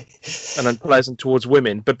and unpleasant towards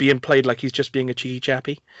women, but being played like he's just being a cheeky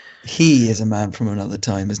chappy. He is a man from another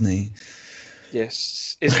time, isn't he?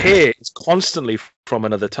 Yes, his hair is constantly from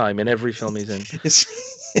another time in every film he's in.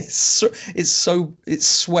 It's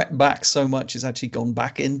swept back so much it's actually gone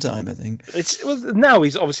back in time, I think. Now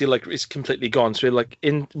he's obviously like it's completely gone. So like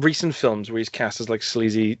in recent films where he's cast as like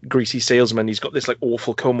sleazy, greasy salesman, he's got this like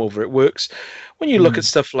awful comb over. It works. When you look at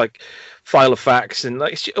stuff like File of Facts and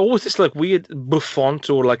like it's always this like weird bouffant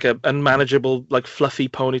or like a unmanageable like fluffy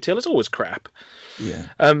ponytail. It's always crap. Yeah.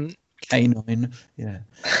 Um, Canine. Yeah.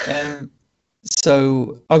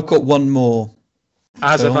 So I've got one more.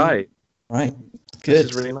 as have film. I. Right. This Good.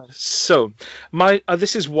 is really nice. So, my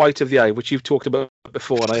this is White of the Eye, which you've talked about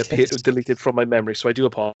before, and I appear to have deleted from my memory. So I do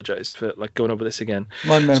apologize for like going over this again.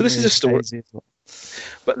 My memory So this is a story. hazy as well.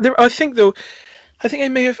 But I think I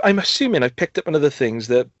may have. I'm assuming I've picked up on other things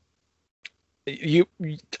that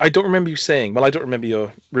I don't remember you saying. Well, I don't remember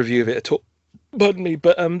your review of it at all. Pardon me,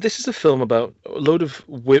 but this is a film about a load of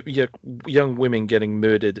young women getting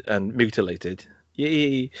murdered and mutilated.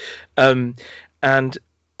 Yay! And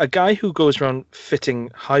a guy who goes around fitting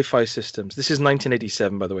hi-fi systems. This is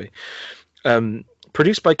 1987, by the way.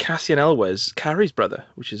 Produced by Cassian Elwes, Carrie's brother,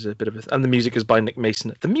 which is a bit of a... And the music is by Nick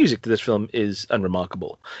Mason. The music to this film is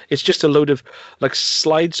unremarkable. It's just a load of, like,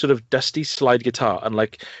 sort of dusty slide guitar. And,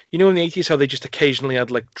 like, in the 80s, how they just occasionally had,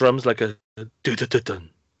 like, drums, like a... dun-dun-dun-dun,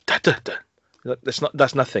 dun-dun-dun.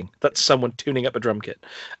 That's nothing. That's someone tuning up a drum kit.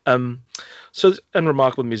 So it's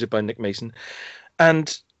unremarkable music by Nick Mason.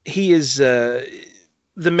 And he is...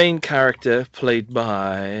 the main character, played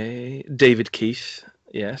by David Keith,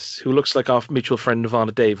 yes, who looks like our mutual friend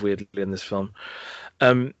Nirvana Dave, weirdly, in this film,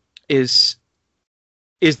 is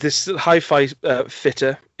this hi-fi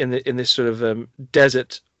fitter in this sort of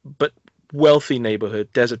desert but wealthy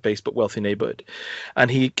neighborhood, desert-based but wealthy neighborhood,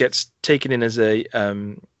 and he gets taken in as a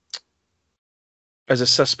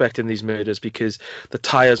suspect in these murders because the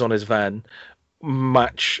tires on his van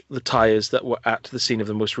match the tires that were at the scene of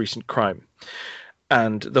the most recent crime.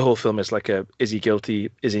 And the whole film is like is he guilty,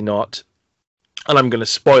 is he not? And I'm going to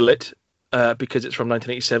spoil it because it's from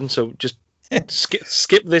 1987. So just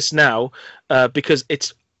skip this now because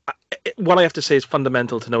it's what I have to say is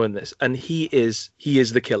fundamental to knowing this. And he is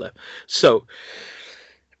the killer. So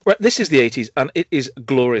this is the 80s, and it is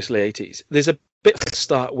gloriously 80s. There's a bit at the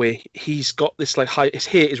start where he's got this like his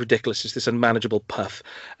hair is ridiculous. It's this unmanageable puff,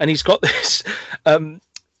 and he's got this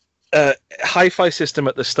hi-fi system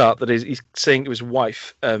at the start that he's saying to his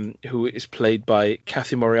wife, who is played by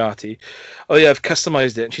Kathy Moriarty, "Oh yeah, I've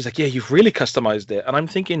customized it." And she's like, "Yeah, you've really customized it." And I'm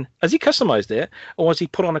thinking, has he customized it, or has he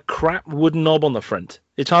put on a crap wooden knob on the front?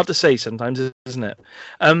 It's hard to say sometimes, isn't it?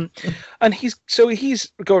 And he's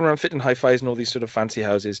going around fitting hi-fis and all these sort of fancy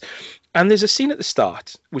houses. And there's a scene at the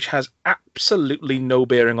start which has absolutely no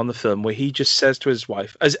bearing on the film, where he just says to his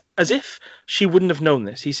wife, as if she wouldn't have known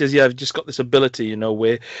this. He says, "Yeah, I've just got this ability,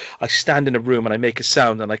 where I stand in a room and I make a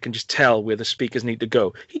sound and I can just tell where the speakers need to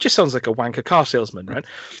go." He just sounds like a wanker car salesman, right?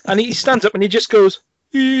 And he stands up and he just goes,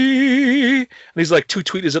 "Eee," and he's like 2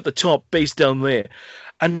 tweeters at the top, bass down there.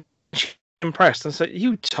 And she's impressed and said,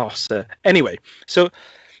 "You tosser." Anyway, so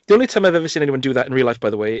the only time I've ever seen anyone do that in real life, by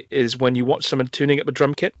the way, is when you watch someone tuning up a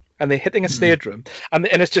drum kit and they're hitting a snare drum and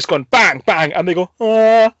it's just going bang, bang, and they go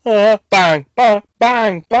bang, bang,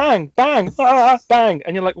 bang, bang, bang, bang,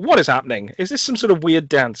 and you're like, what is happening? Is this some sort of weird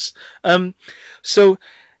dance? So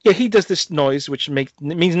yeah, he does this noise which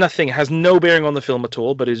means nothing, has no bearing on the film at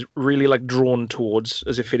all, but is really like drawn towards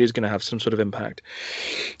as if it is going to have some sort of impact.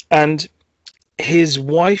 And his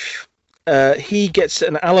wife, he gets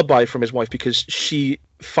an alibi from his wife because she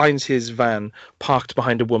finds his van parked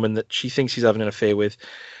behind a woman that she thinks he's having an affair with,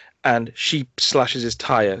 and she slashes his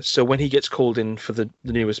tire. So when he gets called in for the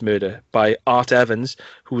newest murder by Art Evans,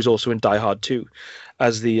 who was also in Die Hard 2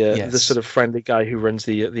 as the sort of friendly guy who runs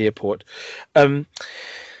the airport,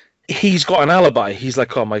 he's got an alibi. He's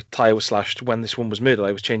like, "Oh, my tire was slashed when this one was murdered.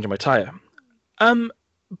 I was changing my tire."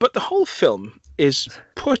 But the whole film is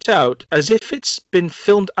put out as if it's been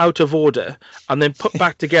filmed out of order and then put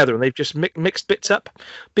back together, and they've just mixed bits up,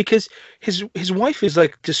 because his wife is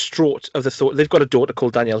like distraught of the thought. They've got a daughter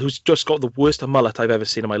called Danielle who's just got the worst mullet I've ever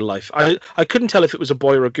seen in my life. I couldn't tell if it was a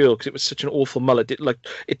boy or a girl because it was such an awful mullet.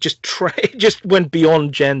 It just went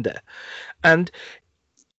beyond gender, and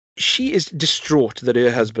she is distraught that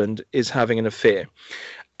her husband is having an affair.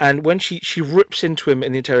 And when she rips into him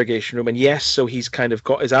in the interrogation room, and yes, so he's kind of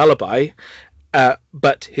got his alibi,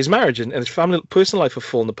 but his marriage and his personal life have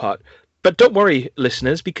fallen apart. But don't worry,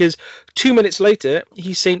 listeners, because 2 minutes later,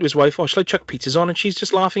 he's saying to his wife, "Oh, shall I chuck pizzas on?" And she's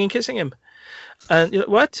just laughing and kissing him. And you're like,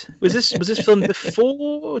 what? Was this filmed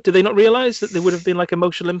before? Did they not realize that there would have been like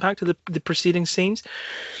emotional impact of the preceding scenes?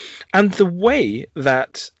 And the way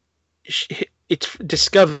that it's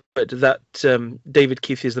discovered that David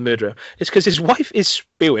Keith is the murderer is because his wife is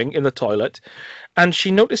spewing in the toilet, and she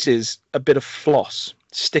notices a bit of floss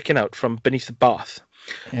sticking out from beneath the bath.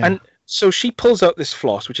 Yeah. And so she pulls out this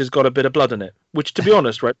floss, which has got a bit of blood in it, which, to be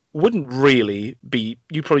honest, right, wouldn't really be...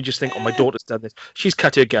 You probably just think, oh, my daughter's done this. She's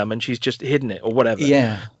cut her gum and she's just hidden it or whatever.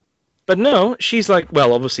 Yeah. But no, she's like,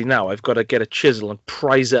 well, obviously now I've got to get a chisel and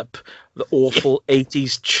prise up the awful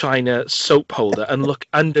 80s China soap holder and look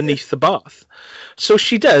underneath the bath. So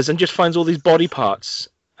she does, and just finds all these body parts.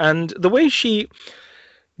 And the way she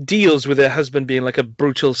deals with her husband being like a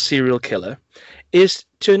brutal serial killer is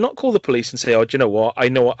to not call the police and say, oh, do you know what? I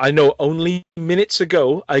know only minutes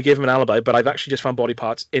ago I gave him an alibi, but I've actually just found body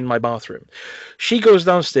parts in my bathroom. She goes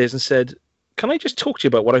downstairs and said, can I just talk to you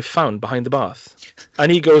about what I found behind the bath?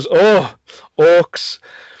 And he goes, oh, orcs.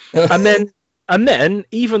 and then,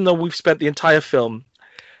 even though we've spent the entire film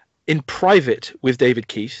in private with David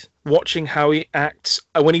Keith, watching how he acts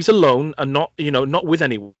when he's alone and not with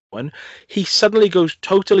anyone, he suddenly goes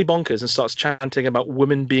totally bonkers and starts chanting about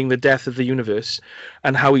women being the death of the universe,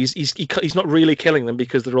 and how he's not really killing them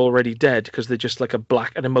because they're already dead, because they're just like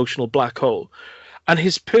an emotional black hole. And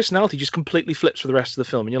his personality just completely flips for the rest of the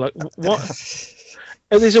film, and you're like, what?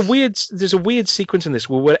 And there's a weird sequence in this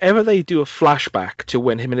where whenever they do a flashback to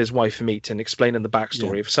when him and his wife meet and explaining the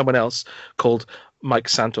backstory of someone else called Mike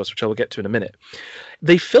Santos, which I will get to in a minute,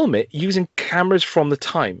 they film it using cameras from the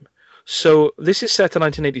time. So this is set in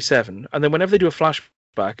 1987, and then whenever they do a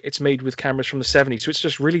flashback, it's made with cameras from the 70s, so it's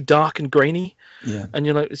just really dark and grainy. Yeah, and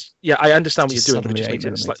you're like, I understand what you're doing, but it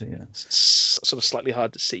just makes it sort of slightly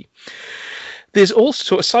hard to see. There's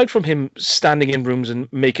also, aside from him standing in rooms and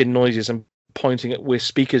making noises and pointing at where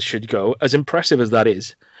speakers should go, as impressive as that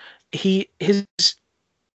is,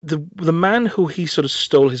 the man who he sort of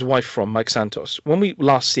stole his wife from, Mike Santos, when we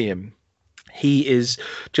last see him, he is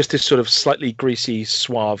just this sort of slightly greasy,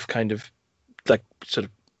 suave kind of like sort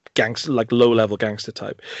of gangster, like low-level gangster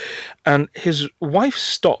type. And his wife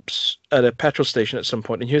stops at a petrol station at some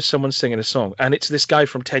point and hears someone singing a song, and it's this guy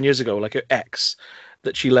from 10 years ago, like her ex,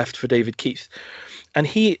 that she left for David Keith. And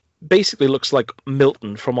he basically looks like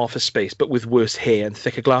Milton from Office Space, but with worse hair and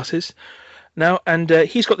thicker glasses. Now, and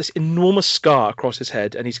he's got this enormous scar across his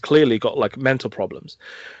head, and he's clearly got like mental problems.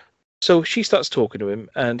 So she starts talking to him,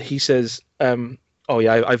 and he says, oh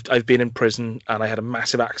yeah, I've been in prison and I had a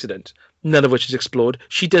massive accident, none of which is explored.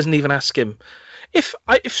 She doesn't even ask him. If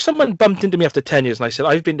someone bumped into me after 10 years and I said,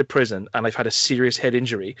 I've been to prison and I've had a serious head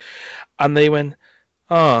injury, and they went,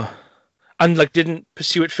 oh, and like didn't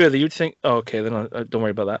pursue it further, you'd think, oh, okay, then don't worry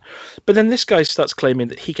about that. But then this guy starts claiming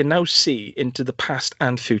that he can now see into the past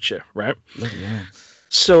and future, right? Oh, yeah.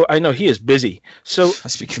 So I know he is busy. So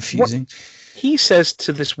must be confusing. He says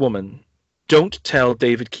to this woman, don't tell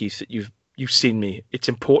David Keith that you've seen me. It's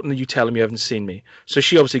important that you tell him you haven't seen me. So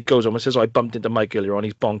she obviously goes on and says, oh, I bumped into Mike earlier on,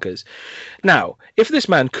 he's bonkers. Now, if this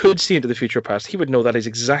man could see into the future or past, he would know that is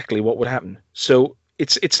exactly what would happen. So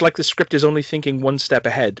it's like the script is only thinking one step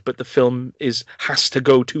ahead, but the film has to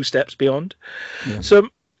go 2 steps beyond. Yeah. So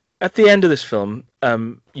at the end of this film,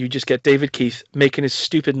 you just get David Keith making his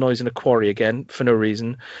stupid noise in a quarry again for no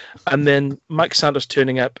reason, and then Mike Santos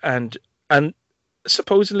turning up and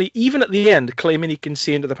supposedly, even at the end, claiming he can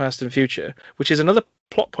see into the past and future, which is another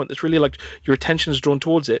plot point that's really like your attention is drawn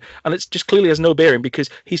towards it, and it's just clearly has no bearing because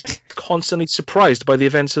he's constantly surprised by the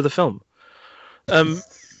events of the film.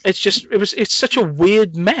 It's such a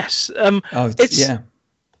weird mess.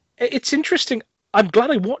 It's interesting. I'm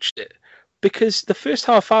glad I watched it because the first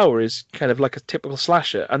half hour is kind of like a typical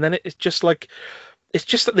slasher, and then it's just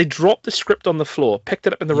that they dropped the script on the floor, picked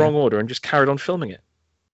it up in the wrong order, and just carried on filming it.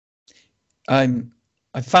 I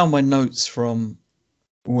found my notes from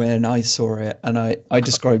when I saw it, and I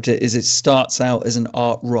described it as it starts out as an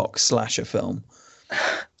art rock slasher film,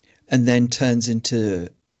 and then turns into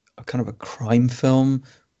a kind of a crime film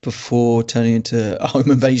before turning into a home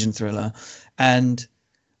invasion thriller. And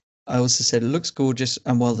I also said it looks gorgeous,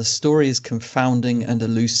 and while the story is confounding and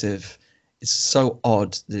elusive, it's so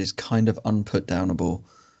odd that it's kind of unputdownable.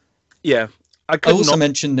 Yeah, I I could also not.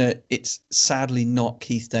 mentioned that it's sadly not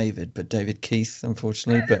Keith David, but David Keith,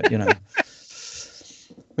 unfortunately. But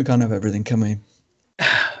we can't have everything, can we?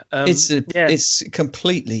 Yeah, It's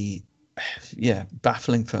completely, yeah,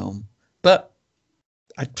 baffling film. But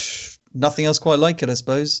nothing else quite like it, I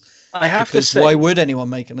suppose. I have to Because why say, would anyone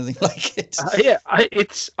make anything like it? yeah, I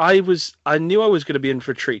knew I was going to be in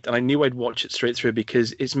for a treat, and I knew I'd watch it straight through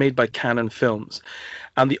because it's made by Canon Films,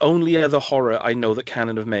 and the only other horror I know that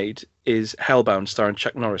Canon have made is Hellbound, starring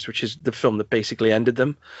Chuck Norris, which is the film that basically ended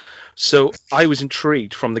them. So I was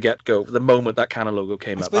intrigued from the get go, the moment that Canon logo I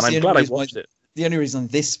came up, and suppose I'm glad I watched it. the only reason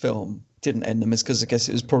this film didn't end them is because I guess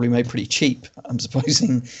it was probably made pretty cheap. I'm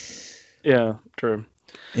supposing. Yeah, true.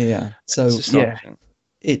 Yeah. It's So yeah, astonishing.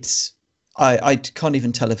 it's I can't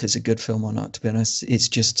even tell if it's a good film or not. To be honest, it's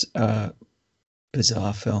just a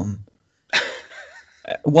bizarre film.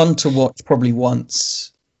 One to watch probably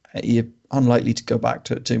once. You're unlikely to go back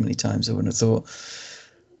to it too many times, I wouldn't have thought.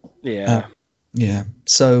 Uh, Yeah, yeah.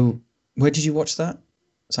 So where did you watch that?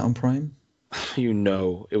 Is that on Prime? it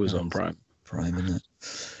was No, on it's Prime. Prime, isn't it?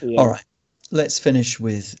 All Yeah. right. Let's finish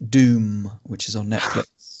with Doom, which is on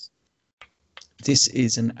Netflix. This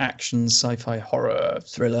is an action sci-fi horror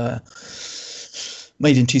thriller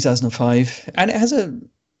made in 2005, and it has a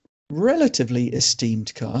relatively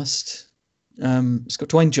esteemed cast. It's got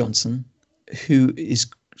Dwayne Johnson, who is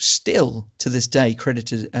still to this day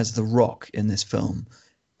credited as The Rock in this film,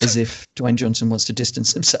 as if Dwayne Johnson wants to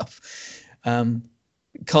distance himself.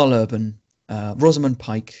 Carl Urban, Rosamund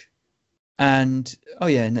Pike, and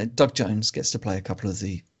Doug Jones gets to play a couple of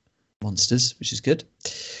the monsters, which is good.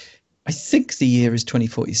 I think the year is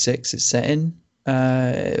 2046. It's set in.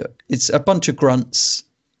 It's a bunch of grunts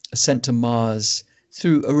are sent to Mars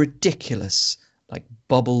through a ridiculous, like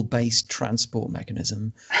bubble-based transport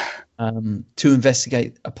mechanism to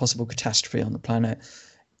investigate a possible catastrophe on the planet.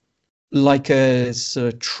 Like a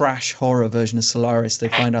sort of trash horror version of Solaris, they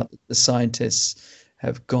find out that the scientists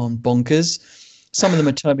have gone bonkers. Some of them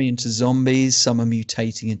are turning into zombies. Some are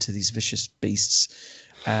mutating into these vicious beasts.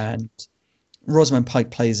 And Rosamund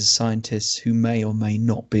Pike plays a scientist who may or may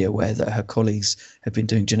not be aware that her colleagues have been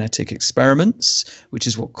doing genetic experiments, which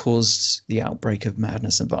is what caused the outbreak of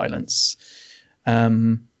madness and violence.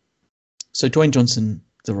 So Dwayne Johnson,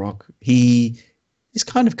 The Rock, he is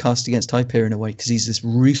kind of cast against type here in a way because he's this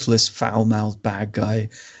ruthless, foul-mouthed bad guy.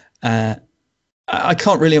 I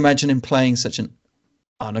can't really imagine him playing such an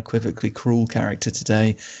unequivocally cruel character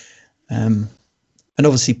today. And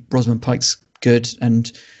obviously Rosamund Pike's good,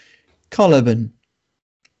 and Carl Urban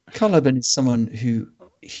is someone who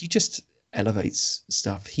he just elevates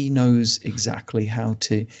stuff. He knows exactly how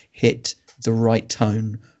to hit the right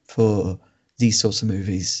tone for these sorts of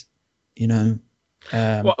movies, you know.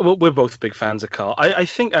 Well, we're both big fans of Carl. I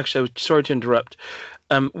think actually, sorry to interrupt.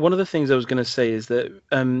 One of the things I was going to say is that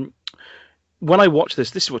when I watched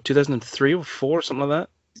this is what 2003 or four or something like that.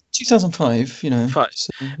 2005, you know. Five.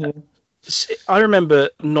 So, yeah. I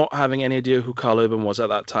remember not having any idea who Carl Urban was at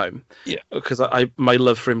that time. Yeah. Because my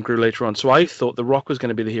love for him grew later on. So I thought The Rock was going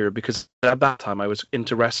to be the hero because at that time I was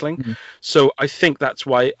into wrestling. Mm. So I think that's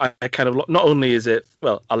why I kind of not only is it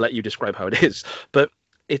I'll let you describe how it is, but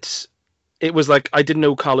it was like I didn't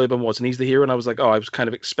know who Carl Urban was and he's the hero, and I was like, I was kind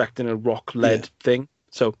of expecting a Rock-led thing.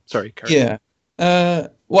 So sorry, Karen. Yeah.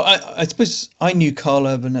 Well, I suppose I knew Carl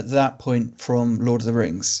Urban at that point from Lord of the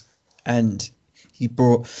Rings, and he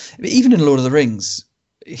brought, even in Lord of the Rings,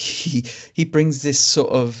 he brings this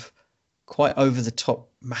sort of quite over the top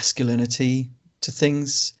masculinity to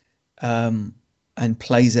things, and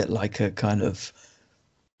plays it like a kind of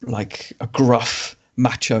like a gruff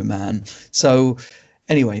macho man. So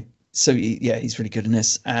anyway, he's really good in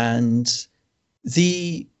this, and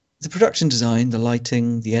the production design, the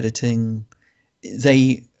lighting, the editing,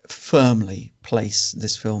 they firmly place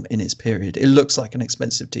this film in its period. It looks like an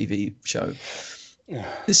expensive TV show.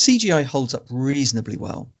 The CGI holds up reasonably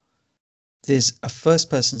well. There's a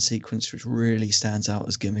first-person sequence which really stands out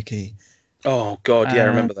as gimmicky. Oh God, yeah, I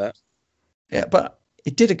remember that. Yeah, but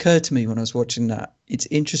it did occur to me when I was watching that. It's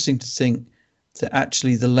interesting to think that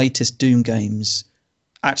actually the latest Doom games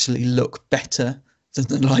actually look better than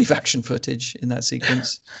the live-action footage in that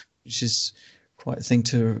sequence, which is quite a thing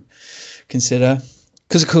to consider.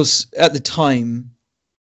 Because, of course, at the time,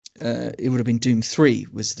 it would have been Doom 3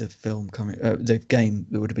 was the film coming, the game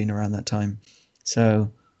that would have been around that time.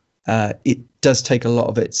 So it does take a lot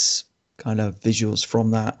of its kind of visuals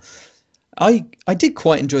from that. I did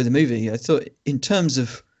quite enjoy the movie. I thought in terms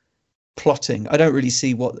of plotting. I don't really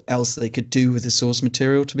see what else they could do with the source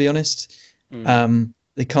material, to be honest.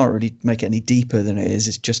 They can't really make it any deeper than it is.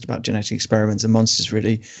 It's just about genetic experiments and monsters,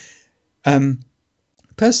 really.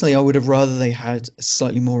 Personally, I would have rather they had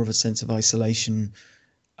slightly more of a sense of isolation.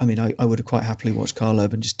 I mean, I would have quite happily watched Karl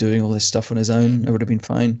Urban just doing all this stuff on his own. It would have been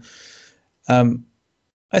fine.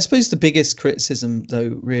 I suppose the biggest criticism,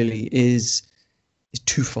 though, really is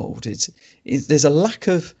twofold. There's a lack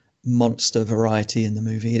of monster variety in the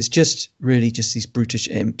movie. It's just really just these brutish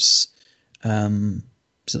imps,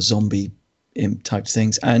 sort of zombie imp type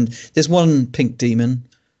things. And there's one pink demon,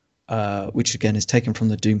 which again is taken from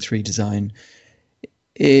the Doom 3 design.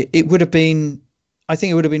 It would have been, I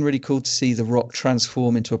think it would have been really cool to see the Rock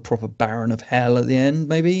transform into a proper Baron of Hell at the end,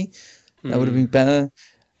 maybe. That would have been better.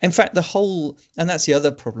 In fact, and that's the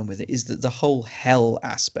other problem with it, is that the whole hell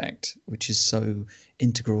aspect, which is so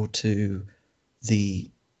integral to the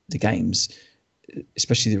games,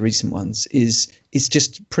 especially the recent ones, is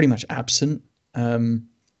just pretty much absent. I'm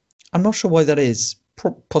not sure why that is.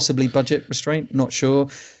 Possibly budget restraint, not sure.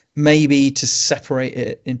 Maybe to separate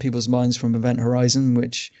it in people's minds from Event Horizon,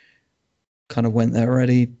 which kind of went there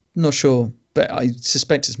already. Not sure, but I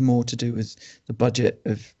suspect it's more to do with the budget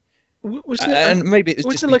of. And maybe it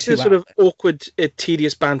was just like this sort of awkward,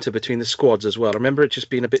 tedious banter between the squads as well. I remember it just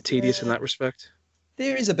being a bit tedious in that respect.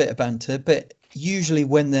 There is a bit of banter, but usually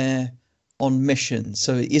when they're on mission,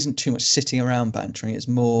 so it isn't too much sitting around bantering. It's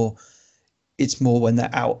more when they're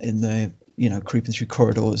out in the, creeping through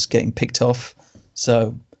corridors, getting picked off.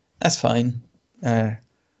 So that's fine.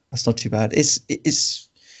 That's not too bad. It's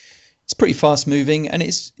pretty fast moving, and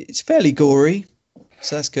it's fairly gory,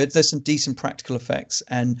 so that's good. There's some decent practical effects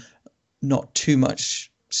and not too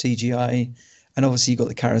much CGI, and obviously you've got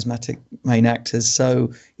the charismatic main actors.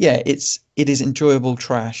 So yeah, it is enjoyable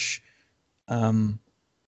trash,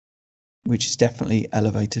 which is definitely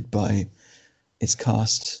elevated by its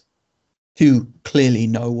cast, who clearly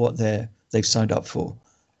know what they've signed up for.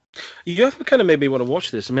 You have kind of made me want to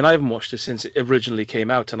watch this. I mean, I haven't watched it since it originally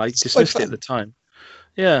came out, and I dismissed it at the time.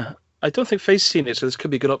 Yeah, I don't think Faye's seen it, so this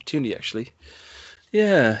could be a good opportunity, actually.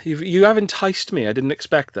 Yeah, you have enticed me. I didn't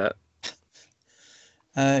expect that.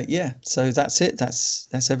 Yeah, so that's it.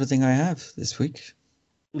 That's everything I have this week.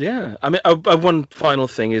 Yeah, I mean, one final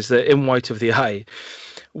thing is that in White of the Eye,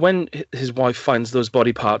 when his wife finds those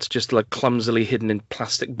body parts just like clumsily hidden in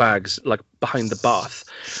plastic bags, like behind the bath,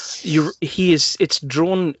 it's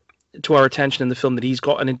drawn to our attention in the film that he's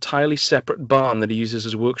got an entirely separate barn that he uses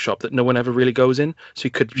as a workshop that no one ever really goes in. So he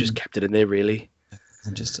could have just kept it in there, really.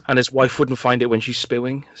 And his wife wouldn't find it when she's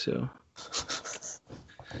spewing. So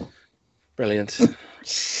brilliant.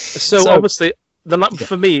 So obviously,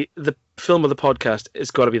 for me, the film of the podcast has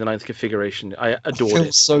got to be The Ninth Configuration. I adored it. It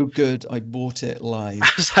feels so good. I bought it live.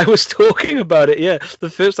 As I was talking about it, yeah, the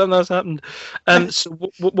first time that's happened. So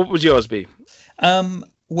what would yours be?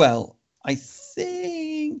 Well, I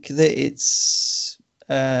think that it's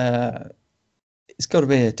got to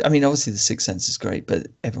be. I mean, obviously, The Sixth Sense is great, but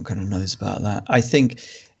everyone kind of knows about that. I think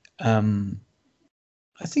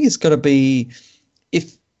it's got to be,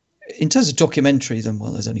 if in terms of documentaries, and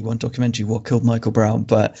well, there's only one documentary, What Killed Michael Brown,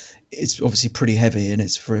 but it's obviously pretty heavy and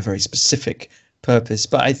it's for a very specific purpose.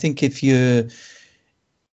 But I think if you're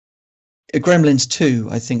Gremlins 2,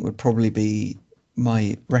 I think would probably be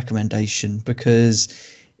my recommendation, because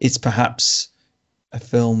it's perhaps a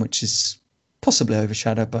film which is possibly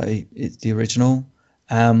overshadowed by the original,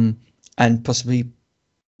 and possibly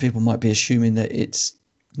people might be assuming that it's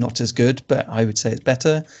not as good, but I would say it's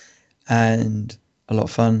better and a lot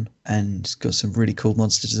of fun, and got some really cool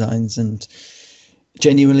monster designs and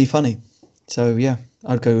genuinely funny. So yeah,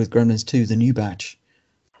 I'd go with Gremlins 2, the new batch.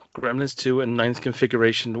 Gremlins 2 and Ninth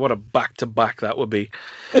Configuration. What a back-to-back that would be.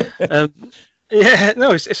 Yeah,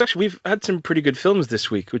 no, it's actually, we've had some pretty good films this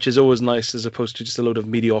week, which is always nice as opposed to just a load of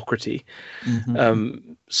mediocrity.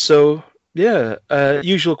 So yeah,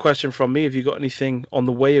 usual question from me: have you got anything on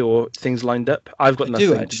the way or things lined up? I've got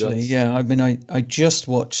nothing. I do actually. Yeah, I mean, I just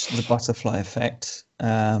watched The Butterfly Effect,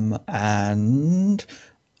 and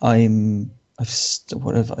I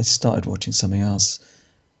started watching something else.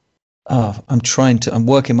 I'm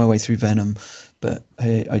working my way through Venom, but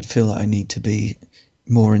I feel like I need to be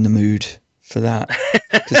more in the mood for that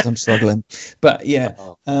because I'm struggling. But yeah,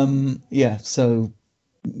 yeah. So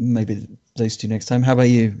maybe those two next time. How about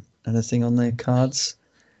you? Anything on the cards?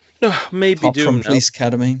 No, maybe Apart from Police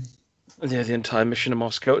Academy. Yeah, the entire mission to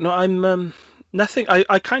Moscow. No, I'm nothing. I'm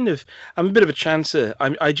a bit of a chancer.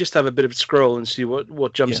 I just have a bit of a scroll and see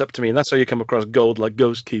what jumps up to me, and that's how you come across gold like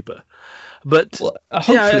Ghostkeeper. But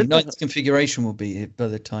hopefully, Ninth Configuration will be here by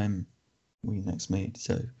the time we next meet.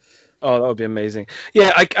 So Oh, that would be amazing.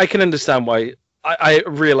 Yeah, I can understand why. I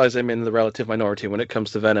realize I'm in the relative minority when it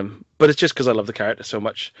comes to Venom, but it's just because I love the character so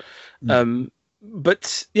much.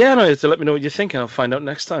 But yeah, no, to let me know what you think, and I'll find out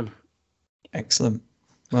next time. Excellent.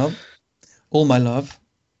 Well, all my love.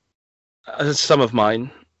 Some of mine,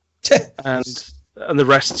 and the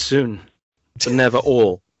rest soon, but never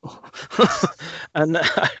all. And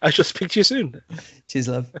I shall speak to you soon. Cheers,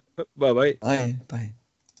 love. Bye bye. Bye. Bye.